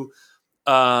 2.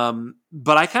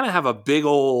 But I kind of have a big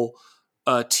ol'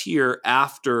 tier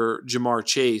after Jamar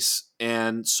Chase,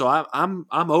 and so I'm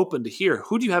open to hear.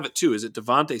 Who do you have it to? Is it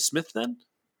Devontae Smith then?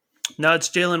 No, it's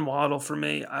Jalen Waddle for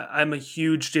me. I'm a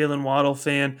huge Jalen Waddle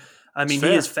fan. I mean,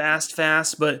 he is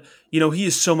fast, but he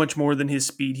is so much more than his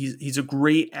speed. He's a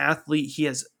great athlete. He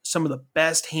has some of the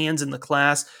best hands in the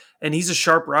class, and he's a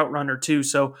sharp route runner too.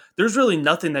 So there's really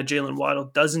nothing that Jalen Waddle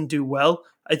doesn't do well.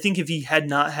 I think if he had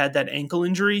not had that ankle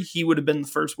injury, he would have been the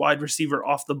first wide receiver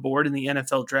off the board in the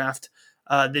NFL draft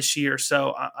this year.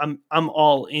 So I'm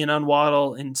all in on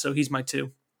Waddle, and so he's my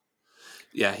 2.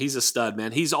 Yeah, he's a stud,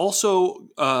 man. He's also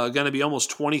going to be almost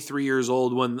 23 years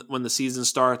old when the season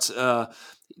starts.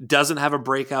 Doesn't have a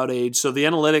breakout age, so the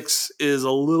analytics is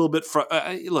a little bit.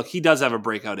 Look, he does have a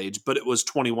breakout age, but it was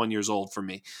 21 years old for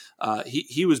me.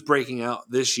 He was breaking out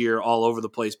this year all over the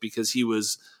place because he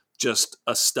was just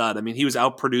a stud. I mean, he was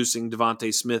outproducing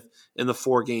Devontae Smith in the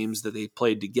 4 games that they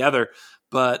played together.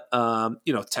 But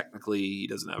technically he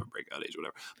doesn't have a breakout age,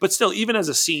 whatever. But still, even as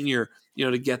a senior,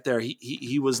 to get there,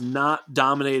 he was not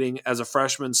dominating as a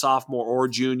freshman, sophomore, or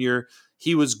junior.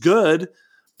 He was good,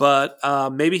 but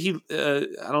maybe he. I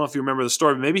don't know if you remember the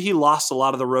story, but maybe he lost a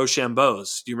lot of the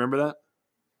Rochambeaus. Do you remember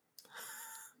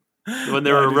that? When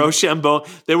they were Rochambeau,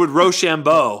 they would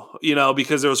Rochambeau,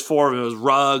 because there was 4 of them. It was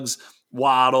Ruggs,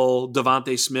 Waddle,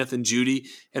 Devontae Smith, and Judy,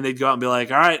 and they'd go out and be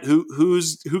like, all right,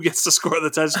 who gets to score the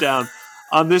touchdown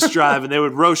on this drive? And they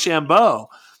would Rochambeau.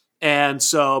 And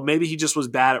so maybe he just was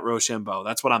bad at Rochambeau.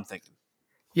 That's what I'm thinking.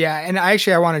 Yeah, and I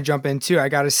want to jump in too. I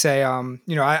got to say,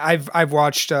 I've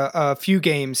watched a few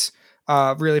games,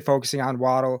 really focusing on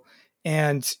Waddle,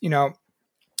 and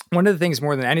one of the things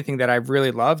more than anything that I've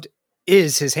really loved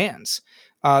is his hands.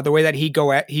 The way that he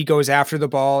goes after the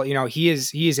ball. He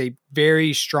is a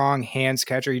very strong hands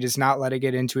catcher. He does not let it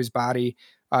get into his body.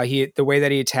 The way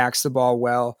that he attacks the ball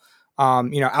well,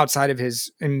 outside of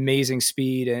his amazing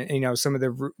speed and some of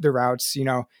the routes,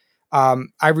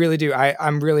 I really do.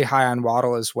 I'm really high on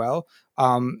Waddle as well.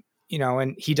 And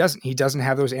he doesn't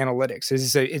have those analytics.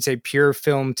 It's a pure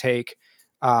film take,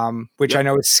 which I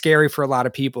know is scary for a lot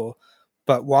of people,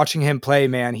 but watching him play,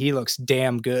 man, he looks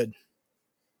damn good.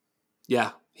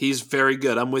 Yeah, he's very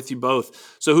good. I'm with you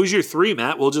both. So who's your 3,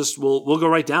 Matt? We'll go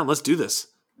right down. Let's do this.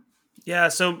 Yeah,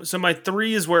 so my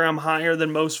 3 is where I'm higher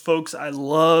than most folks. I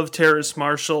love Terrace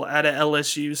Marshall out of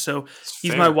LSU. So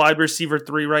he's my wide receiver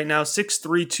 3 right now.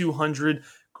 6'3", 200,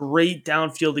 great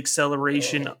downfield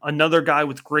acceleration. Another guy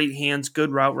with great hands,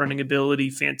 good route running ability,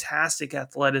 fantastic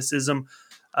athleticism.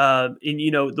 And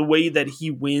the way that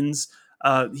he wins,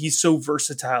 he's so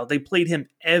versatile. They played him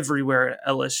everywhere at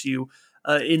LSU.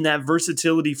 In that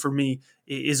versatility for me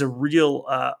is a real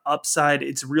upside.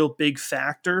 It's a real big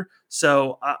factor.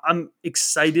 So I'm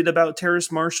excited about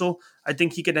Terrace Marshall. I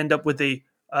think he could end up with a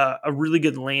really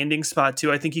good landing spot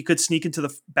too. I think he could sneak into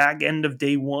the back end of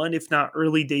day 1, if not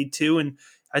early day 2. And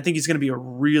I think he's going to be a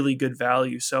really good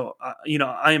value. So,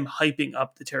 I am hyping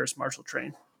up the Terrace Marshall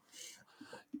train.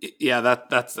 Yeah,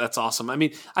 that's awesome. I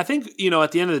mean, I think,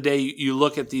 at the end of the day, you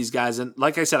look at these guys, and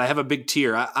like I said, I have a big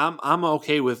tier. I'm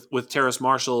okay with Terrace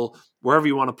Marshall wherever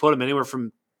you want to put him, anywhere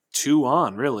from 2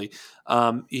 on, really.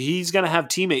 He's going to have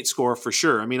teammate score for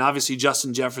sure. I mean, obviously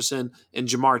Justin Jefferson and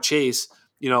Jamar Chase,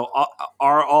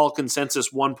 are all consensus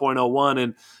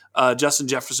 1.01, and Justin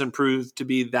Jefferson proved to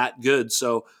be that good.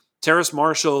 So Terrace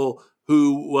Marshall,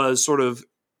 who was sort of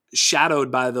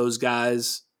shadowed by those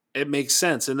guys, it makes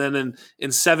sense. And then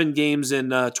in 7 games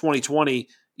in 2020,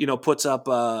 puts up,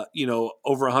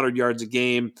 over 100 yards a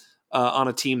game on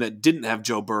a team that didn't have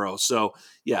Joe Burrow. So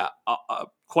yeah,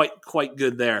 quite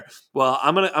good there. Well,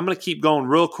 I'm gonna keep going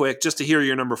real quick just to hear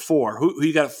your number 4. Who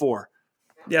you got at 4?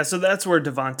 Yeah, so that's where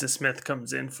Devonta Smith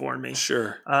comes in for me.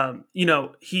 Sure.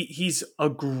 He's a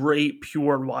great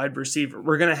pure wide receiver.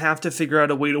 We're gonna have to figure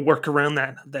out a way to work around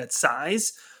that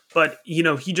size. But, he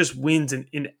just wins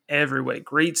in every way.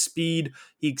 Great speed.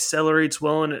 He accelerates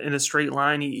well in a straight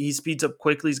line. He speeds up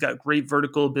quickly. He's got great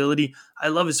vertical ability. I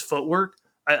love his footwork.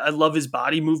 I love his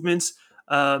body movements.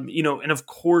 And of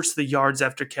course, the yards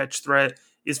after catch threat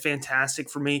is fantastic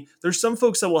for me. There's some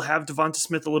folks that will have Devonta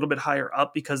Smith a little bit higher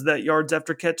up because of that yards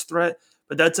after catch threat.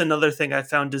 But that's another thing I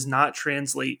found does not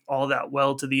translate all that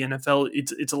well to the NFL.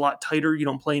 It's a lot tighter. You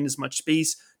don't play in as much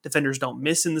space. Defenders don't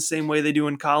miss in the same way they do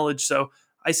in college. So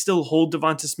I still hold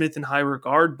Devonta Smith in high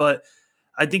regard, but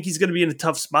I think he's going to be in a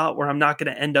tough spot where I'm not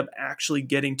going to end up actually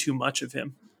getting too much of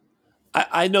him.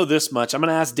 I know this much. I'm going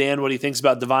to ask Dan what he thinks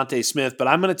about Devonta Smith, but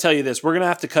I'm going to tell you this. We're going to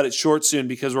have to cut it short soon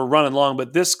because we're running long,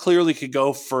 but this clearly could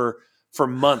go for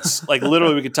months. Like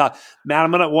literally we could talk. Matt,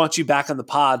 I'm going to want you back on the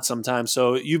pod sometime.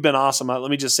 So you've been awesome.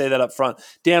 Let me just say that up front.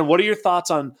 Dan, what are your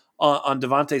thoughts on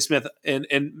Devonta Smith? And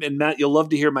Matt, you'll love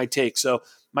to hear my take. So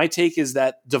my take is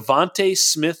that Devonta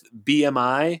Smith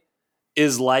BMI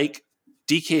is like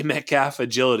DK Metcalf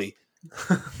agility.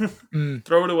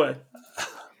 Throw it away.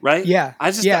 Right? Yeah.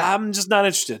 I'm just not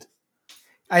interested.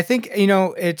 I think,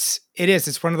 it's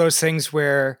one of those things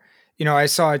where, I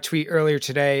saw a tweet earlier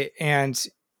today and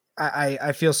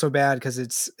I feel so bad because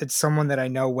it's someone that I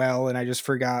know well and I just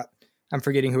I'm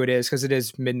forgetting who it is because it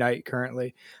is midnight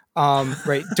currently.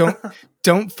 Right.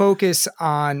 Don't focus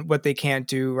on what they can't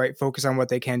do, right? Focus on what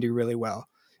they can do really well.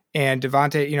 And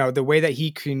Devonta, the way that he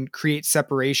can create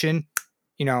separation,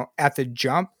 at the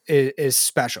jump is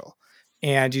special.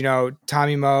 And,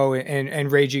 Tommy Moe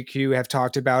and Ray GQ have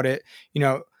talked about it.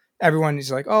 Everyone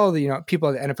is like, oh, people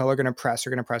at the NFL are going to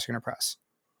press,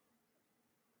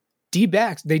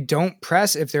 D-backs, they don't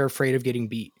press if they're afraid of getting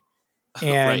beat.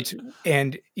 And,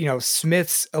 right.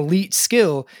 Smith's elite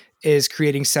skill is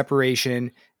creating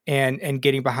separation and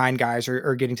getting behind guys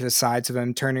or getting to the sides of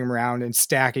them, turning them around and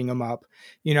stacking them up,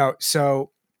 so,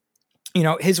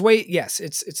 his weight, yes,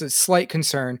 it's a slight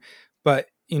concern, but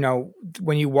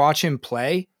when you watch him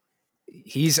play,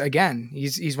 he's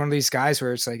one of these guys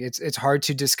where it's like, it's hard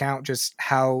to discount just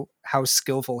how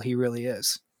skillful he really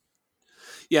is.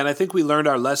 Yeah. And I think we learned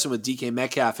our lesson with DK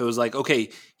Metcalf. It was like,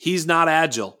 okay, he's not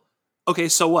agile. Okay.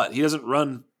 So what? He doesn't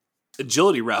run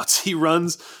agility routes. He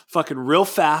runs fucking real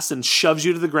fast and shoves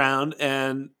you to the ground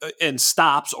and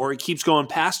stops, or he keeps going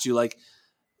past you. Like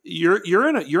you're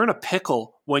in a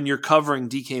pickle when you're covering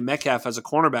DK Metcalf as a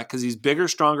cornerback because he's bigger,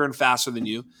 stronger, and faster than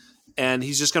you. And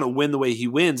he's just going to win the way he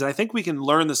wins. And I think we can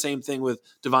learn the same thing with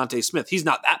Devonta Smith. He's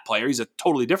not that player. He's a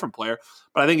totally different player.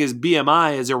 But I think his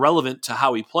BMI is irrelevant to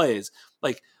how he plays.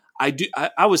 Like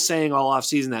I was saying all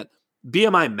offseason that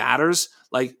BMI matters.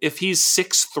 Like if he's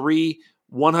 6'3",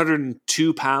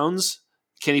 102 pounds,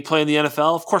 Can he play in the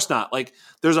NFL? Of course not. Like,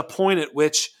 there's a point at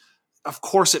which, of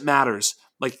course, it matters.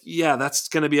 Like, yeah, that's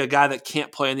going to be a guy that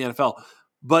can't play in the NFL.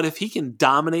 But if he can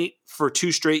dominate for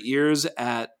 2 straight years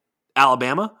at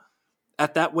Alabama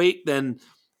at that weight, then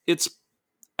it's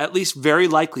at least very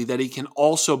likely that he can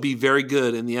also be very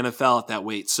good in the NFL at that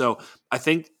weight. So I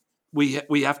think we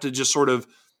have to just sort of,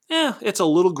 it's a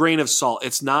little grain of salt.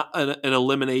 It's not an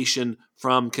elimination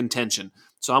from contention.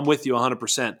 So I'm with you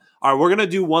 100%. All right, we're going to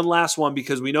do one last one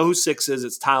because we know who 6 is.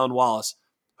 It's Tylan Wallace.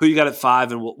 Who you got at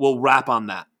 5, and we'll wrap on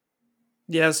that.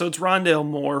 Yeah, so it's Rondale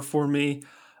Moore for me.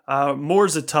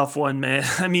 Moore's a tough one, man.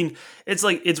 I mean, it's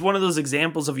one of those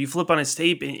examples of you flip on his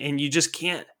tape and you just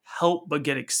can't help but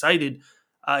get excited.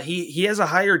 He has a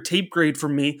higher tape grade for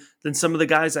me than some of the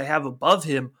guys I have above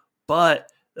him, but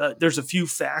there's a few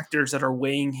factors that are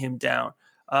weighing him down.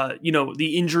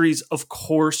 The injuries, of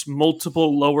course,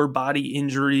 multiple lower body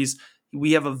injuries.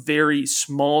 We have a very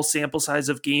small sample size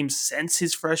of games since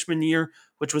his freshman year,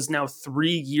 which was now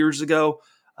 3 years ago.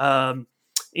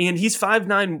 And he's 5'9",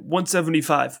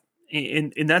 175,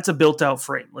 and that's a built-out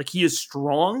frame. Like, he is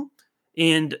strong,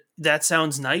 and that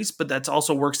sounds nice, but that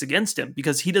also works against him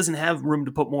because he doesn't have room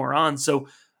to put more on. So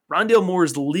Rondale Moore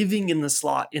is living in the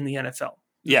slot in the NFL.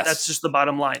 Yes. That's just the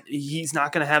bottom line. He's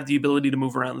not going to have the ability to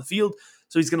move around the field,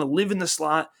 so he's going to live in the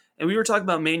slot. And we were talking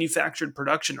about manufactured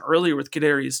production earlier with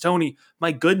Kadarius Toney.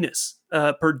 My goodness,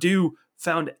 Purdue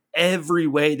found every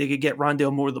way they could get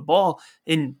Rondale Moore the ball,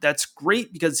 and that's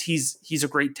great because he's a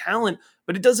great talent,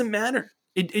 but it doesn't matter.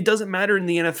 It doesn't matter in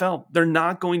the NFL. They're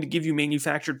not going to give you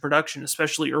manufactured production,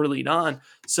 especially early on.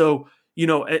 So,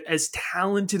 as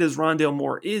talented as Rondale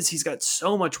Moore is, he's got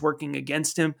so much working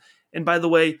against him. And by the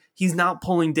way, he's not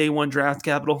pulling day 1 draft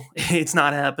capital. It's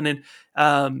not happening,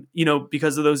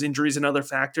 because of those injuries and other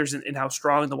factors and how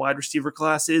strong the wide receiver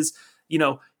class is.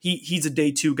 He's a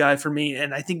day 2 guy for me,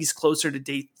 and I think he's closer to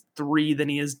day 3 than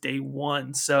he is day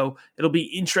 1. So it'll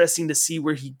be interesting to see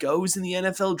where he goes in the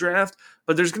NFL draft,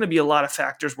 but there's going to be a lot of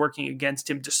factors working against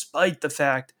him, despite the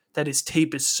fact that his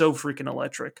tape is so freaking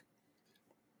electric.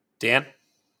 Dan?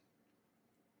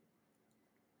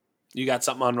 You got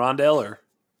something on Rondale, or?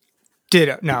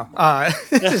 Ditto. No.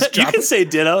 You can say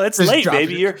ditto. It's late,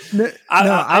 baby.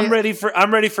 I'm ready for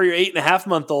your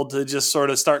 8.5-month-old to just sort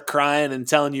of start crying and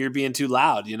telling you you're being too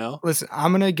loud. Listen,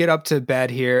 I'm gonna get up to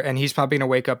bed here, and he's probably gonna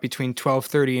wake up between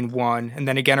 12:30 and 1, and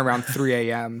then again around 3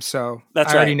 a.m. So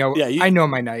that's I already know. I know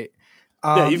my night.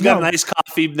 You've got a nice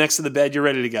coffee next to the bed. You're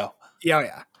ready to go.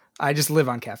 Yeah. I just live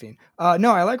on caffeine.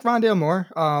 No, I like Rondale Moore.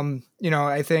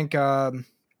 I think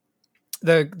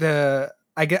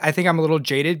I think I'm a little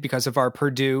jaded because of our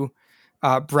Purdue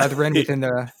brethren within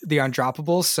the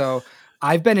Undroppables. So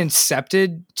I've been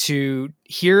incepted to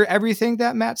hear everything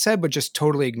that Matt said, but just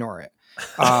totally ignore it.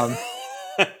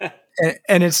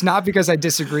 And it's not because I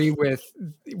disagree with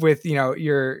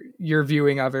your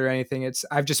viewing of it or anything.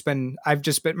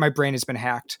 My brain has been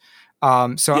hacked.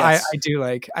 So yes. I do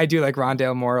like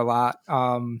Rondale Moore a lot.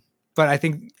 But I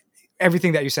think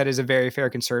everything that you said is a very fair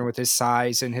concern with his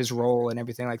size and his role and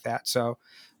everything like that. So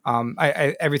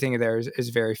everything there is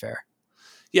very fair.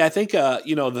 Yeah, I think,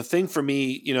 the thing for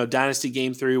me, Dynasty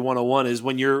Game Theory 101 is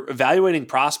when you're evaluating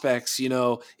prospects,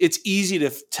 it's easy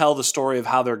to tell the story of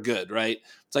how they're good, right?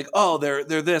 It's like, oh, they're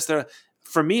this, they're.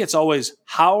 For me, it's always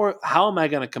how am I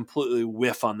going to completely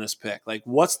whiff on this pick? Like,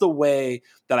 what's the way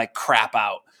that I crap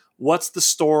out? What's the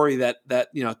story that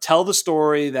tell the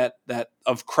story that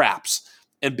of craps?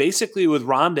 And basically with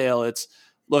Rondale, it's,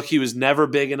 look, he was never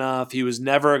big enough. He was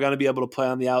never going to be able to play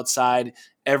on the outside.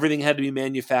 Everything had to be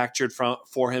manufactured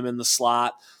for him in the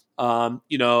slot.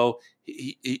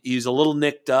 He's a little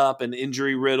nicked up and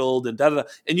injury riddled and da-da-da.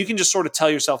 And you can just sort of tell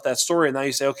yourself that story. And now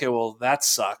you say, okay, well, that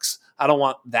sucks. I don't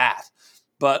want that.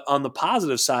 But on the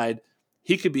positive side,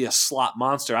 he could be a slot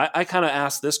monster. I kind of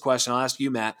asked this question. I'll ask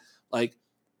you, Matt, like,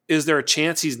 is there a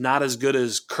chance he's not as good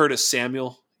as Curtis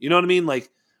Samuel? You know what I mean? Like,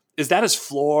 is that his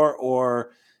floor,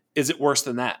 or is it worse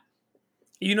than that?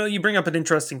 You bring up an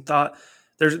interesting thought.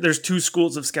 There's 2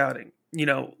 schools of scouting.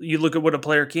 You look at what a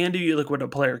player can do, you look at what a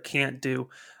player can't do.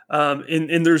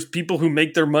 And there's people who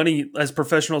make their money as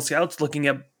professional scouts looking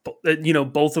at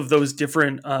both of those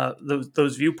different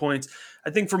those viewpoints. I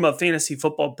think from a fantasy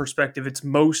football perspective, it's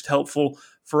most helpful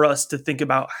for us to think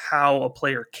about how a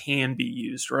player can be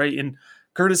used, right? And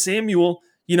Curtis Samuel,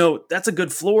 that's a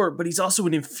good floor, but he's also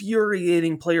an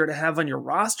infuriating player to have on your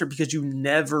roster because you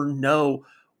never know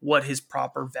what his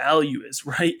proper value is,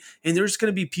 right? And there's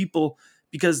going to be people,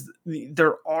 because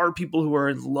there are people who are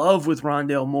in love with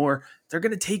Rondale Moore, they're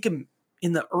going to take him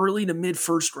in the early to mid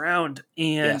first round,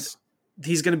 and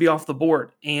he's going to be off the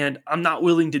board. And I'm not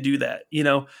willing to do that.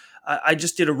 I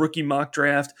just did a rookie mock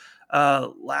draft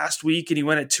last week, and he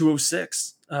went at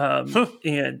 206.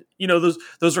 And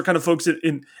those were kind of folks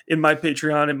in my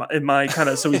Patreon, in my kind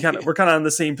of, so we're kind of on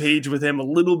the same page with him a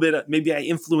little bit. Maybe I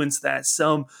influenced that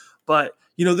some, but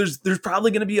there's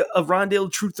probably going to be a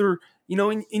Rondale truther,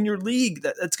 in your league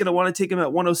that's going to want to take him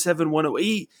at 107,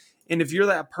 108. And if you're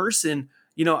that person,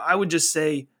 I would just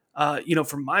say,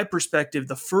 from my perspective,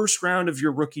 the first round of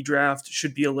your rookie draft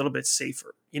should be a little bit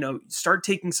safer. Start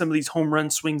taking some of these home run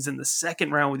swings in the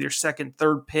second round with your second,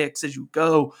 third picks as you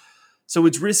go. So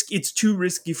it's too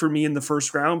risky for me in the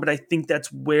first round, but I think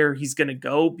that's where he's going to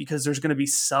go because there's going to be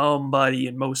somebody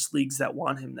in most leagues that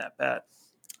want him that bad.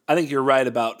 I think you're right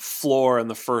about floor in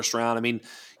the first round. I mean,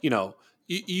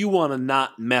 you want to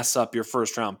not mess up your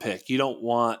first round pick. You don't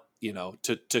want,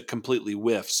 to completely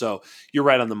whiff. So you're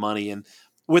right on the money. And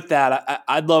with that,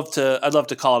 I'd love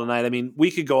to call it a night. I mean, we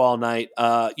could go all night.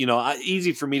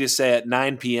 Easy for me to say at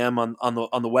 9 p.m.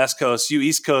 on the West Coast, you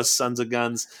East Coast sons of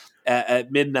guns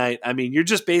at midnight. I mean, you're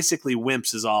just basically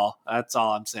wimps is all. That's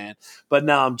all I'm saying. But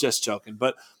no, I'm just joking.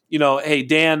 But, hey,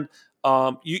 Dan,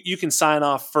 you can sign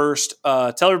off first.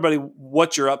 Tell everybody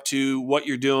what you're up to, what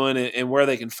you're doing, and where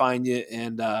they can find you,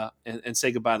 and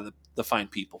say goodbye to the fine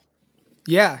people.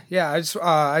 Yeah.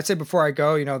 I'd say before I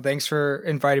go, thanks for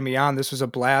inviting me on. This was a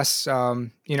blast.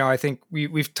 I think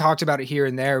we've talked about it here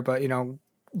and there, but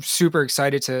super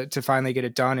excited to finally get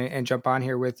it done and jump on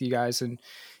here with you guys and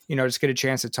just get a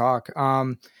chance to talk.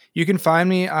 You can find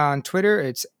me on Twitter.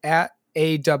 It's at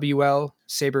AWL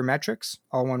Sabermetrics,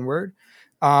 all one word.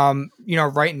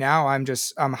 Right now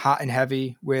I'm hot and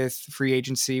heavy with free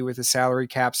agency, with the salary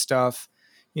cap stuff,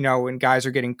 when guys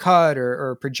are getting cut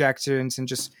or projections, and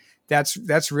just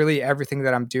that's really everything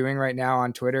that I'm doing right now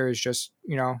on Twitter is just,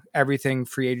 everything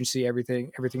free agency,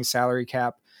 everything salary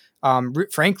cap.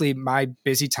 Frankly, my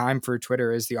busy time for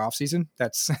Twitter is the off season.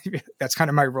 That's kind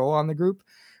of my role on the group.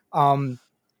 Within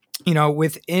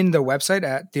the website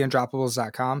at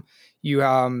theundroppables.com,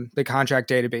 the contract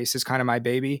database is kind of my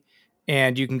baby.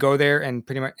 And you can go there and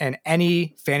pretty much, and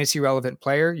any fantasy relevant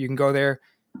player, you can go there,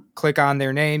 click on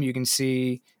their name. You can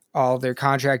see all their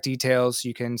contract details.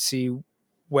 You can see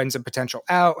when's a potential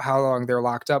out, how long they're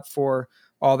locked up for,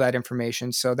 all that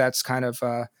information. So that's kind of,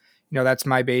 that's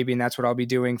my baby, and that's what I'll be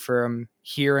doing from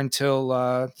here until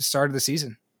the start of the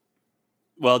season.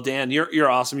 Well, Dan, you're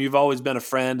awesome. You've always been a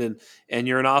friend, and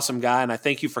you're an awesome guy. And I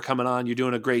thank you for coming on. You're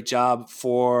doing a great job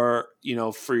for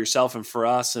yourself and for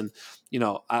us. And,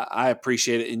 I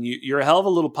appreciate it. And you're a hell of a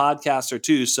little podcaster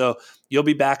too. So you'll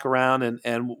be back around,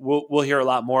 and we'll hear a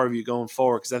lot more of you going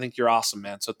forward, because I think you're awesome,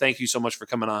 man. So thank you so much for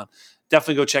coming on.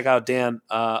 Definitely go check out Dan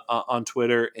on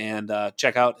Twitter, and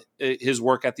check out his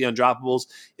work at the Undroppables.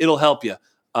 It'll help you.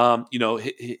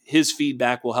 His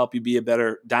feedback will help you be a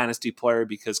better dynasty player,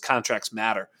 because contracts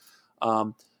matter.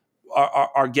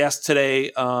 Our guest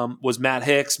today was Matt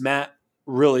Hicks. Matt,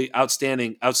 really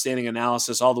outstanding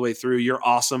analysis all the way through. You're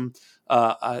awesome.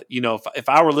 If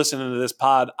I were listening to this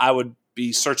pod, I would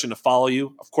be searching to follow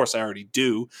you. Of course, I already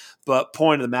do. But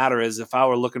point of the matter is, if I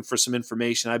were looking for some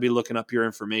information, I'd be looking up your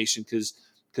information because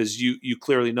you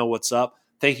clearly know what's up.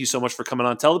 Thank you so much for coming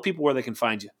on. Tell the people where they can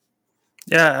find you.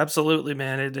 Yeah, absolutely,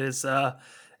 man. It is.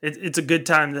 It's a good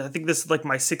time. I think this is like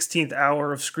my 16th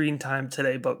hour of screen time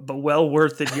today, but well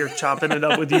worth it here, chopping it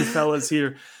up with you fellas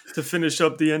here to finish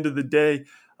up the end of the day.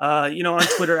 On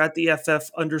Twitter at the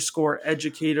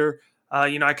FF_educator.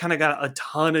 I kind of got a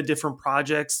ton of different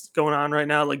projects going on right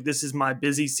now. Like, this is my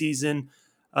busy season.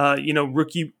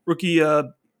 Rookie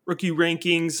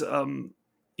rankings.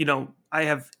 I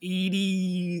have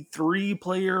 83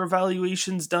 player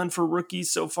evaluations done for rookies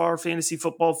so far, fantasy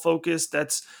football focused.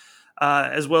 That's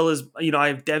as well as, I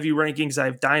have Devy rankings, I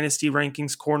have dynasty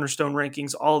rankings, cornerstone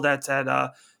rankings, all that's at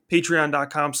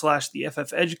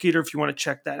patreon.com/theFFeducator if you want to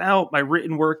check that out. My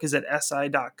written work is at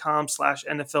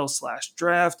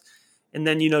si.com/NFL/draft. And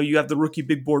then, you have the Rookie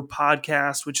Big Board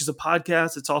podcast, which is a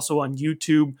podcast. It's also on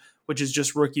YouTube, which is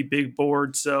just Rookie Big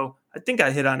Board. So I think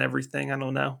I hit on everything. I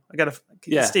don't know. I got to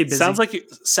stay busy. Sounds like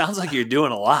you're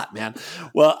doing a lot, man.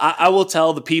 Well, I will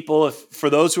tell the people, for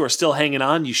those who are still hanging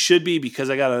on, you should be, because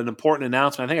I got an important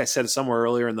announcement. I think I said it somewhere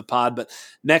earlier in the pod, but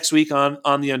next week on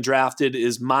the Undrafted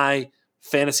is my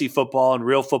fantasy football and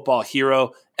real football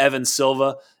hero, Evan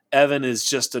Silva. Evan is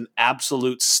just an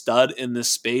absolute stud in this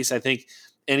space. I think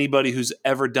anybody who's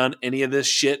ever done any of this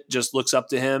shit just looks up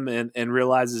to him and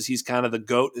realizes he's kind of the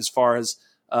GOAT as far as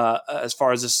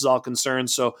this is all concerned.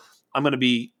 So I'm going to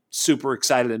be super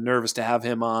excited and nervous to have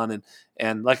him on.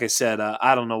 And like I said,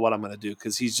 I don't know what I'm going to do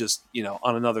because he's just,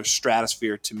 on another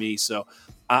stratosphere to me. So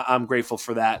I'm grateful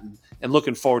for that and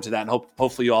looking forward to that. And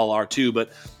hopefully you all are too.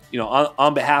 But,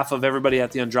 on behalf of everybody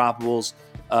at the Undroppables,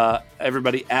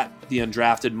 everybody at the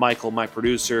Undrafted, Michael, my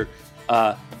producer,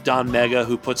 Don Mega,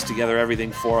 who puts together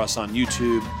everything for us on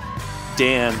YouTube,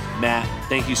 Dan, Matt,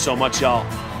 thank you so much, y'all.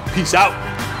 Peace out.